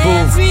Nazambu.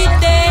 Every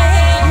day,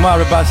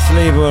 Marabas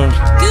label.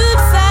 good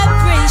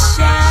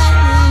vibration.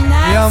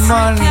 In Yeah,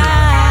 man. Africa.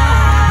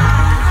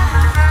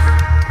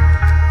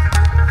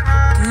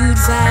 Good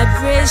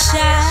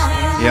vibration.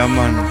 Yeah,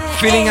 man.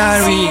 Feeling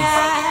airy.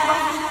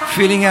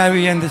 Feeling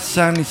airy and the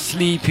sun is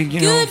sleeping, you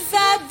know. Good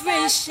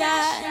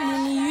vibration.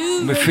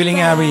 You We're feeling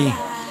airy.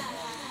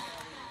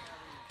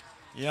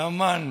 Yeah,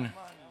 man.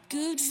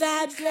 Good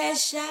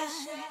vibration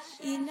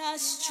in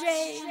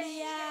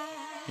Australia.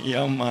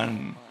 Yeah,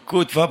 man.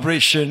 Good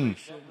vibration.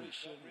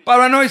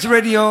 Paranoise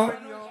Radio.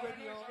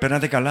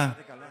 Περνάτε καλά.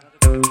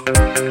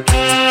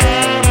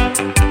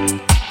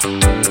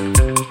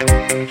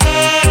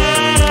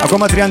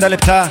 Ακόμα 30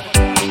 λεπτά.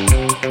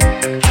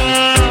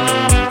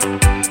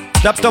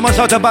 Dub Thomas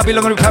out of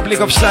Babylon Republic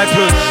of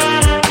Cyprus.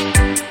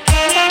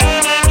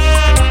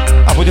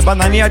 Από την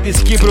Πανανία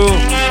της Κύπρου.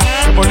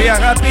 Με πολύ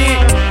αγάπη.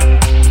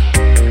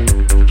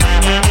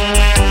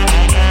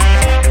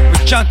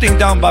 We're chanting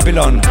down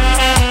Babylon.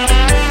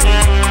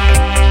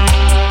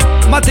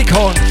 Matic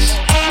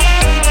Horns.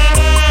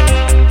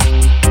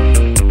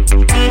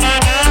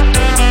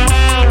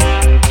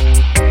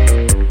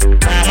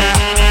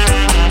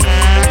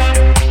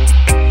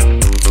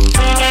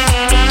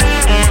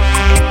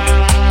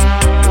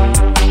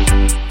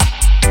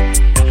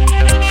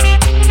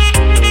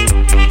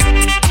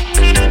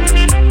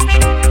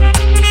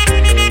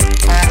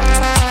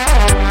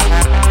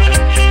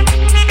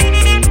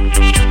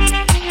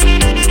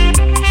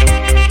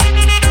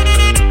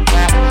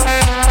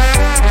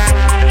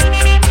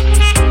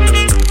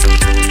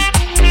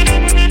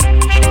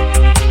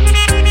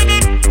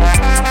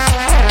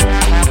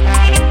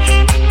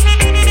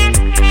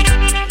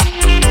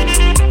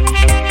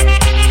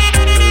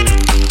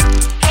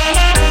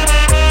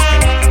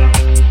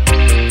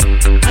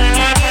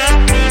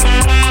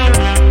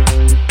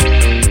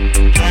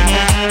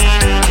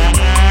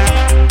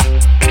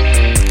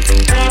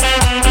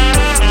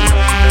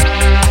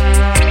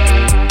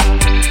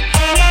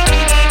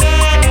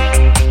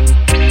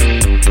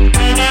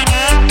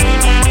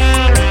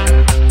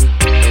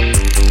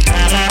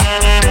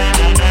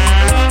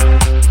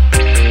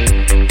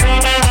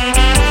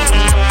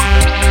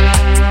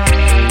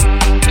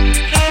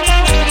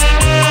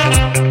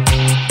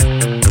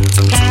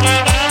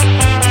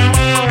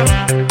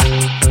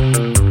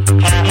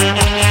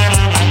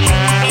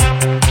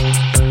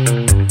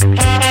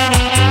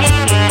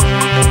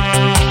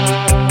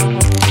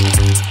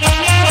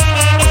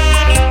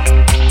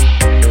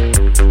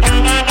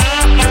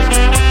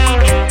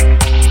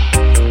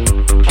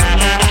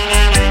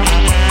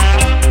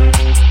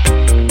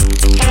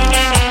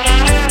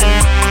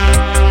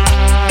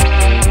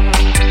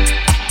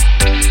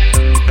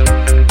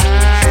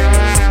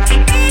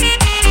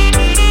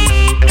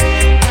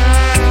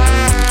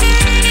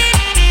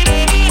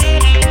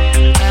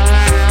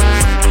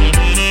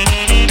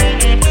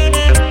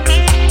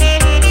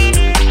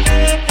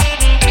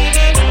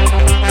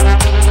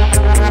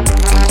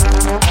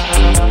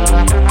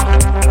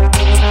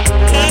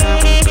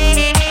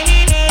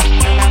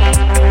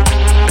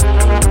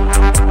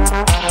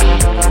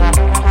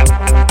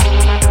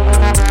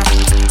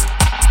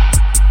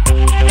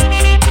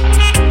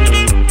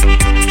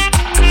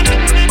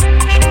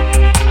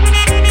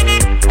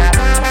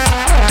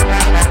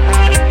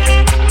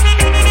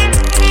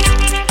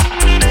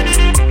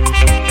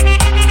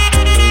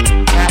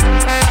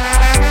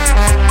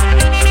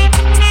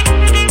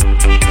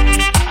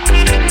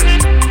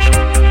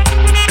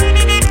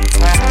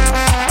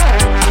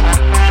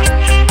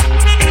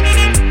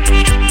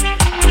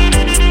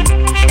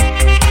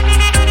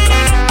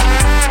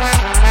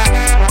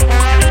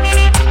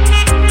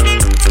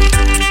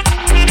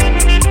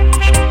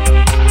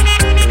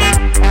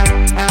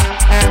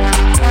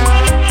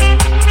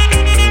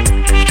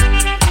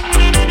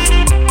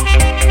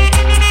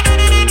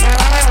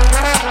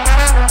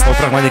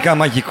 Πραγματικά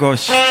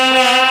μαγικός.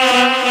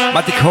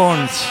 Matic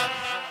Horns.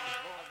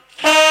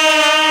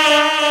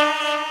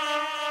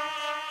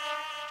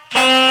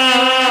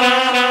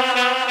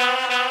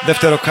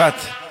 Δεύτερο cut.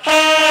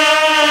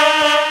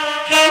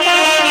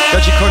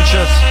 Dodgy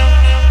Conscious.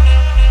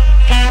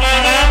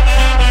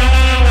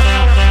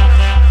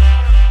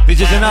 This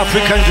is an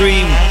African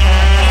dream.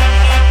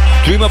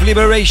 Dream of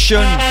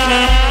liberation.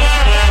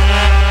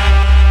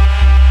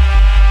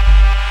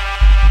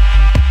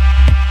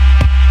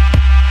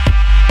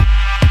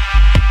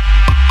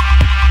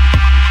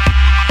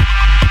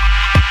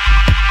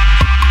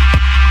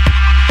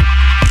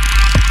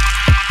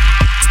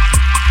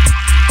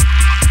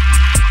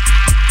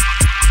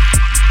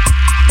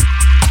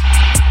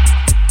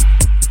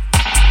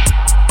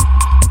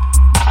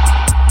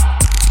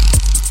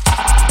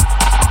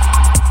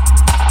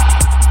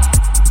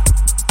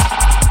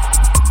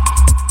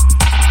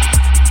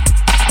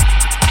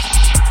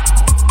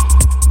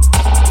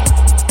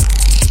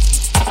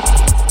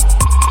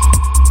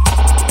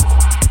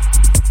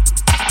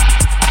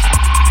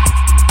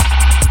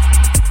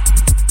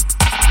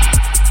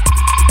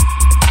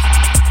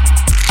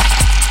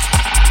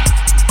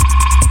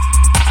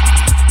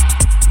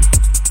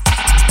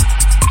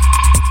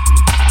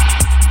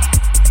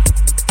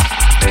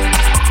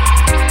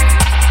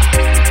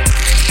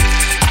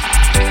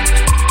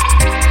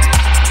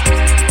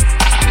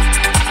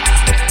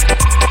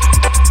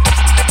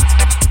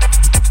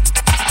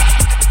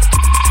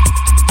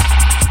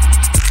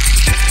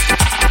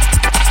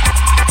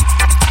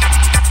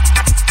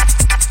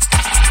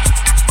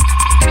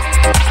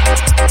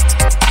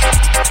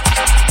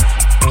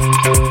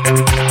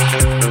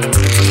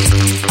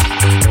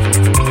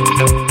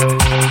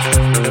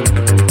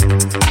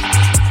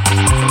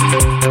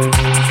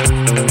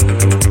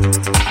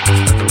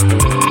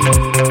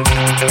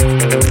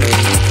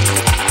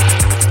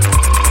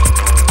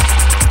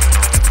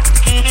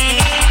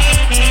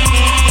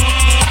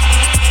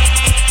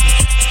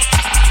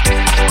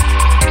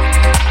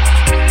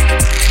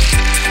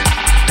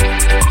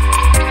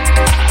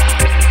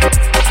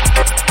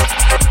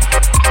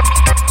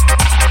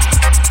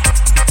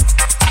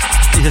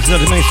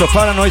 στο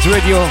Paranoid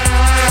Radio.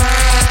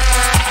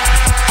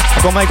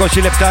 Ακόμα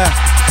 20 λεπτά.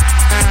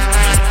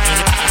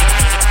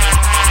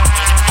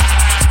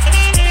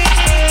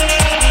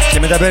 Και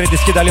μετά παίρνει τη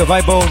σκήτα λίγο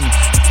Vibone.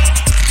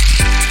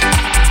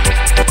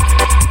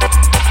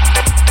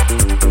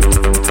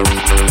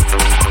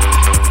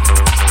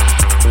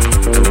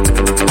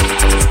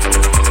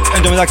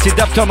 Εν τω μεταξύ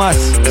Dub Thomas,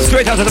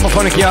 straight out of the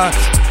Mophonic Yard.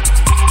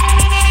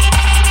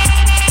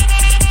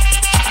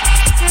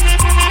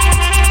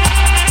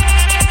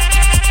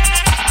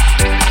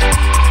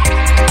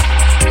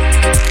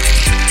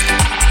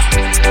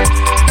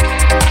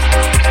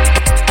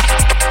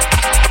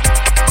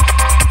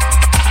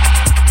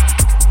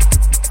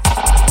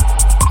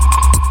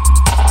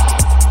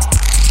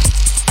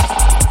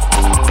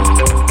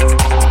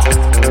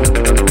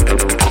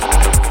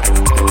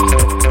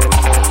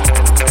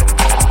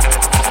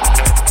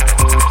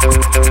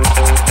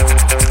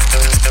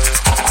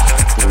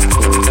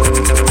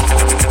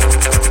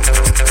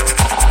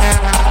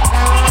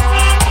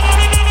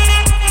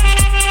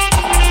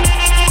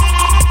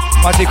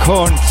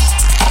 Horns,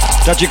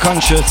 Dodgy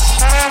Conscious,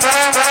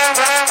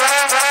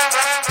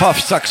 Puff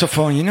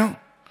saxophone, you know?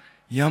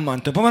 Yeah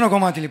man, το επόμενο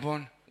κομμάτι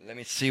λοιπόν. Let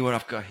me see what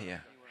I've got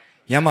here.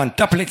 Yeah man,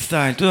 Tablet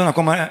Style, τούτον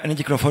ακόμα είναι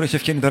κυκλοφορήσει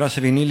ευκαιρία τώρα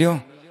σε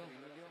βινίλιο.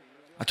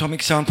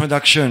 Atomic Sound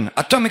Production,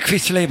 Atomic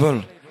Fist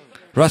Label,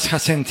 Ras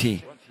Hasenti.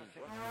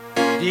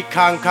 The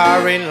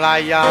conquering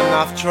lion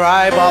of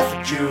tribe of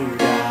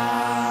Judah,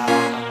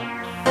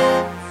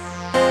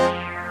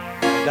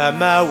 the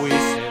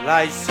Mawis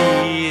I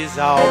see is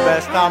our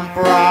best and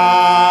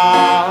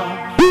proud.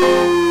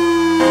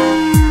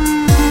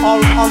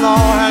 All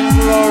honor and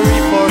glory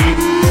for him.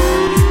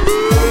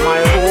 All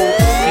my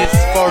hope is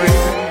for him.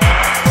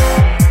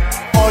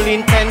 All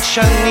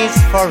intention is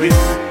for him.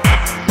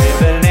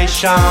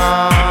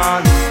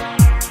 Revelation.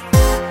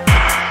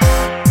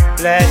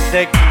 Bless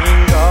the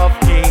King of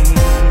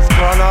Kings,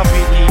 crown of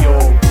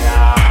Ethiopia.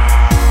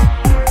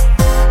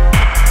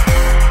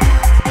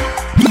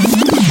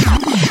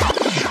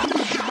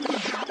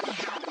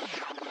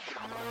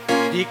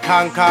 The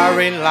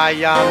conquering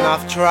lion of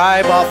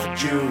tribe of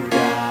Judah,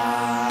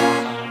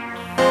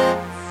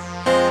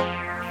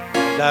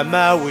 the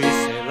Mawis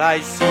I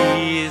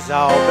see is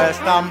our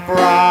best and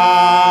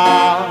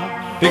proud.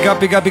 Big up,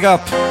 big up, big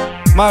up,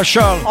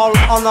 Marshall. All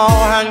honor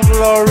and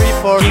glory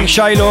for King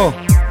Shiloh.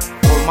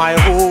 All my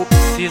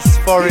hopes is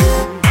for him.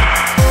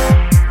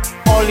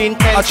 All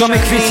intention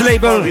Atomic Fist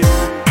Label.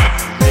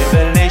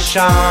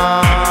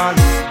 Revelation.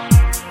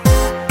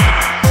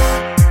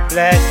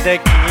 Bless the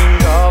King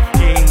of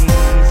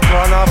Kings,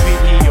 crown of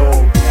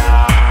Ethiopia.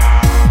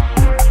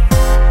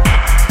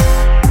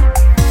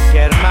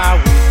 Get my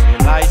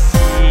whistle, I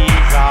see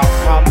our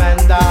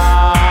commander.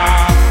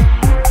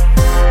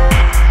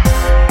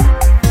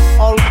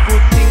 All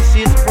good things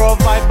is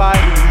provided by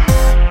him.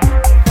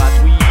 That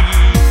we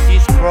eat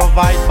is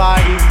provided by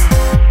him.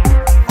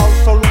 All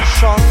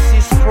solutions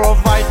is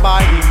provided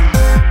by him.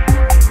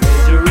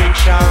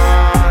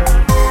 Resurrection.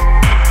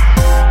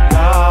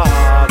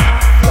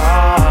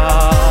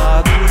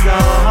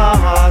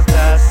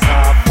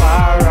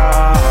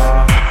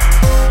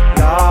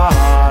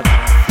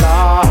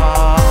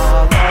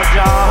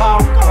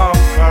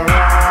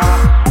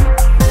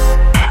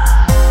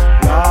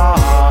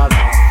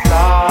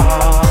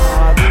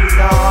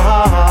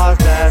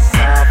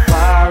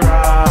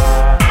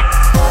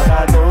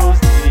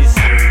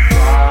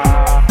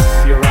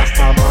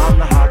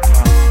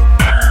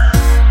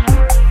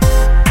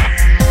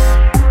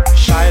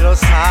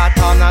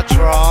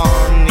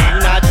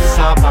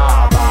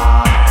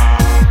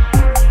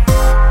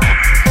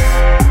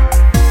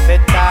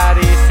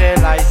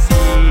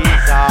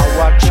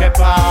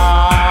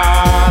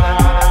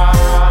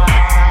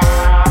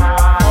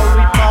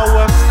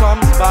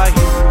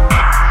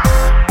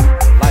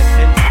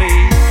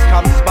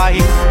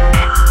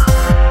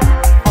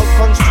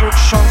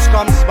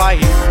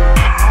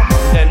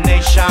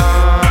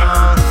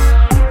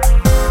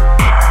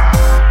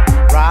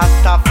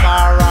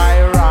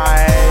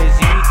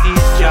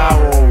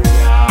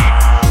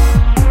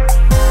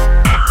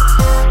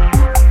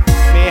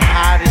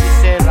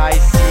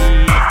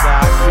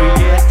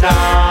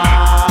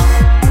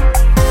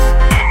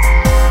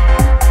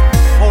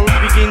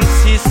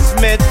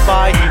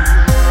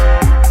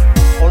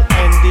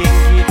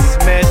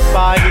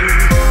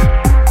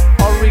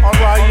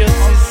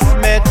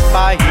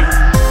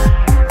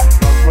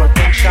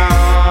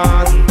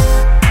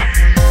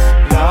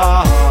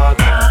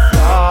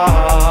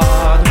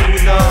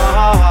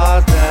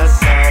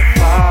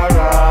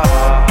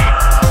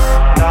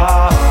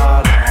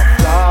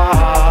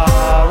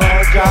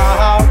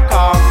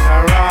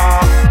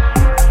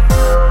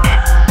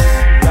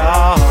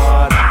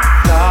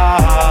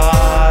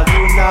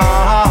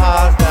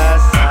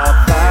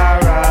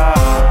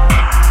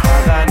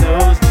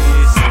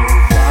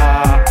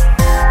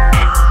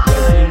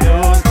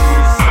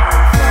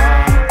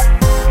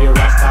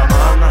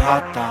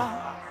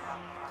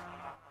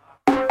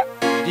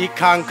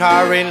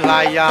 Conquering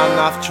lion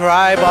of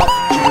tribe of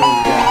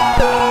Judah.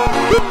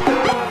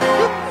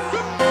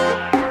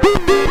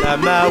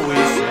 we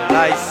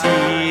I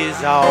see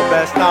is our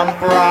best and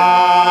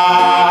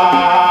pride.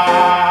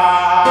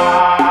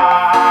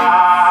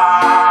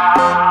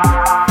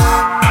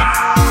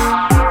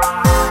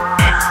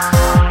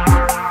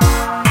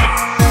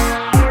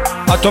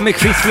 Atomic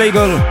Fist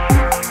label.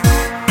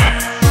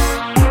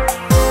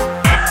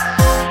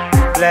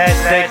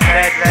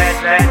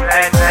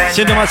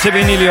 σύντομα σε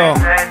βινίλιο.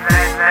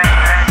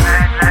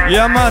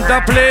 Yeah man,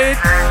 that plate.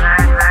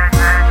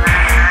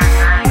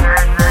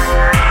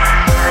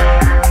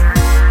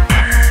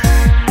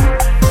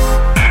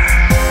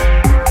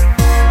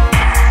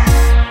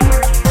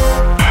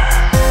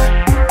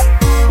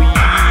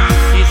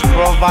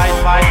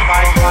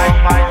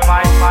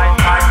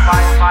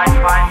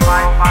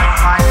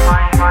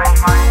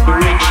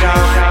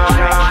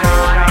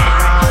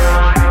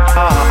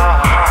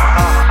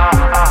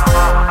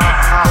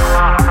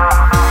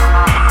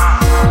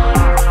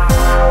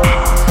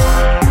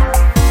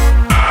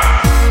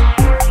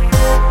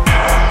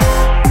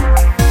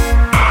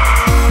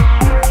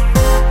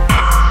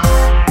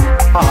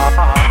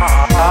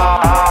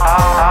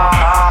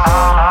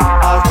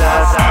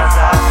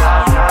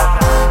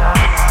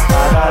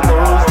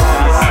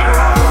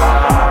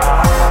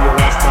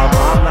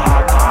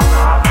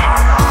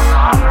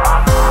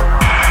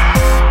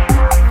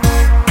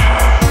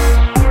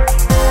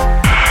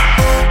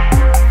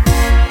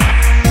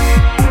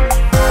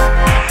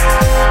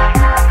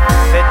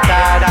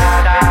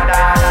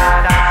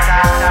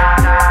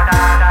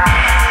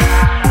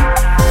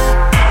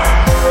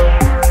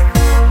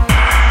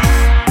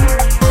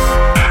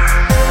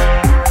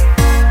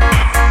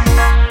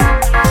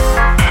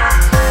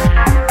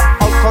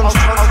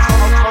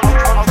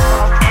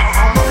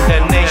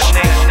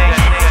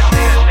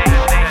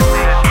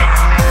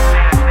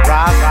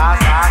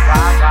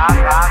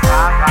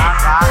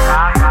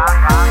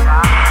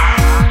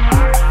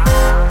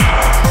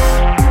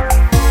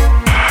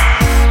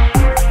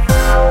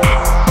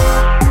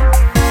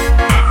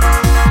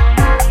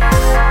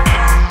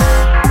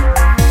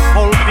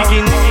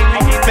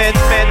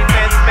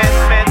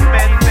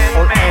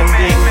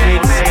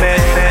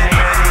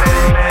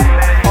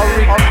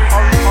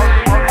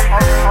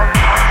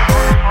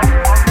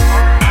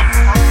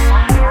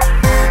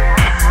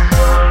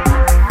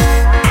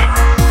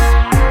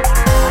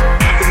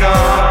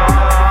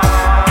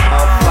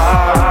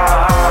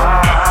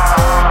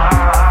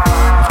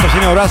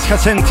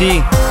 Hacenti,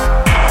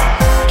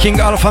 King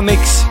Alpha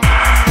Mix.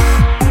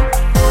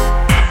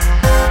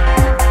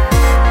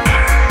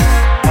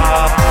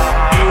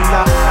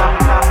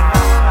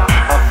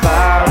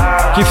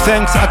 Give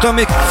thanks,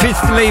 Atomic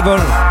Fist label.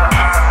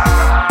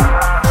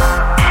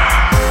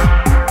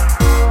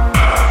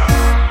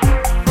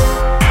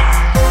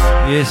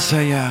 Yes,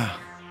 sir.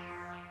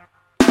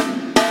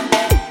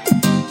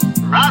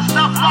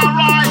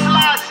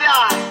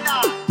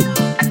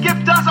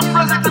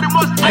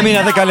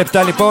 Έμεινα 10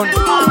 λεπτά λοιπόν.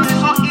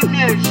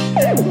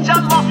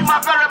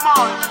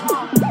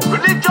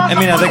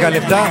 Έμεινα 10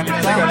 λεπτά.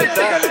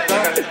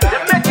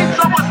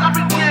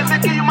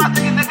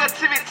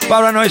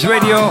 Paranoise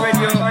Radio.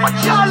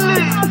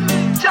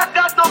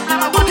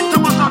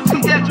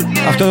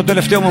 Αυτό το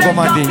τελευταίο μου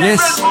κομμάτι.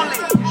 Yes.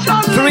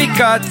 3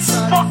 cuts.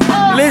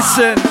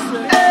 Listen.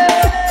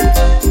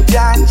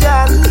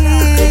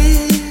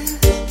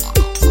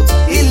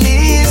 He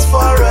lives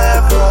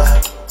forever.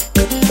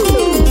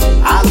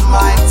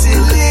 Almighty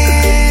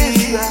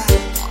live.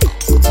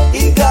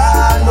 He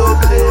got no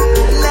place.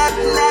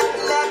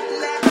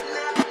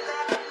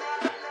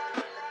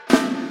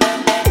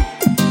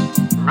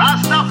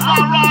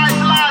 Rastafari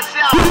last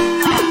year.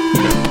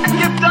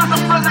 Give thanks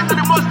and praise to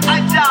the Most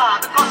High Jah,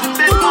 because He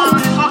made man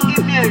in His own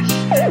image.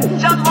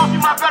 Just love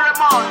Him very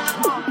much.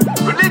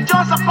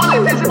 Religions and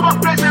politics,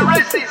 hypocrisy and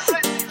races.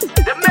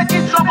 They're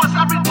making troubles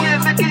every day,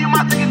 making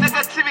humanity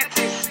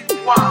negativities.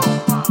 Wow.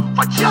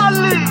 For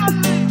Charlie,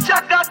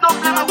 Jah God don't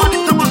blame nobody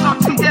troubles of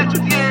today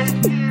today.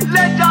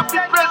 Let Jah be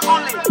praised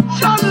only.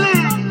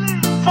 Charlie,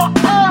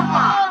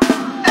 forever.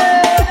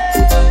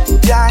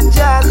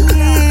 Jah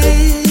live.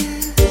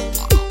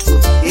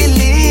 He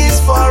lives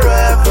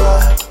forever.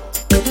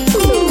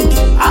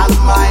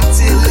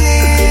 Almighty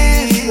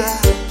live.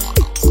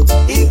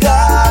 He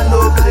got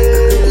no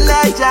place.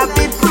 Let Jah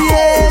be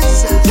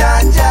praised.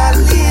 Jah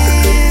live.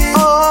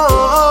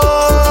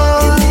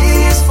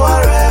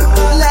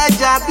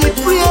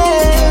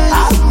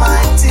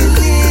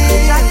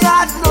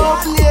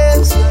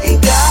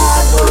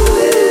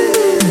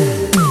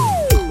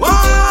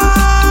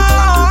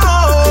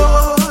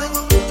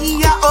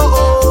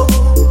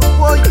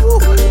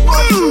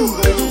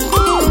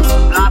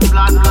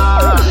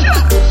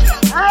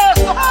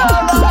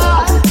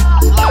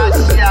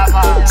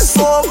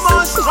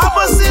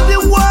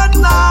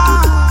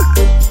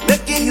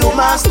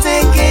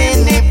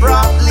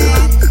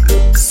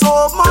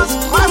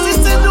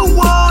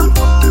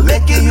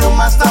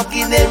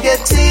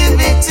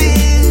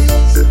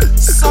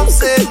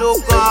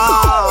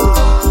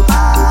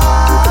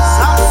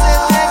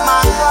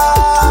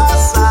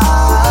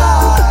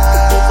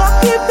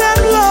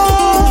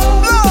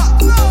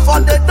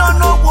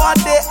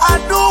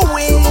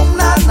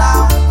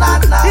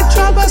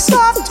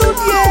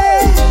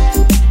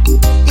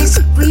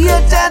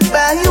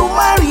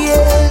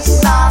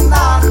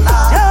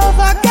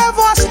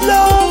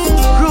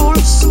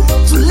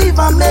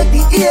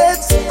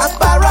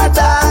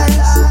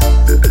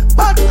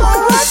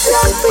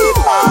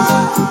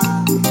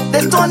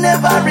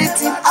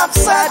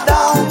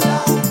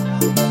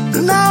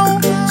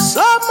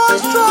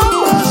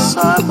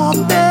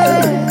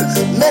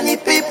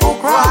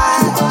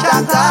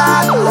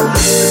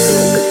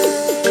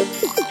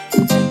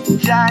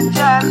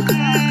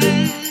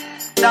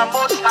 The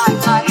Most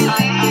High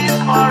is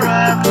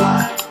forever.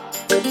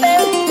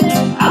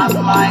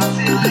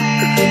 Almighty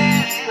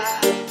live.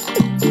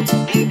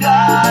 He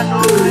got no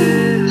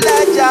will.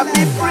 Let Jah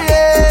be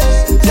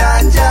praised.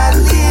 Jah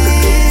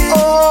live. Oh,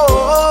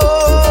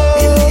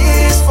 He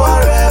lives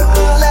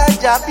forever. Let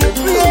Jah be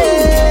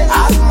praised.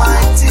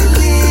 Almighty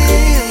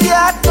live. He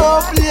got no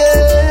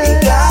place. He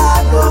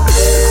got no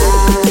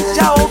place.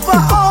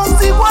 Jehovah owns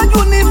the world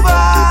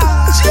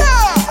universe.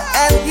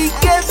 And He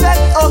gave that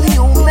all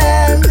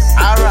humans.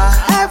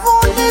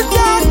 Heaven is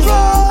their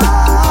throne,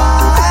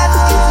 and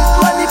it is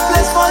dwelling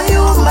place for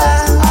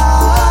humans.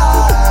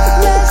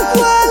 Let's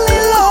dwell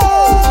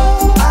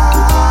alone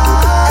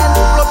and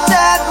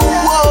protect the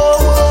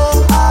world.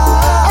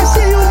 I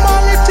see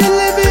humanity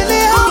living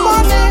in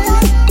harmony.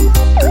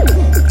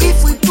 If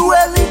we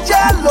dwell in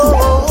Jalo,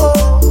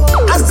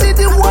 I see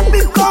the world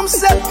becomes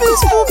a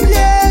peaceful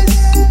place.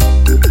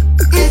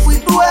 If we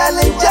dwell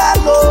in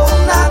Jalo,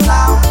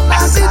 now I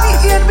see the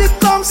earth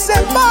becomes a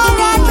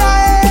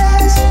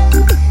paradise.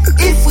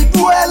 If we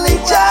dwell in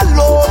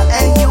Jalo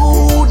and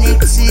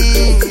unity,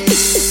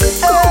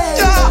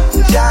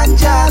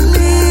 Jah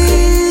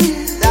live,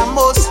 the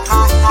Most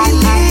High, He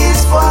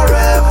lives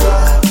forever.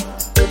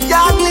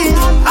 Jah live,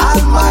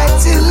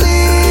 Almighty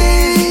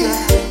live.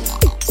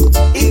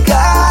 He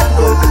got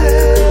no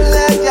place.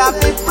 Let Jah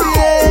be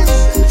praised.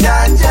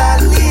 Jah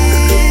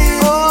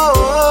live. Oh,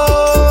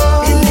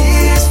 He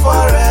lives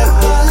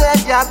forever. Let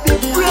Jah be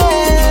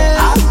praised.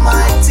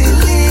 Almighty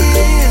live.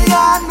 He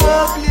got no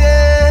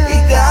place. He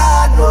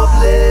got no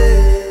place.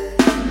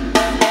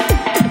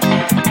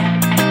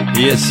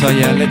 Yes, I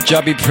am. Let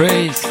Jah be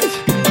praised.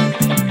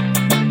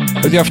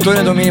 Ότι αυτό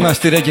είναι το μήνυμα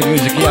στη reggae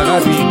music, η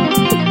αγάπη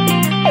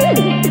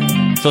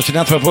στον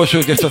συνάνθρωπό σου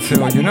και στο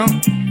Θεό, you know?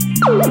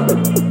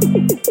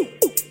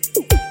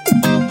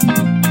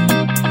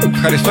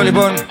 Ευχαριστώ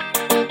λοιπόν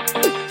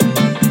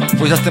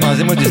που είσαστε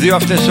μαζί μου τις 2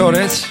 αυτές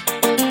ώρες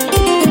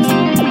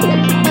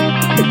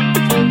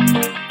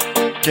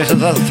και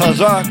θα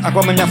ζω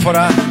ακόμα μια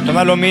φορά τον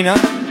άλλο μήνα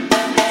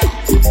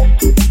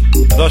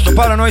εδώ στο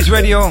Paranoise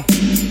Radio.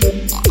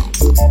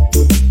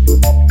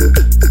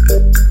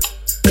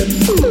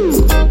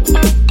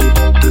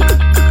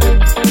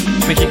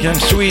 Making some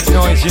sweet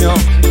noise, you know.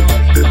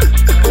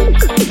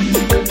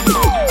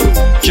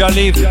 Jah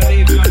live,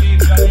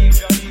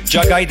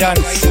 Jah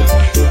guidance,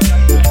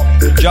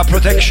 Jah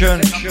protection.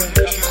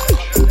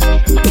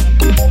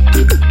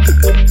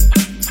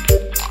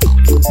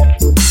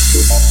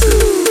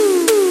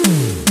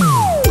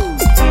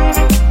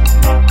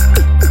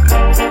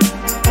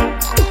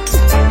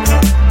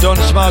 Don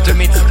Smarter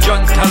meets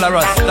John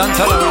Talaras,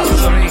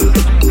 sorry.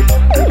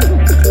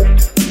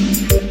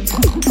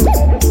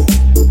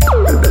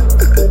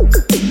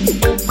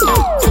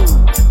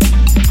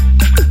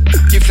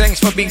 Give thanks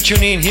for being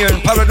tuned in here on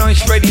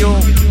Paranoise Radio.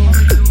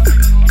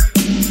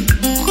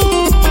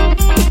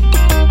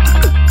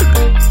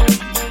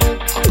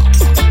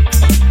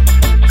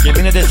 Και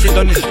μείνετε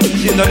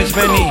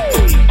συντονισμένοι.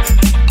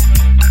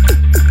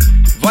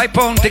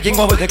 Vipon taking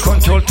over the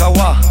control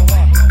tower,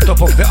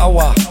 top of the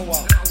hour.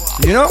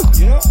 You know?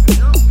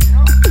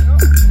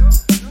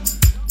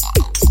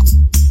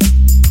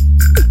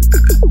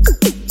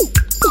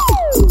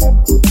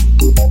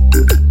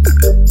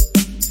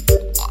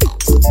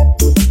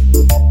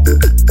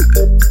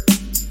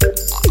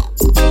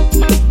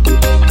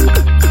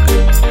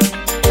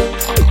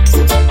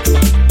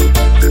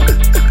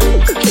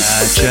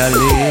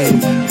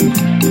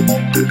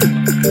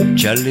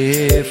 Jah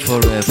live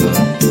forever.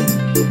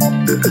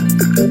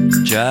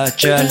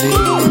 Jah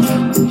live.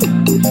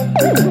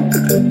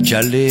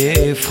 Jah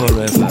live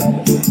forever.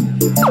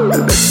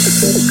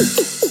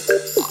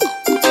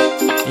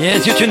 Yes,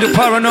 you tune to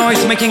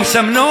Paranoise, making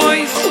some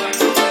noise.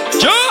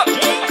 Jah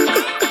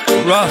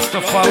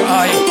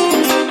Rastafari.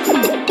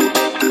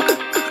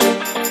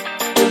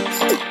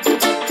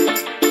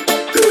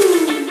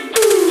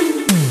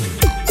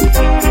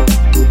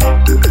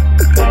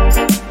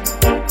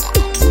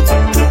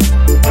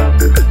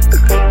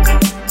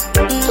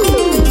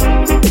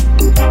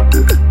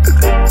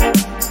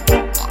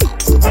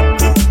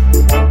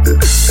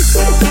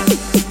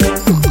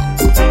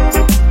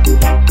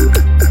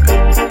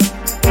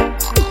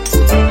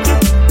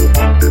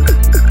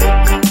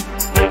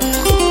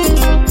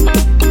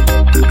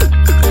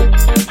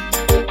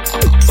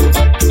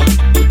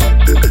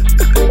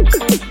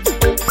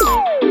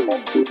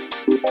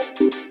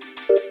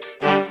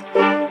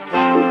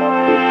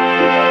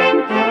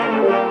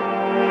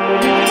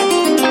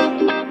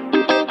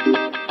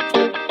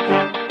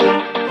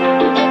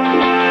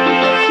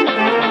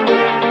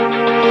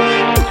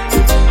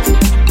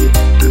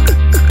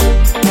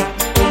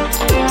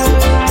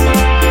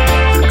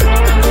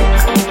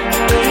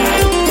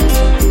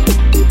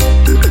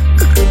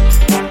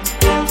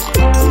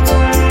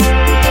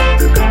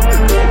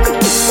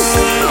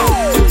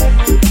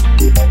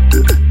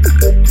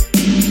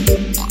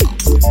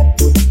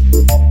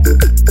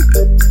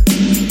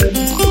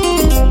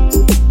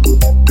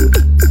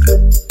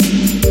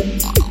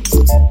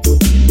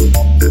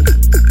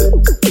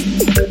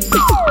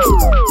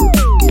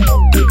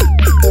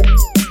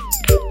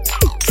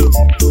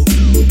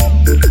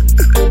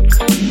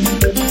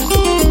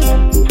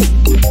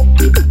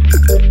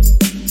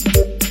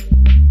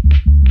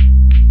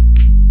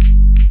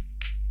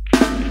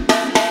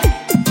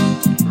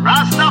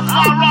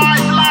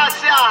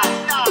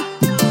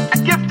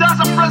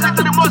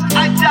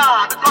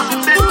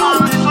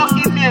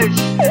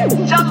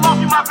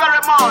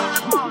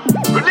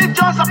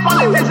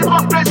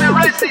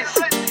 crisis.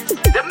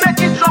 They're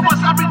making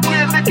troubles every day,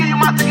 making you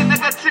mad in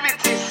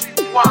negativities.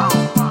 Wow.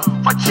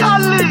 For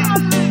Charlie,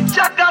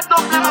 Jack God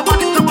don't blame about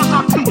the troubles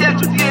of today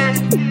today.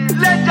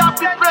 Let Jah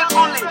be praised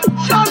only.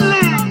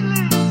 Charlie,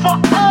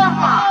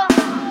 forever.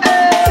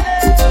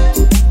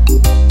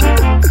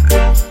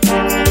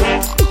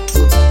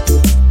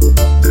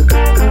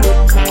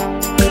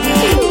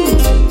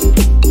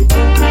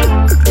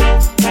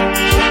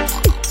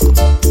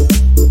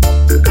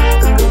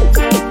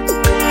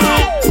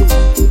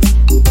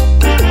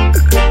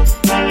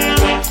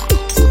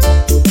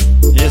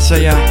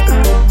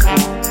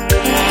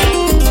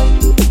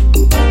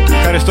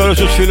 Ευχαριστώ όλους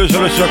τους φίλους,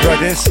 όλους τους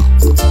ακροατές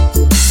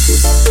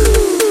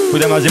που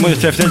ήταν μαζί μου τις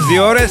τελευταίες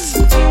 2 ώρες.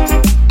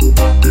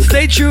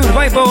 Stay tuned,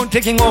 Vibone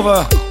taking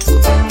over.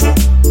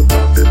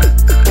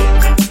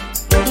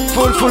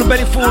 Full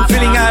belly full,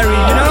 feeling airy,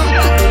 you know?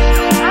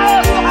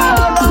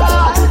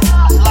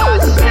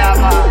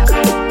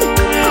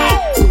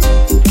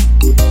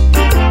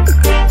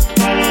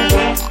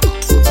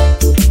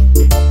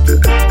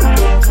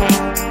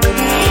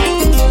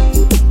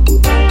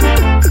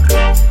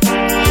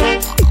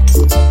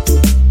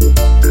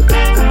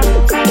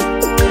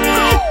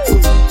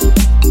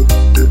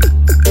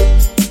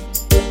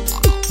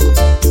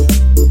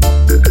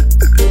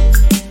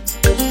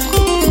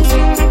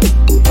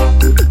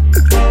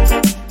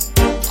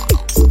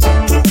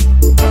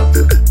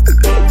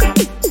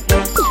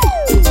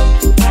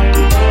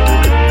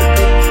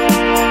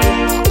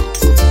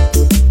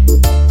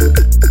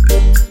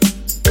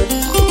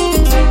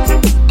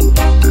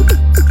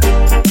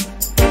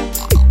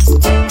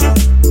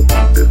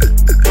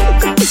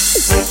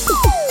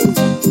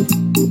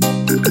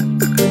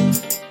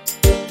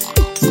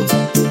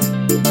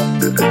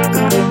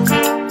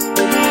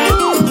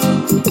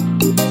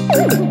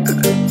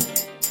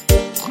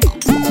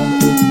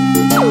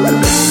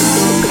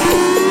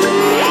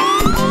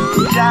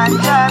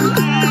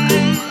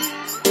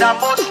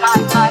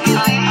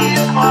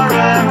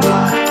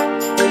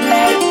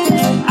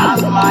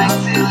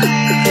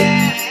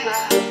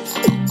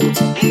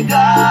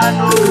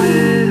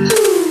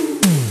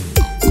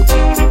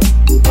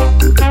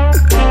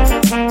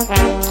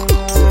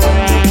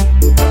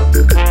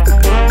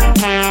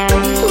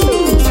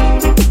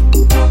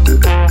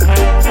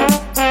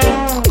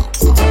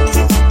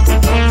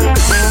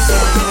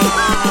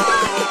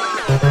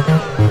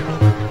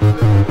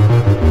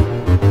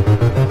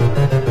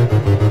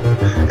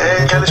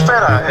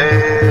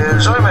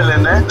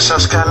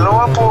 Σας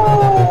καλώ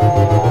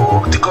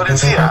από την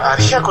Κορινθία,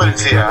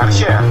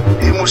 αρχαία.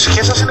 Οι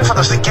μουσικές σας είναι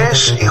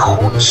φανταστικές,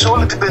 ηχούν σε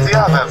όλη την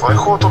πεδιάδα εδώ.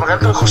 Έχω το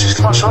μεγαλύτερο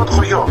ηχοσύστημα σε όλο το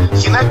χωριό.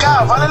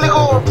 Γυναίκα, βάλε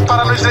λίγο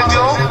Paranoise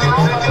Radio.